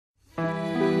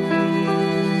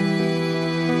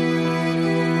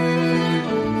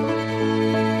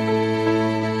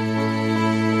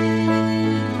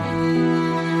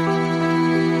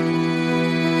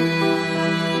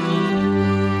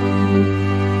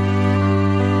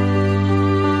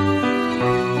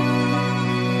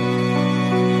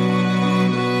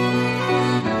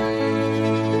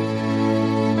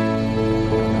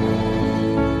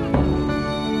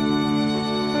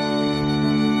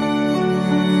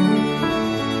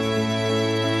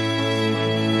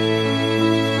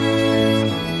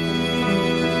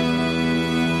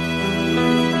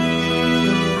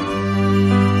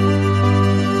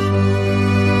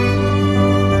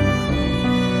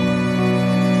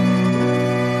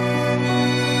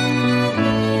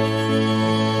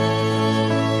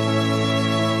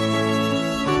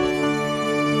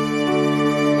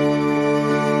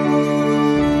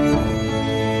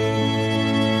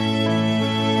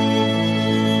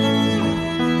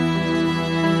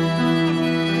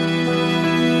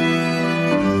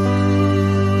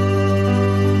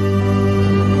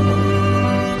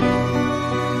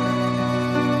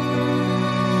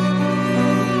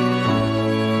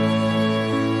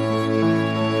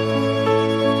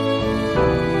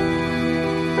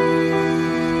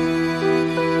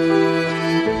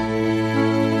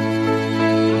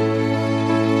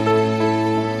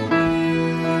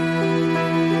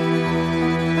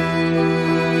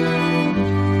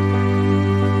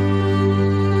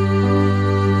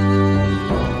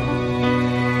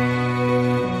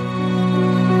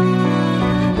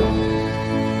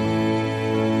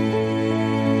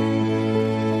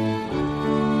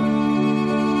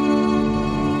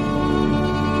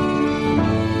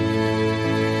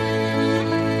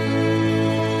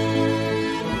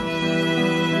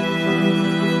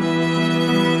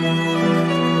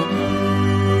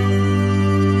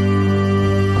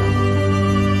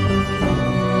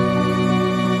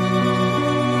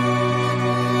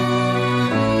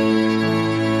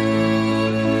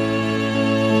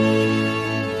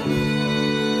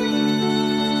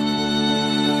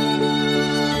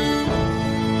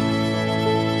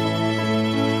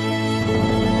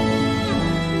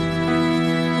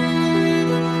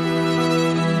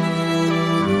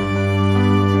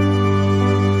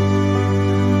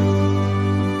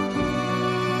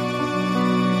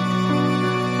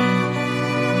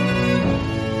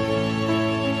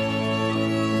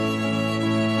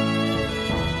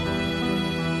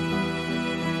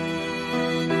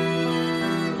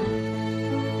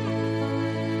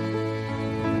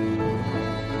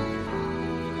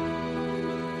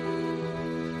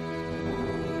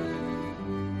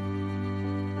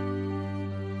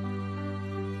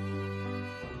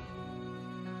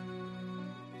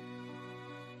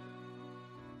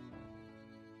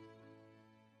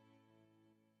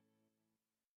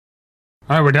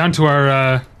 All right, we're down to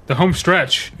our the home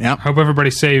stretch. Yep. Hope everybody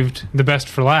saved the best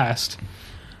for last.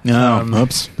 No,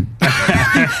 oops.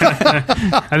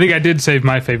 I think I did save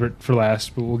my favorite for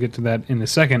last, but we'll get to that in a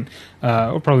second,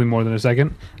 or probably more than a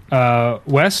second.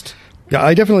 West? Yeah,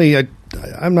 I definitely.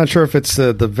 I'm not sure if it's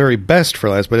the very best for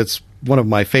last, but it's one of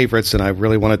my favorites, and I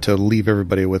really wanted to leave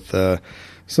everybody with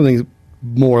something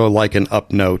more like an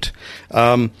up note.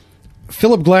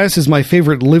 Philip Glass is my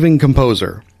favorite living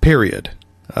composer, period.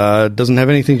 Doesn't have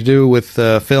anything to do with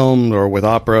film or with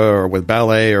opera or with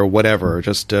ballet or whatever.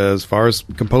 Just as far as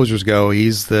composers go,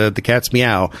 he's the cat's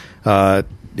meow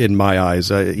in my eyes.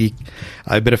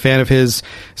 I've been a fan of his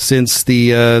since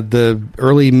the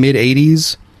early mid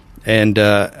 '80s, and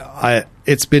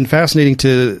it's been fascinating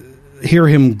to hear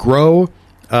him grow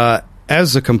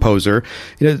as a composer.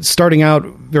 Starting out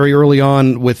very early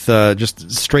on with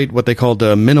just straight what they called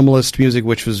minimalist music,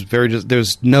 which was very just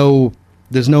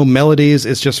there's no melodies.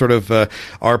 It's just sort of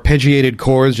arpeggiated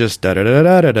chords, just da da da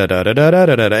da da da da da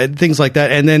da da, things like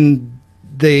that, and then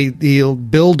he'll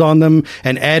build on them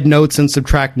and add notes and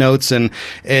subtract notes, and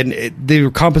there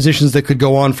were compositions that could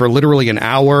go on for literally an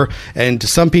hour. And to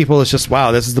some people, it's just,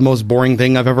 wow, this is the most boring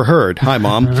thing I've ever heard. Hi,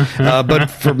 Mom. But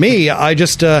for me, I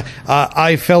just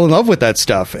I fell in love with that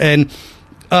stuff. And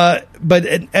but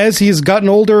as he's gotten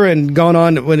older and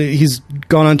he's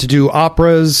gone on to do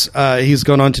operas, he's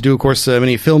gone on to do, of course,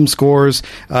 many film scores.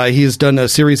 He's done a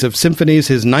series of symphonies.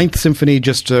 His 9th symphony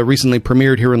just recently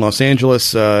premiered here in Los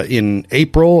Angeles in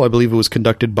April. I believe it was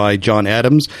conducted by John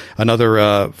Adams,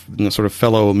 another sort of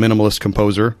fellow minimalist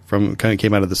composer from kind of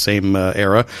came out of the same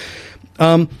era.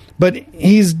 But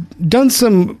he's done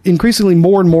some increasingly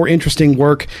more and more interesting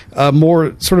work,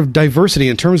 more sort of diversity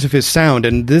in terms of his sound.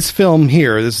 And this film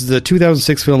here, this is a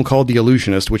 2006 film called The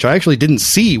Illusionist, which I actually didn't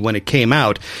see when it came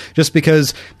out, just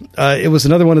because it was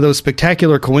another one of those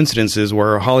spectacular coincidences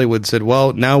where Hollywood said,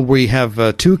 well, now we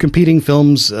have 2 competing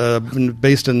films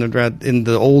based in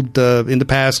the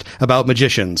past about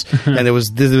magicians. And there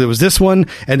was this one,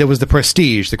 and there was The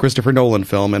Prestige, the Christopher Nolan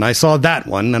film. And I saw that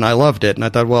one, and I loved it. And I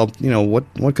thought, well,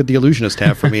 what could The Illusionist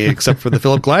have for me except for the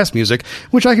Philip Glass music,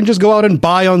 which I can just go out and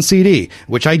buy on CD,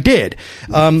 which I did.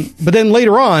 But then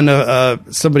later on,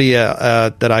 somebody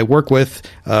that I work with,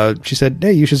 she said,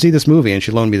 hey, you should see this movie, and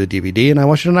she loaned me the DVD, and I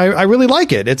watched it, and I really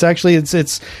like it. It's actually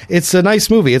it's a nice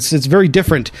movie. It's very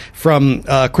different from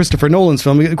Christopher Nolan's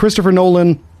film. Christopher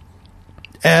Nolan,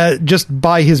 just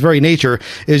by his very nature,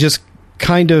 is just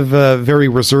kind of very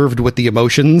reserved with the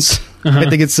emotions. I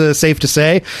think it's safe to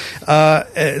say.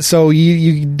 So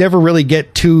you never really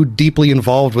get too deeply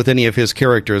involved with any of his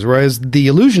characters, whereas The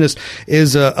Illusionist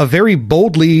is a very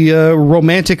boldly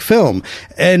romantic film.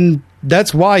 And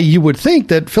that's why you would think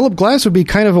that Philip Glass would be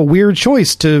kind of a weird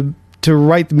choice to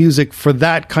write the music for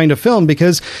that kind of film,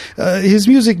 because his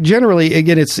music generally,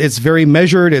 again, it's very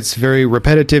measured, it's very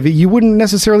repetitive. You wouldn't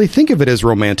necessarily think of it as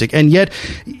romantic, and yet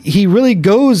he really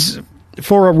goes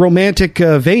for a romantic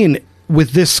vein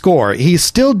with this score. He's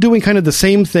still doing kind of the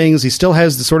same things. He still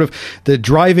has the sort of the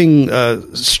driving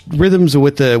rhythms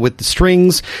with the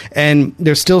strings, and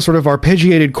there's still sort of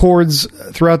arpeggiated chords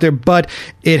throughout there, but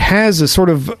it has a sort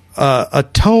of a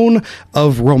tone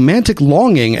of romantic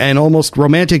longing and almost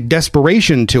romantic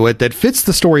desperation to it that fits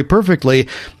the story perfectly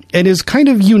and is kind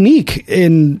of unique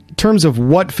in terms of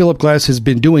what Philip Glass has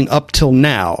been doing up till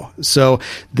now. So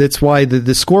that's why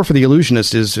the score for The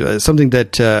Illusionist is something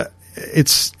that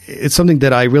it's something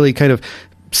that I really kind of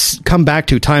come back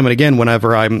to time and again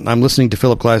whenever I'm listening to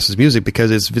Philip Glass's music,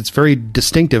 because it's very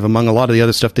distinctive among a lot of the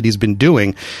other stuff that he's been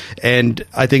doing. And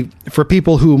I think for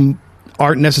people who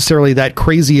aren't necessarily that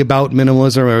crazy about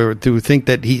minimalism, or to think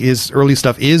that his early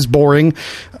stuff is boring,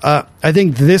 I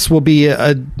think this will be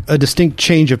a distinct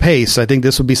change of pace. I think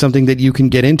this will be something that you can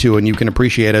get into and you can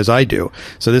appreciate as I do.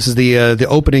 So this is the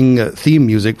opening theme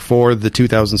music for the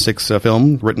 2006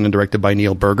 film, written and directed by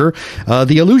Neil Berger,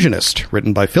 The Illusionist,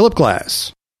 written by Philip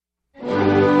Glass.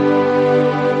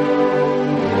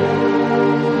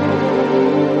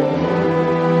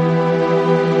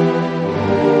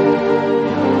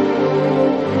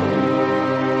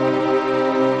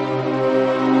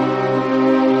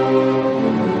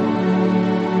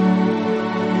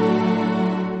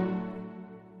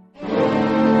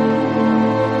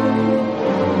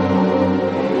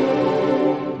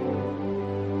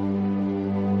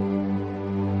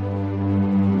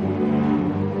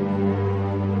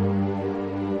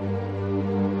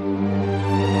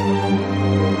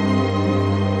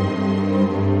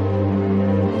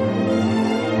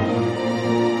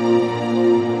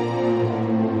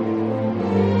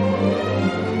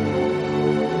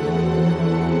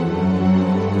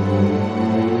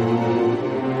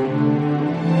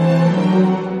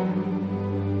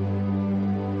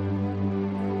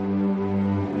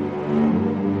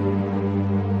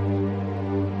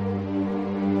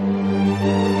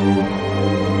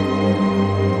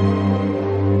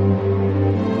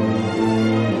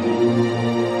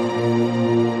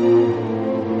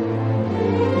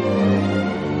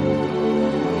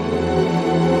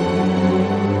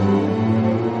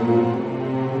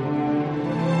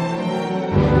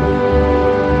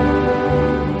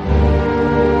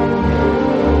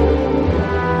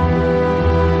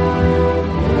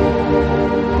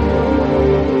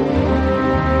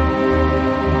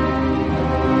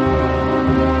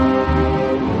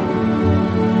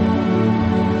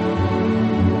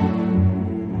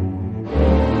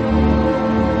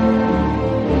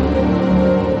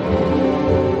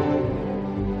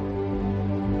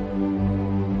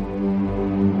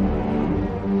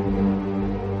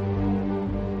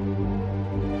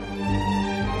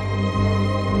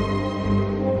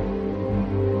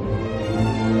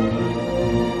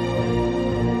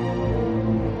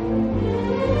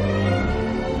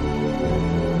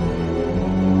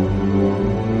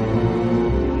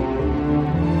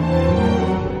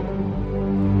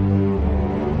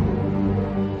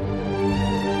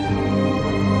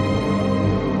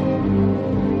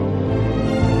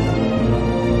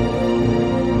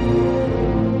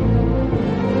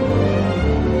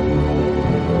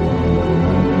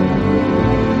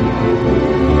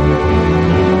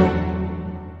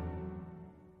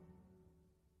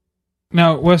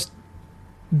 Now, Wes,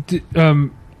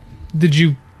 did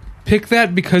you pick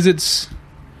that because it's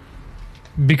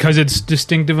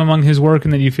distinctive among his work,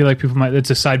 and that you feel like it's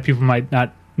a side people might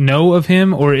not know of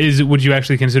him, or would you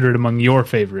actually consider it among your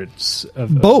favorites?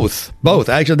 Both.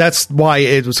 Actually, that's why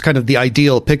it was kind of the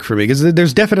ideal pick for me, because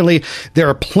there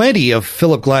are plenty of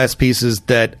Philip Glass pieces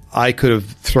that I could have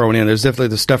thrown in. There's definitely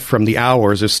the stuff from The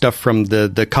Hours, there's stuff from the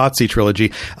Qatsi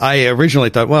trilogy. I originally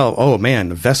thought,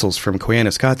 Vessels from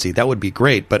Koyaanisqatsi, that would be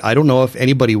great, but I don't know if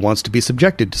anybody wants to be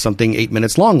subjected to something 8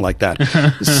 minutes long like that.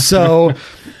 So...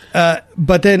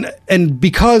 but then, and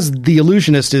because The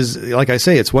Illusionist is, like I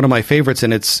say, it's one of my favorites,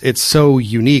 and it's so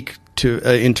unique to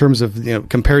in terms of,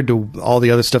 compared to all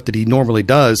the other stuff that he normally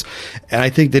does, and I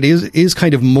think that is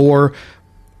kind of more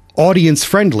audience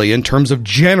friendly in terms of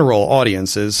general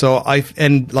audiences. So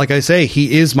and like I say,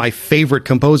 he is my favorite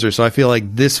composer, so I feel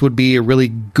like this would be a really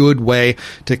good way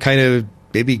to kind of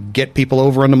maybe get people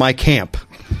over into my camp.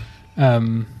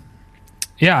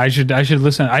 Yeah, I should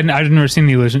listen. I've never seen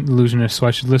The Illusionist, so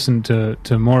I should listen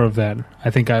to more of that. I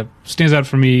think stands out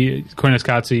for me,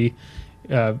 Koyaanisqatsi,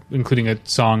 including a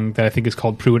song that I think is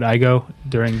called Pruitt-Igoe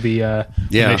during the when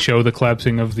they show the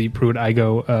collapsing of the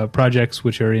Pruitt-Igoe projects,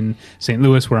 which are in St.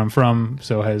 Louis, where I'm from,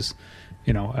 so has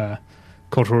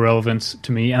cultural relevance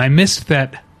to me. And I missed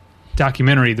that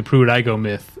documentary, The Pruitt-Igoe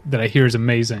Myth, that I hear is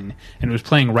amazing, and it was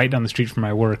playing right down the street from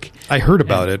my work. I heard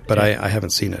about it, but I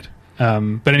haven't seen it.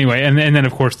 But anyway, and then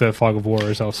of course the Fog of War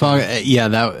is also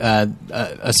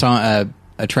a song,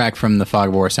 a track from the Fog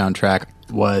of War soundtrack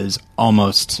was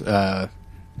almost going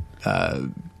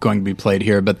to be played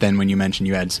here, but then when you mentioned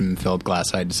you had some Philip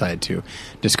Glass, I decided to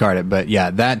discard it. But yeah,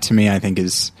 that to me I think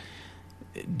is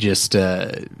just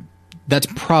that's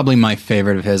probably my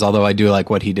favorite of his. Although I do like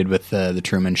what he did with the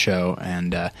Truman Show,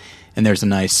 and there's a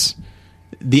nice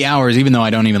The Hours. Even though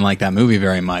I don't even like that movie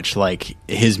very much, like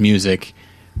his music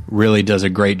really does a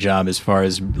great job as far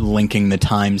as linking the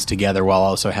times together while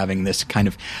also having this kind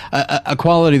of a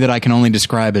quality that I can only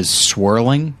describe as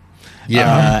swirling.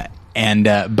 Yeah.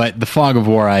 But the Fog of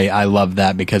War, I love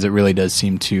that because it really does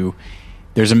seem to,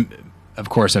 there's of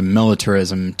course a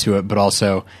militarism to it, but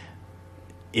also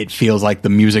it feels like the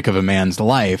music of a man's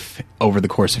life over the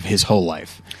course of his whole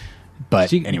life.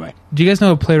 But anyway. Do you guys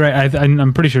know a playwright?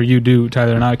 I'm pretty sure you do,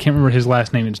 Tyler, and I can't remember his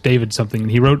last name. It's David something.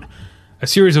 And he wrote a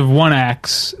series of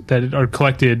one-acts that are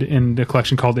collected in a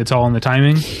collection called It's All in the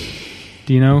Timing.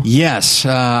 Do you know? Yes.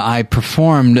 I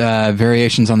performed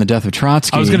Variations on the Death of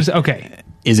Trotsky. I was going to say, okay.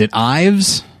 Is it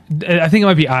Ives? I think it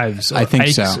might be Ives. I think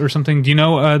so. Or something. Do you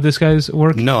know this guy's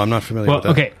work? No, I'm not familiar with that.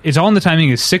 Okay. It's All in the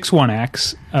Timing is 6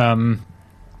 one-acts.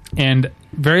 And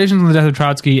Variations on the Death of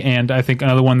Trotsky, and I think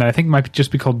another one that I think might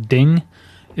just be called Ding,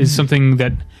 is something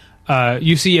that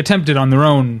you see attempted on their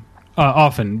own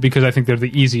often, because I think they're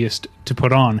the easiest to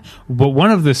put on. But one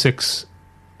of the 6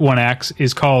 one-acts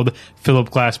is called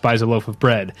Philip Glass Buys a Loaf of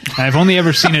Bread. And I've only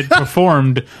ever seen it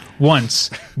performed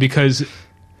once, because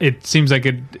it seems like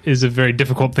it is a very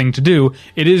difficult thing to do.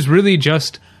 It is really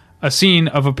just a scene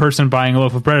of a person buying a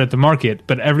loaf of bread at the market,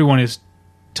 but everyone is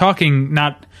talking,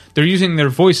 they're using their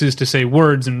voices to say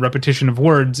words and repetition of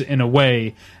words in a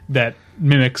way that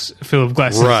mimics Philip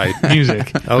Glass's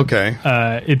music. Okay.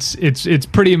 It's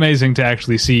pretty amazing to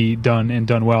actually see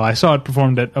done well. I saw it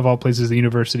performed at, of all places, the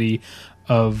University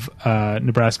of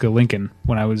Nebraska-Lincoln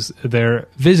when I was there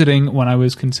visiting, when I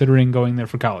was considering going there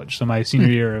for college. So my senior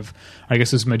year of, I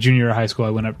guess this is my junior year of high school, I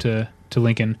went up to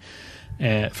Lincoln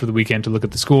for the weekend to look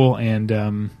at the school,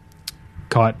 and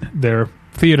caught their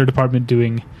theater department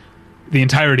doing the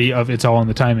entirety of It's All in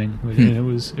the Timing. And it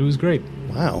was great.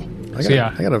 Wow. I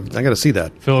gotta see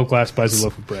that. Philip Glass Buys a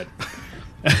Loaf of Bread.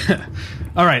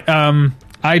 All right.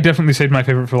 I definitely saved my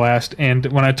favorite for last. And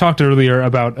when I talked earlier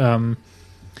about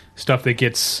stuff that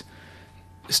gets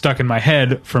stuck in my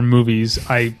head from movies,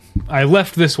 I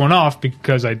left this one off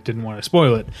because I didn't want to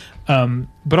spoil it.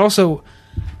 But also,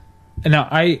 now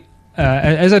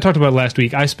as I talked about last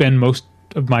week, I spend most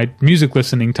of my music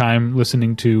listening time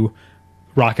listening to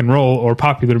rock and roll or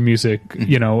popular music,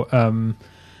 and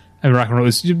rock and roll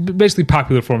is basically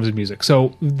popular forms of music.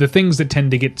 So the things that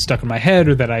tend to get stuck in my head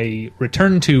or that I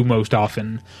return to most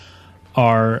often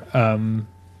are,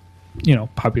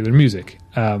 popular music.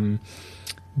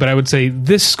 But I would say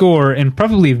this score, and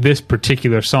probably this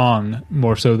particular song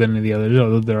more so than any of the others,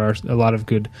 although there are a lot of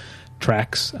good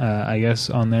tracks, I guess,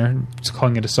 on there. Just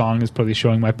calling it a song is probably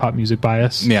showing my pop music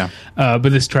bias. Yeah. But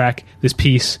this track, this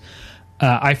piece,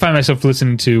 I find myself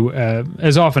listening to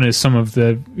as often as some of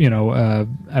the,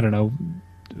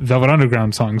 Velvet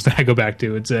Underground songs that I go back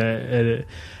to. It's an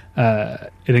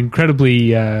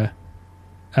incredibly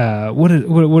what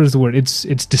is the word?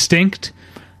 It's distinct.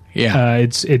 Yeah.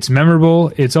 It's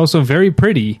memorable. It's also very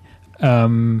pretty.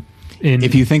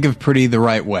 If you think of pretty the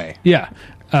right way. Yeah.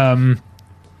 And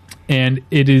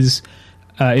it is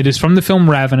from the film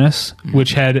Ravenous,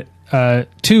 which had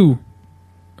two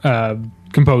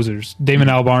composers, Damon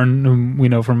Albarn, whom we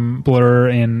know from Blur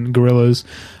and Gorillaz,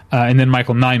 and then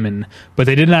Michael Nyman. But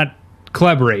they did not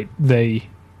collaborate. They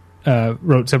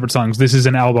wrote separate songs. This is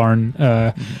an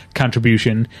Albarn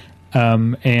contribution.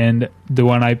 And the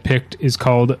one I picked is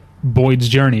called Boyd's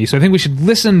Journey. So I think we should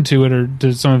listen to it, or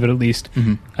to some of it at least,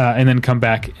 and then come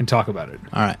back and talk about it.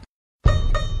 All right.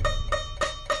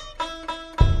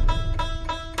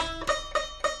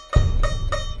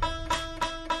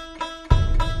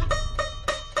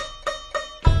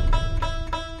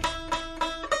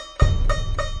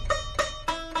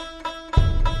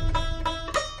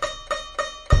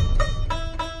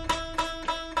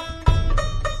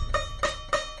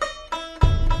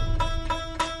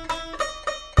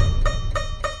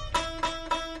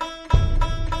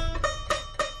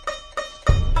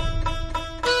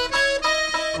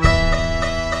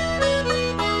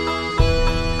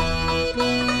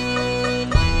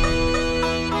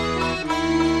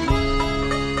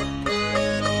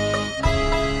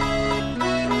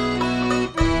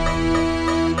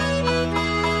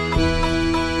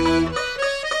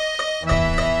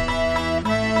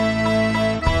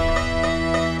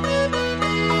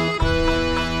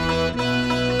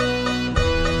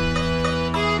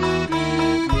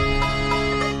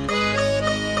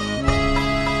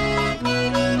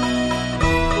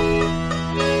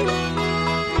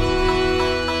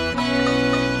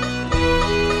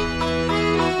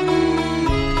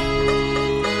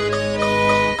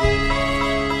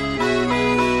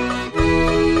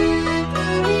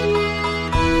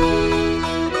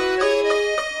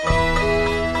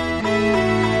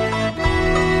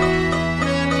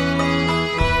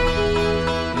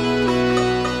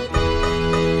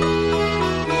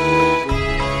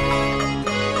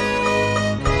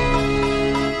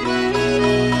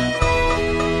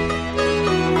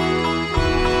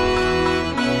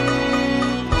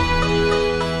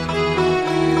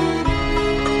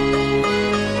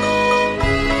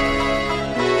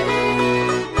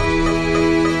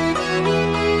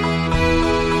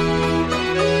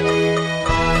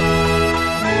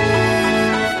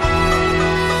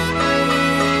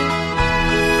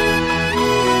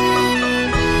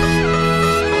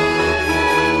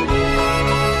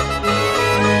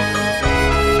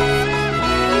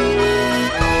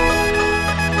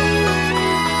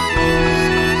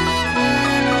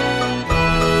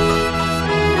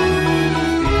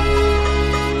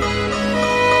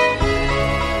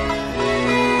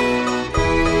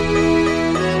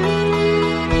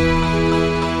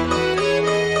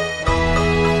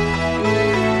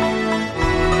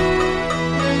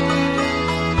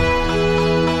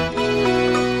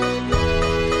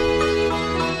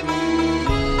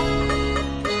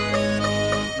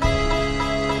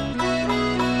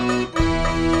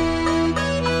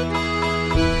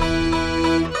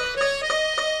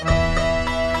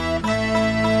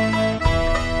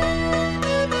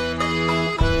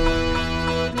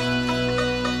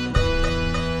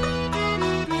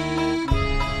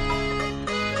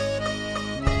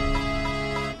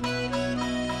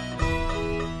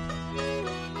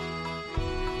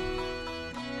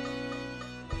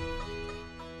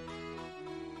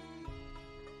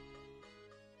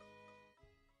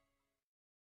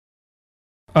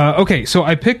 Okay, so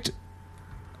I picked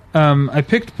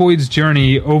Boyd's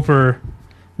Journey over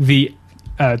the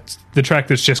track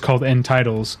that's just called End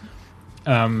Titles.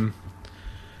 Even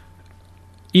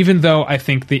though I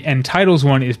think the End Titles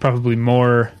one is probably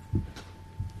more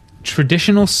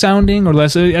traditional sounding or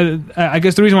less. I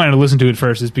guess the reason why I listened to it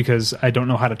first is because I don't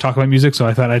know how to talk about music, so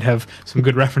I thought I'd have some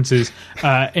good references.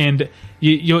 And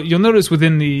you'll notice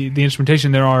within the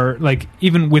instrumentation there are, like,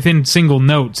 even within single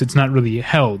notes, it's not really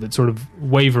held. It's sort of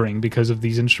wavering because of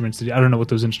these instruments. I don't know what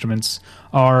those instruments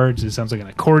are. It sounds like an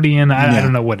accordion. I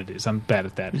don't know what it is. I'm bad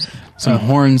at that. Some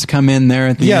horns come in there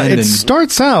at the end. Yeah, it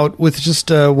starts out with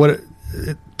just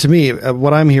to me,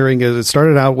 what I'm hearing is it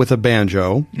started out with a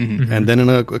banjo, and then an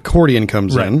accordion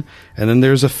comes in, and then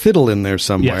there's a fiddle in there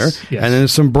somewhere, and then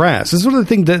there's some brass. This is one of the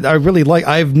things that I really like.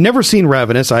 I've never seen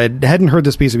Ravenous. I hadn't heard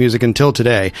this piece of music until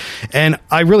today, and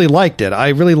I really liked it. I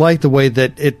really liked the way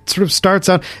that it sort of starts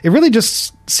out. It really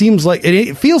just seems like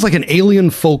it feels like an alien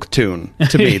folk tune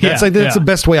to me. That's the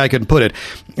best way I can put it.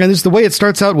 And it's the way it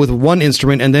starts out with one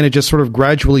instrument, and then it just sort of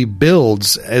gradually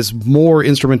builds as more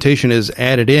instrumentation is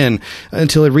added in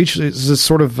until it reaches this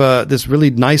sort of this really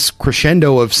nice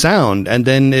crescendo of sound, and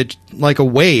then it, like a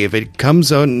wave, it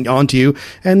comes onto you,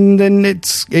 and then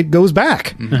it goes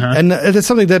back. And that's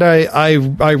something that I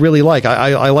really like.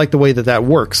 I like the way that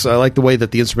works. I like the way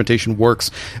that the instrumentation works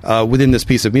within this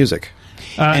piece of music.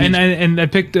 And I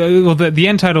picked the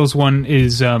end titles one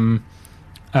is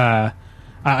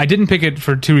I didn't pick it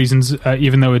for two reasons,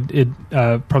 even though it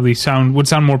probably would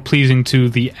sound more pleasing to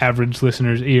the average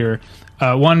listener's ear.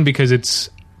 One, because it's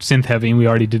synth heavy, and we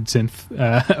already did synth.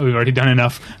 We've already done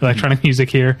enough electronic music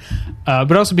here.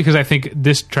 But also because I think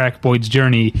this track, Boyd's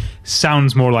Journey,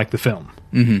 sounds more like the film.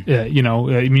 I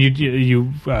mean,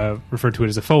 you refer to it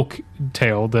as a folk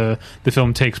tale. The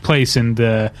film takes place in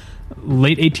the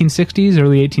late 1860s,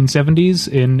 early 1870s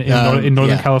in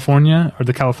Northern California, or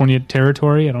the California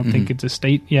Territory. I don't think it's a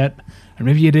state yet, or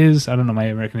maybe it is. I don't know my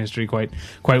American history quite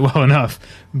well enough,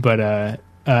 but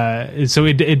so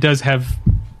it does have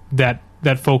that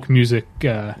folk music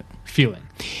feeling.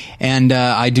 And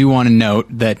I do want to note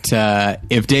that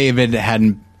if David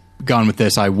hadn't gone with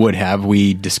this, I would have.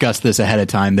 We discussed this ahead of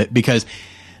time, that because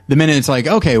the minute it's like,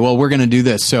 okay, well, we're going to do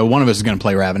this, so one of us is going to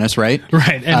play Ravenous, right?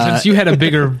 Right. And since you had a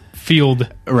bigger field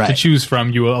to choose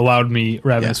from, you allowed me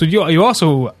Ravenous. Yeah. You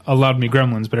also allowed me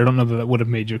Gremlins, but I don't know that would have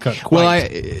made your cut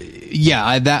quite.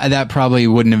 Well, that probably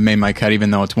wouldn't have made my cut, even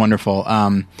though it's wonderful.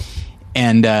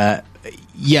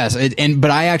 Yes, but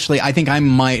I think I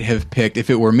might have picked, if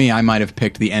it were me, I might have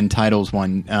picked the end titles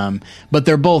one. But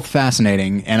they're both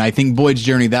fascinating, and I think Boyd's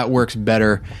Journey, that works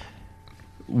better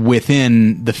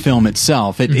within the film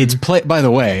itself. It's by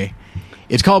the way,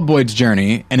 it's called Boyd's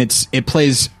Journey, and it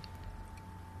plays,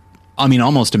 I mean,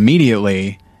 almost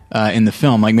immediately in the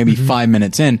film, like maybe 5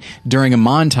 minutes in, during a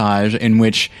montage in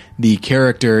which the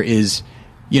character is,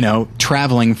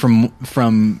 traveling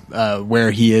from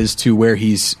where he is to where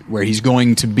he's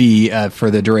going to be for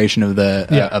the duration of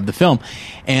the film,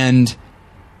 and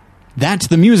that's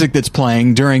the music that's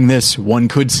playing during this, one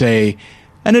could say,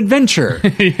 an adventure.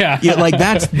 Like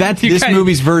that's this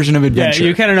movie's version of adventure. Yeah,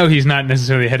 you kind of know he's not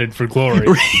necessarily headed for glory.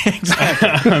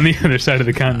 Exactly. On the other side of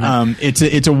the continent.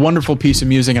 It's a wonderful piece of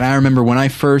music, and I remember when I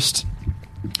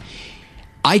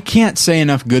can't say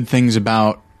enough good things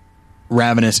about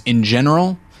Ravenous in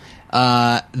general.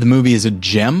 The movie is a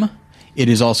gem. It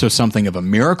is also something of a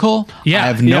miracle. I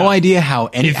have no idea how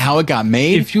it got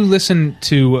made. If you listen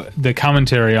to the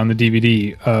commentary on the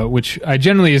DVD, which I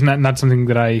generally is not something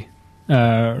that I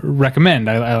recommend,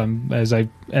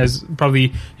 as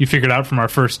probably you figured out from our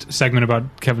first segment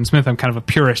about Kevin Smith, I'm kind of a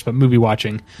purist about movie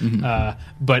watching.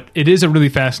 But it is a really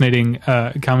fascinating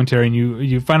commentary, and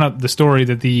you find out the story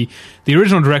that the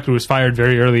original director was fired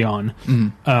very early on.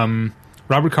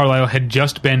 Robert Carlyle had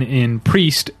just been in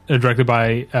Priest, directed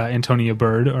by Antonia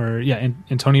Bird,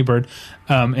 Antonia Bird,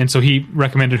 and so he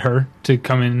recommended her to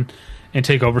come in and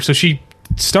take over. So she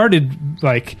started,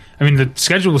 the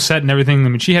schedule was set and everything. I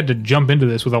mean, she had to jump into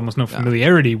this with almost no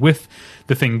familiarity with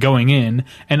the thing going in.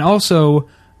 And also,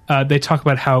 they talk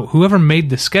about how whoever made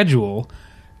the schedule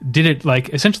did it,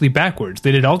 essentially backwards.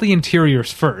 They did all the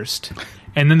interiors first,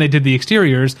 and then they did the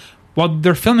exteriors. While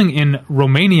they're filming in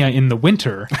Romania in the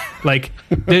winter,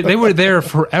 they were there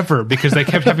forever because they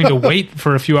kept having to wait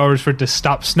for a few hours for it to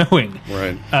stop snowing.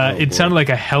 Right. It sounded like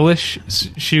a hellish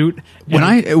shoot.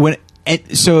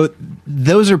 So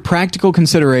those are practical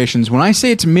considerations. When I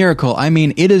say it's a miracle, I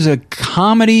mean it is a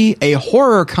comedy, a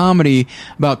horror comedy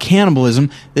about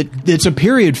cannibalism. It's a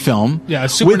period film. Yeah, a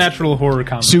supernatural horror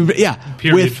comedy.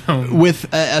 Period film. With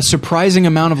a surprising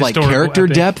amount of historical character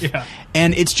epic. depth. Yeah.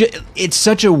 And it's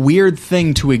such a weird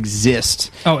thing to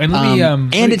exist. Oh, and let me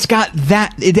it's got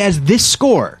that. It has this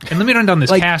score. And let me run down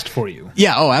this cast for you.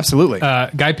 Yeah. Oh, absolutely.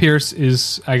 Guy Pearce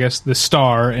is, I guess, the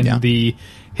star, and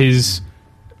his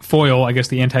foil, I guess,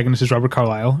 the antagonist is Robert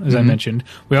Carlyle, as I mentioned.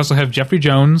 We also have Jeffrey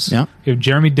Jones. Yeah. We have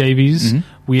Jeremy Davies.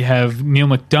 We have Neil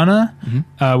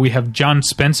McDonough. We have John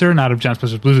Spencer, not of John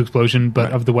Spencer's Blues Explosion,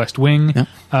 but of The West Wing. Yeah.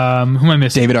 Who am I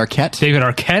missing? David Arquette. David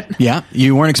Arquette. Yeah.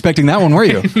 You weren't expecting that one, were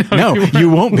you? No, you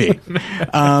won't be.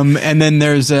 And then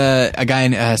there's a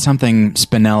guy, something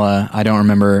Spinella, I don't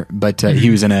remember, but he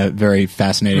was in a very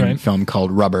fascinating film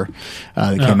called Rubber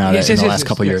that came out in the last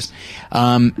couple years.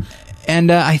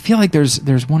 And I feel like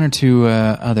there's one or two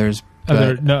others.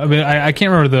 I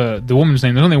can't remember the woman's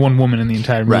name. There's only one woman in the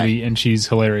entire movie, and she's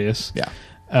hilarious. Yeah.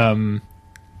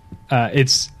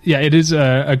 It is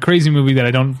a crazy movie that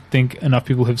I don't think enough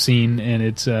people have seen, and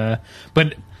it's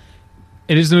but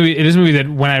It is a movie that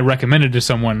when I recommend it to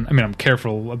someone, I mean, I'm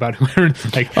careful about whoever.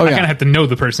 Like, I kind of have to know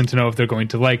the person to know if they're going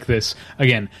to like this.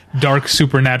 Again, dark,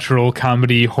 supernatural,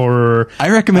 comedy, horror. I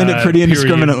recommend it pretty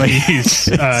indiscriminately.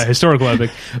 Historical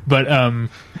epic. But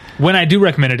when I do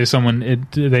recommend it to someone,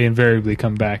 they invariably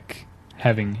come back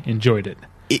having enjoyed it.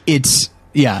 It's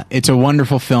a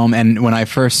wonderful film. And when I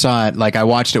first saw it, like, I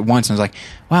watched it once and I was like,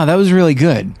 wow, that was really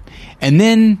good. And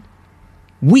then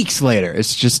weeks later,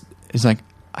 it's like,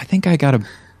 I think I gotta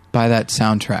buy that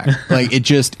soundtrack. Like,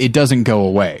 it doesn't go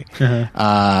away,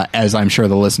 as I'm sure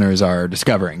the listeners are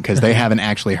discovering, because they haven't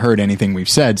actually heard anything we've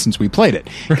said since we played it,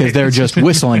 because they're just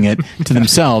whistling it to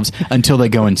themselves until they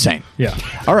go insane. Yeah.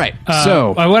 All right.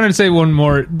 So I wanted to say one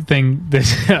more thing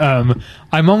that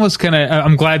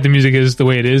I'm glad the music is the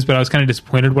way it is, but I was kind of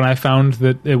disappointed when I found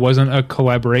that it wasn't a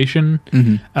collaboration.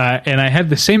 And I had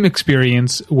the same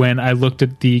experience when I looked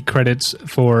at the credits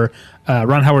for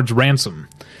Ron Howard's Ransom,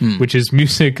 which is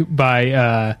music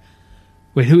by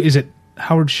who is it?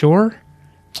 Howard Shore?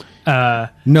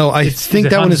 No, I think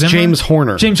that one is Zimmer? James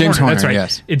Horner. James Horner, that's right.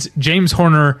 Yes. It's James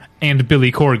Horner and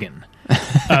Billy Corgan.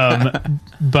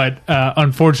 But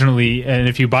unfortunately, and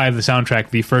if you buy the soundtrack,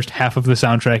 the first half of the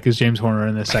soundtrack is James Horner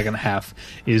and the second half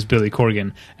is Billy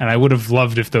Corgan. And I would have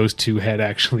loved if those two had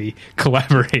actually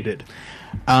collaborated.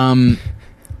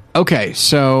 okay,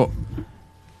 so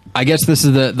I guess this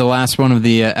is the last one of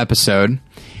the episode.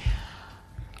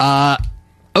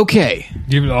 Okay.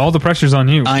 All the pressure's on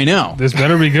you. I know. This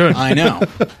better be good. I know.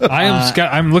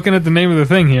 I'm looking at the name of the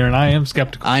thing here, and I am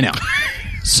skeptical. I know.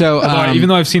 So even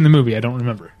though I've seen the movie, I don't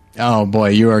remember. Oh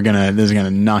boy, this is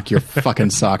gonna knock your fucking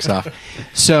socks off.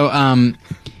 So,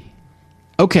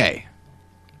 okay.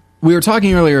 We were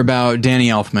talking earlier about Danny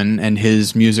Elfman and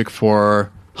his music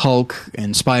for Hulk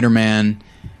and Spider-Man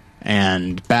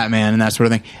and Batman and that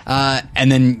sort of thing.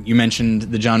 And then you mentioned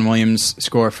the John Williams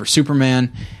score for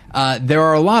Superman. There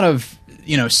are a lot of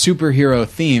superhero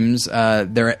themes.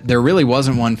 There really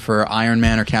wasn't one for Iron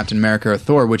Man or Captain America or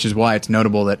Thor, which is why it's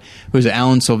notable that who's it,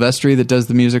 Alan Silvestri that does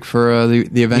the music for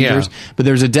the Avengers. Yeah. But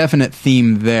there's a definite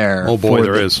theme there. Oh boy,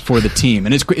 there is for the team,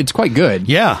 and it's quite good.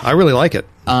 Yeah, I really like it.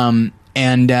 And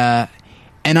I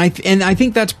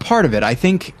think that's part of it. I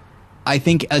think a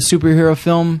superhero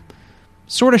film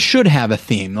sort of should have a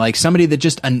theme, like somebody that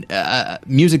just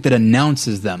music that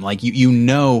announces them, like you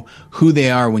know who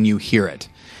they are when you hear it.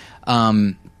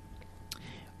 One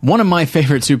of my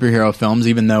favorite superhero films,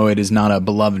 even though it is not a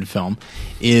beloved film,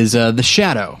 is The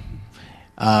Shadow,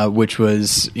 which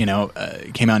was came out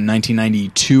in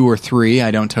 1992 or 3.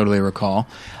 I don't totally recall.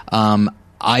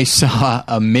 I saw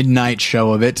a midnight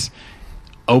show of it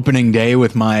opening day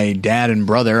with my dad and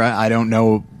brother. I don't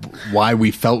know why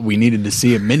we felt we needed to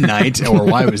see it midnight or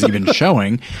why it was even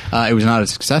showing. It was not a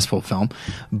successful film,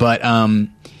 but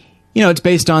it's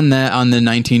based on the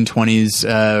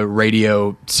 1920s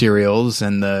radio serials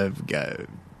and the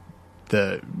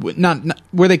not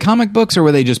were they comic books or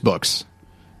were they just books?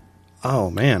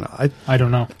 Oh man, I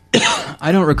don't know.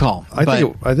 I don't recall. I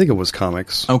think it was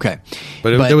comics. Okay,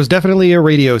 but there was definitely a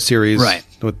radio series, right,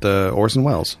 with Orson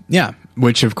Welles. Yeah,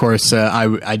 which of course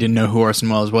I didn't know who Orson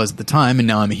Welles was at the time, and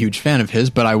now I'm a huge fan of his.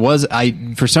 But I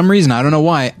for some reason, I don't know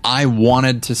why, I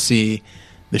wanted to see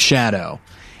The Shadow,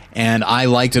 and I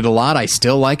liked it a lot. I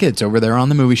still like it. It's over there on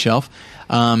the movie shelf.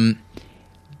 And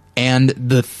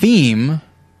the theme,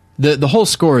 the whole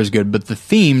score is good, but the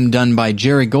theme done by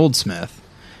Jerry Goldsmith,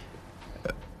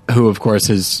 who of course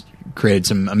has created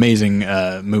some amazing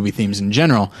movie themes in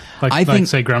general. I think,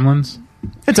 say Gremlins.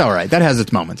 It's all right. That has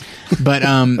its moments, but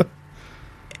I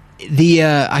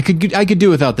could do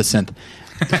without the synth.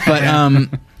 But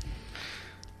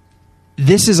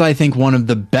this is, I think, one of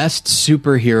the best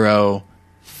superhero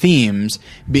themes,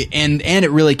 and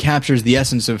it really captures the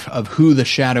essence of who the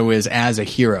Shadow is as a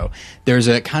hero. There's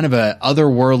a kind of a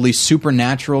otherworldly,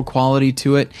 supernatural quality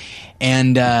to it,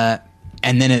 and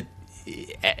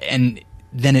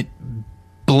then it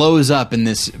blows up in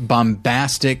this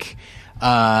bombastic,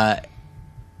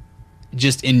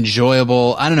 just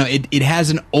enjoyable. I don't know. It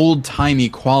has an old timey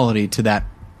quality to that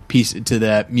piece, to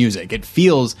that music. It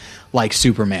feels like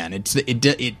Superman.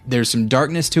 There's some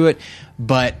darkness to it,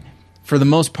 but for the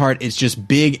most part, it's just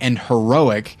big and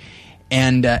heroic.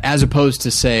 And as opposed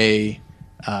to, say,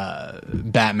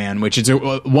 Batman, which is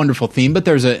a wonderful theme, but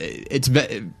it's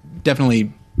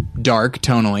definitely dark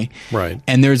tonally, right?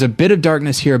 And there's a bit of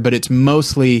darkness here, but it's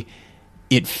mostly,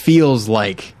 it feels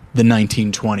like the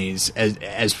 1920s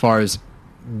as far as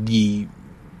the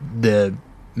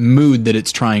mood that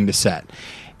it's trying to set,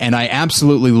 and I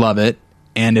absolutely love it.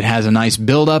 And it has a nice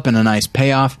build up and a nice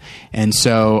payoff, and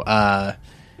so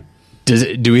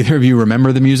Do either of you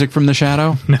remember the music from The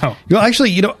Shadow? No.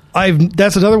 Actually,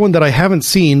 that's another one that I haven't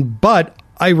seen, but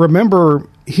I remember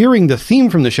hearing the theme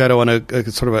from The Shadow on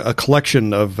a sort of a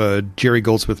collection of Jerry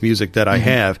Goldsmith music that I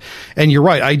have. And you're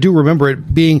right, I do remember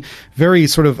it being very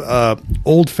sort of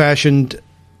old-fashioned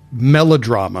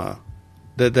melodrama.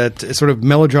 That sort of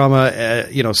melodrama,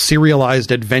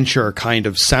 serialized adventure kind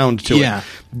of sound to it.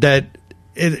 That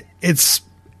it's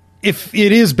if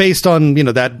it is based on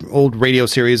that old radio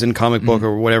series and comic book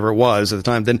or whatever it was at the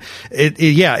time, then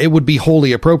it would be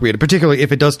wholly appropriate. Particularly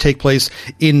if it does take place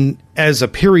as a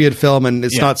period film and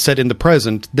it's not set in the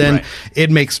present, then it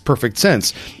makes perfect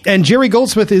sense. And Jerry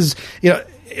Goldsmith is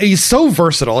he's so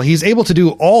versatile. He's able to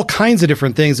do all kinds of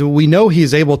different things. We know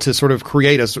he's able to sort of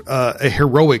create a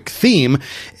heroic theme.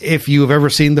 If you've ever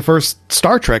seen the first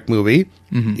Star Trek movie,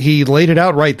 he laid it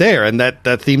out right there. And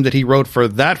that theme that he wrote for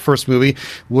that first movie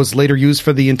was later used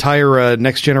for the entire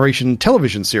Next Generation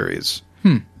television series.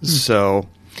 So,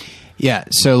 yeah.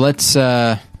 So let's.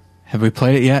 Have we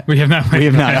played it yet? We have not. We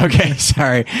have not. Okay,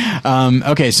 sorry.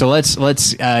 Okay, so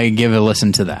let's give a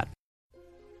listen to that.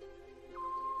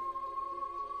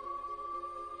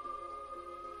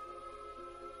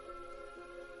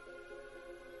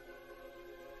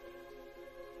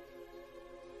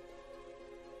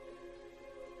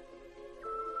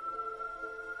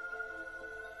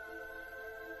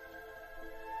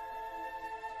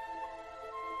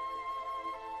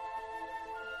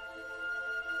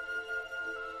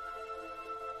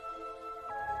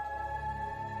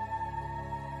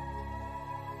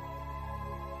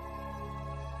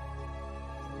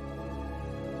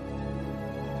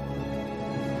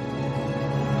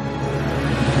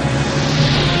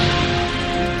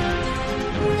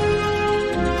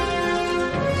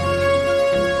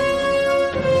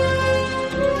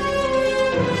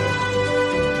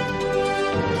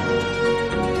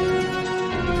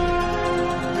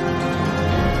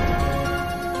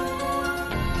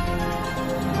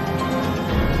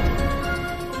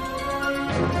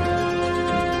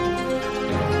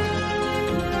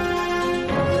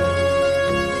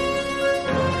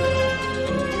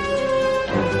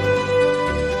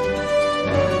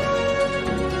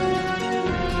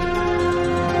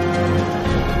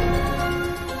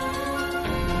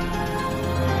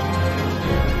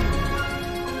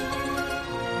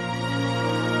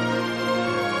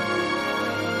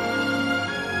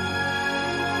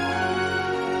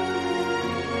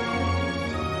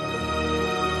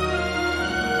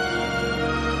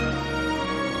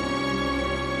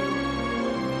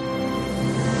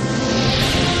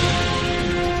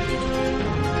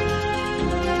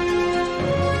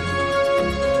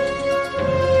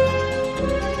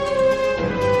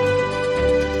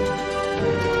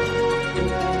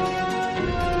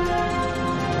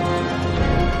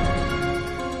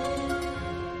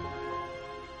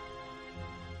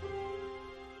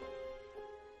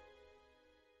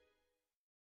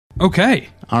 Okay.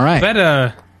 All right.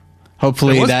 That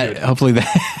hopefully that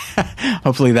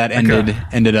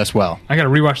ended us well. I got to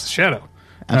rewatch The Shadow.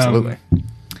 Absolutely.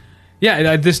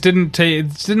 This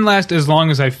didn't last as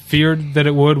long as I feared that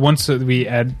it would. Once we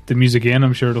add the music in,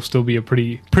 I'm sure it'll still be a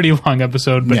pretty long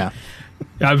episode. But yeah.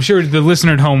 I'm sure the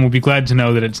listener at home will be glad to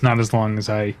know that it's not as long as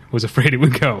I was afraid it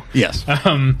would go. Yes.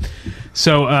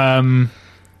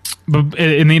 But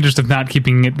in the interest of not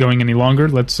keeping it going any longer,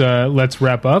 let's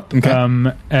wrap up.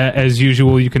 Okay. As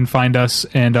usual, you can find us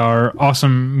and our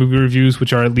awesome movie reviews,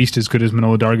 which are at least as good as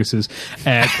Manola Dargis's,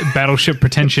 at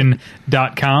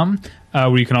battleshippretension.com.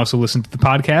 Where you can also listen to the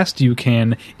podcast. You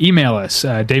can email us,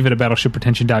 David at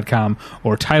battleshippretension.com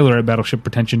or Tyler at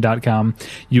battleshippretension.com.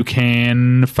 You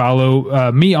can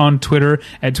follow me on Twitter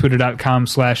at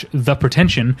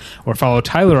twitter.com/thepretension or follow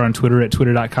Tyler on Twitter at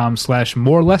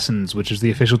twitter.com/morelessons, which is the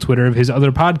official Twitter of his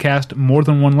other podcast, More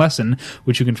Than One Lesson,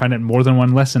 which you can find at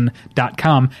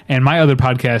morethanonelesson.com. And my other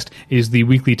podcast is the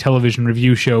weekly television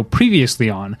review show Previously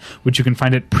On, which you can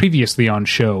find at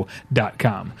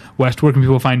previouslyonshow.com. West, where can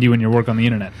people find you and your work on the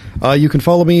internet? You can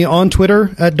follow me on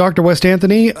Twitter at Dr. West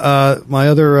Anthony. My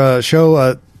other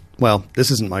show, well,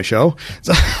 this isn't my show,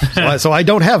 so I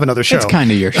don't have another show. It's kind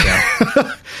of your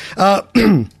show.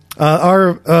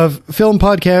 Our film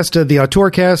podcast, The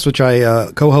Auteurcast, which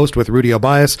I co-host with Rudy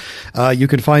Obias. You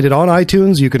can find it on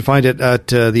iTunes. You can find it at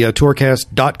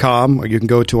theauteurcast.com, or you can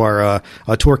go to our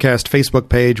Auteurcast Facebook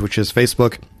page, which is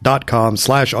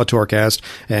facebook.com/Auteurcast,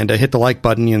 and hit the like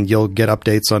button, and you'll get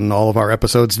updates on all of our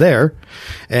episodes there.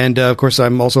 And, of course,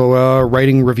 I'm also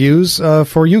writing reviews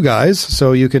for you guys,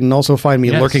 so you can also find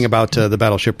me lurking about the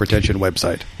Battleship Pretension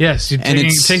website. Yes, you're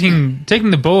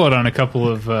taking the bullet on a couple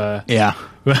of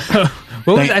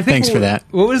Thanks for that.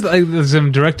 What was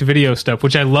some direct-to-video stuff,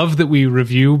 which I love that we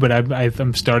review, but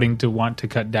I'm starting to want to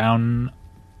cut down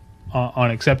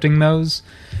on accepting those.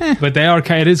 But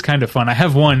it is kind of fun. I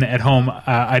have one at home.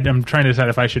 I'm trying to decide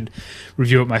if I should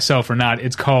review it myself or not.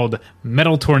 It's called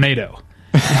Metal Tornado.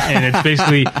 And it's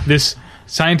basically this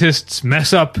scientists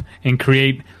mess up and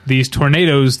create these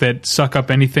tornadoes that suck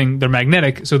up anything. They're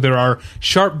magnetic, so there are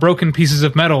sharp, broken pieces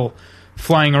of metal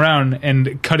flying around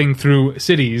and cutting through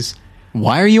cities.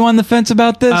 Why are you on the fence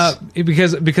about this?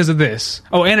 Because of this.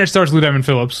 Oh, and it stars Lou Diamond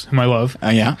Phillips, whom I love.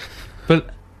 Yeah.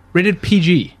 But rated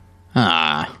PG. Come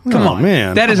on,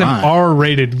 man. That is an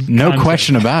R-rated No content.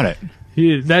 Question about it.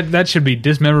 That should be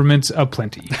dismemberments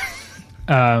aplenty.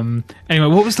 Anyway,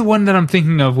 what was the one that I'm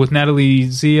thinking of with Natalie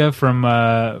Zia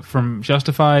from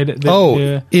Justified?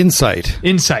 Insight.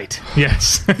 Insight,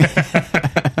 yes.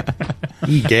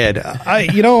 Egad.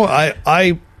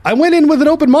 I went in with an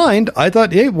open mind. I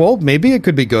thought, hey, well, maybe it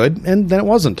could be good, and then it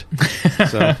wasn't.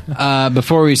 So.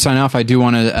 Before we sign off, I do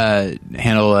want to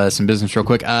handle some business real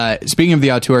quick. Speaking of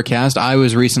the Auteur cast, I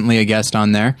was recently a guest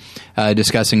on there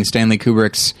discussing Stanley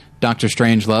Kubrick's Dr.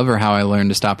 Strangelove, or How I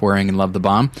Learned to Stop Worrying and Love the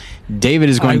Bomb. David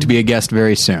is going to be a guest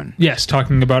very soon. Yes,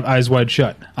 talking about Eyes Wide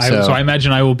Shut. So I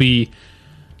imagine I will be.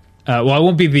 It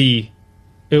won't be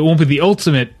the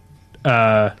ultimate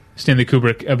Stanley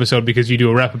Kubrick episode because you do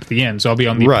a wrap up at the end. So I'll be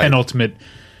on the penultimate.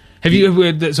 Have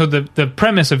you? So the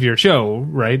premise of your show,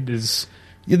 right, is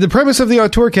the premise of the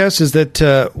Auteur cast is that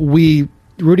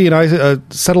Rudy and I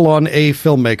settle on a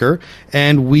filmmaker,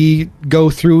 and we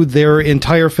go through their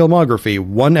entire filmography,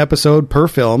 one episode per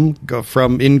film,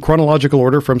 in chronological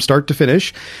order from start to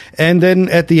finish. And then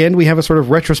at the end, we have a sort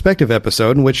of retrospective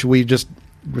episode in which we just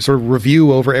sort of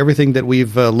review over everything that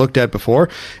we've looked at before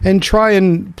and try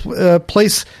and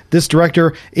place this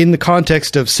director in the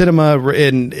context of cinema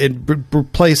and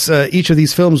place each of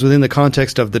these films within the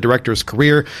context of the director's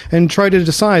career and try to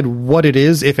decide what it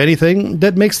is, if anything,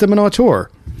 that makes them an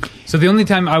auteur. So the only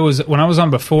time when I was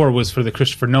on before was for the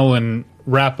Christopher Nolan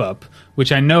wrap up,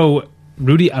 which I know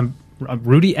Rudy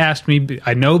asked me.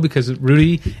 I know because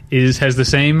Rudy has the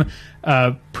same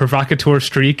provocateur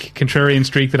streak, contrarian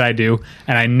streak that I do,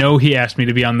 and I know he asked me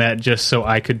to be on that just so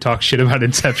I could talk shit about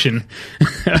Inception.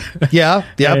 yeah,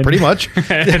 pretty much.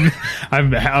 And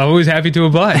I'm always happy to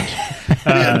oblige.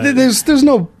 There's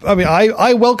no. I mean,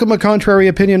 I welcome a contrary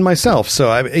opinion myself.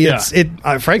 So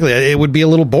frankly, it would be a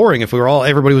little boring if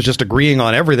everybody was just agreeing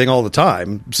on everything all the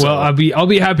time. So. Well, I'll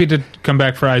be happy to come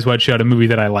back for Eyes Wide Shut, a movie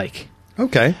that I like.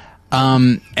 Okay.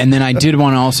 And then I did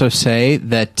want to also say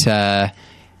that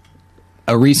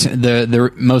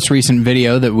the most recent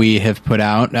video that we have put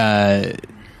out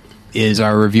is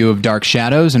our review of Dark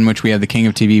Shadows, in which we have the King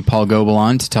of TV, Paul Goebel,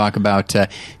 on to talk about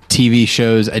TV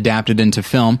shows adapted into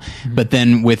film. Mm-hmm. But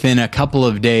then within a couple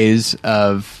of days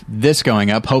of this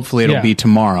going up, hopefully it'll be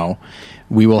tomorrow,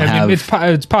 we will have...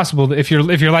 It's possible that if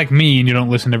you're like me and you don't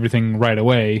listen to everything right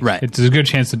away, right. It's a good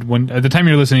chance that at the time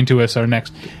you're listening to us, our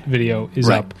next video is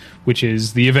up, which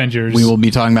is The Avengers. We will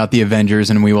be talking about The Avengers,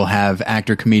 and we will have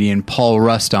actor-comedian Paul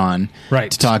Rust on to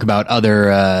talk about other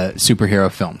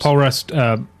superhero films. Paul Rust,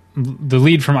 the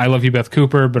lead from I Love You, Beth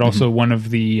Cooper, but also one of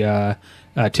the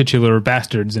titular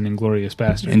bastards in Inglourious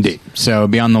Bastards. Indeed. So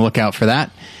be on the lookout for that.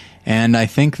 And I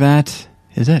think that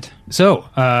is it. So,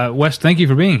 Wes, thank you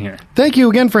for being here. Thank you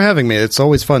again for having me. It's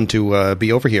always fun to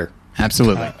be over here.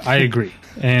 Absolutely. I agree.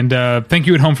 And thank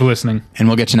you at home for listening. And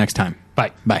we'll get you next time.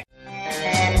 Bye. Bye.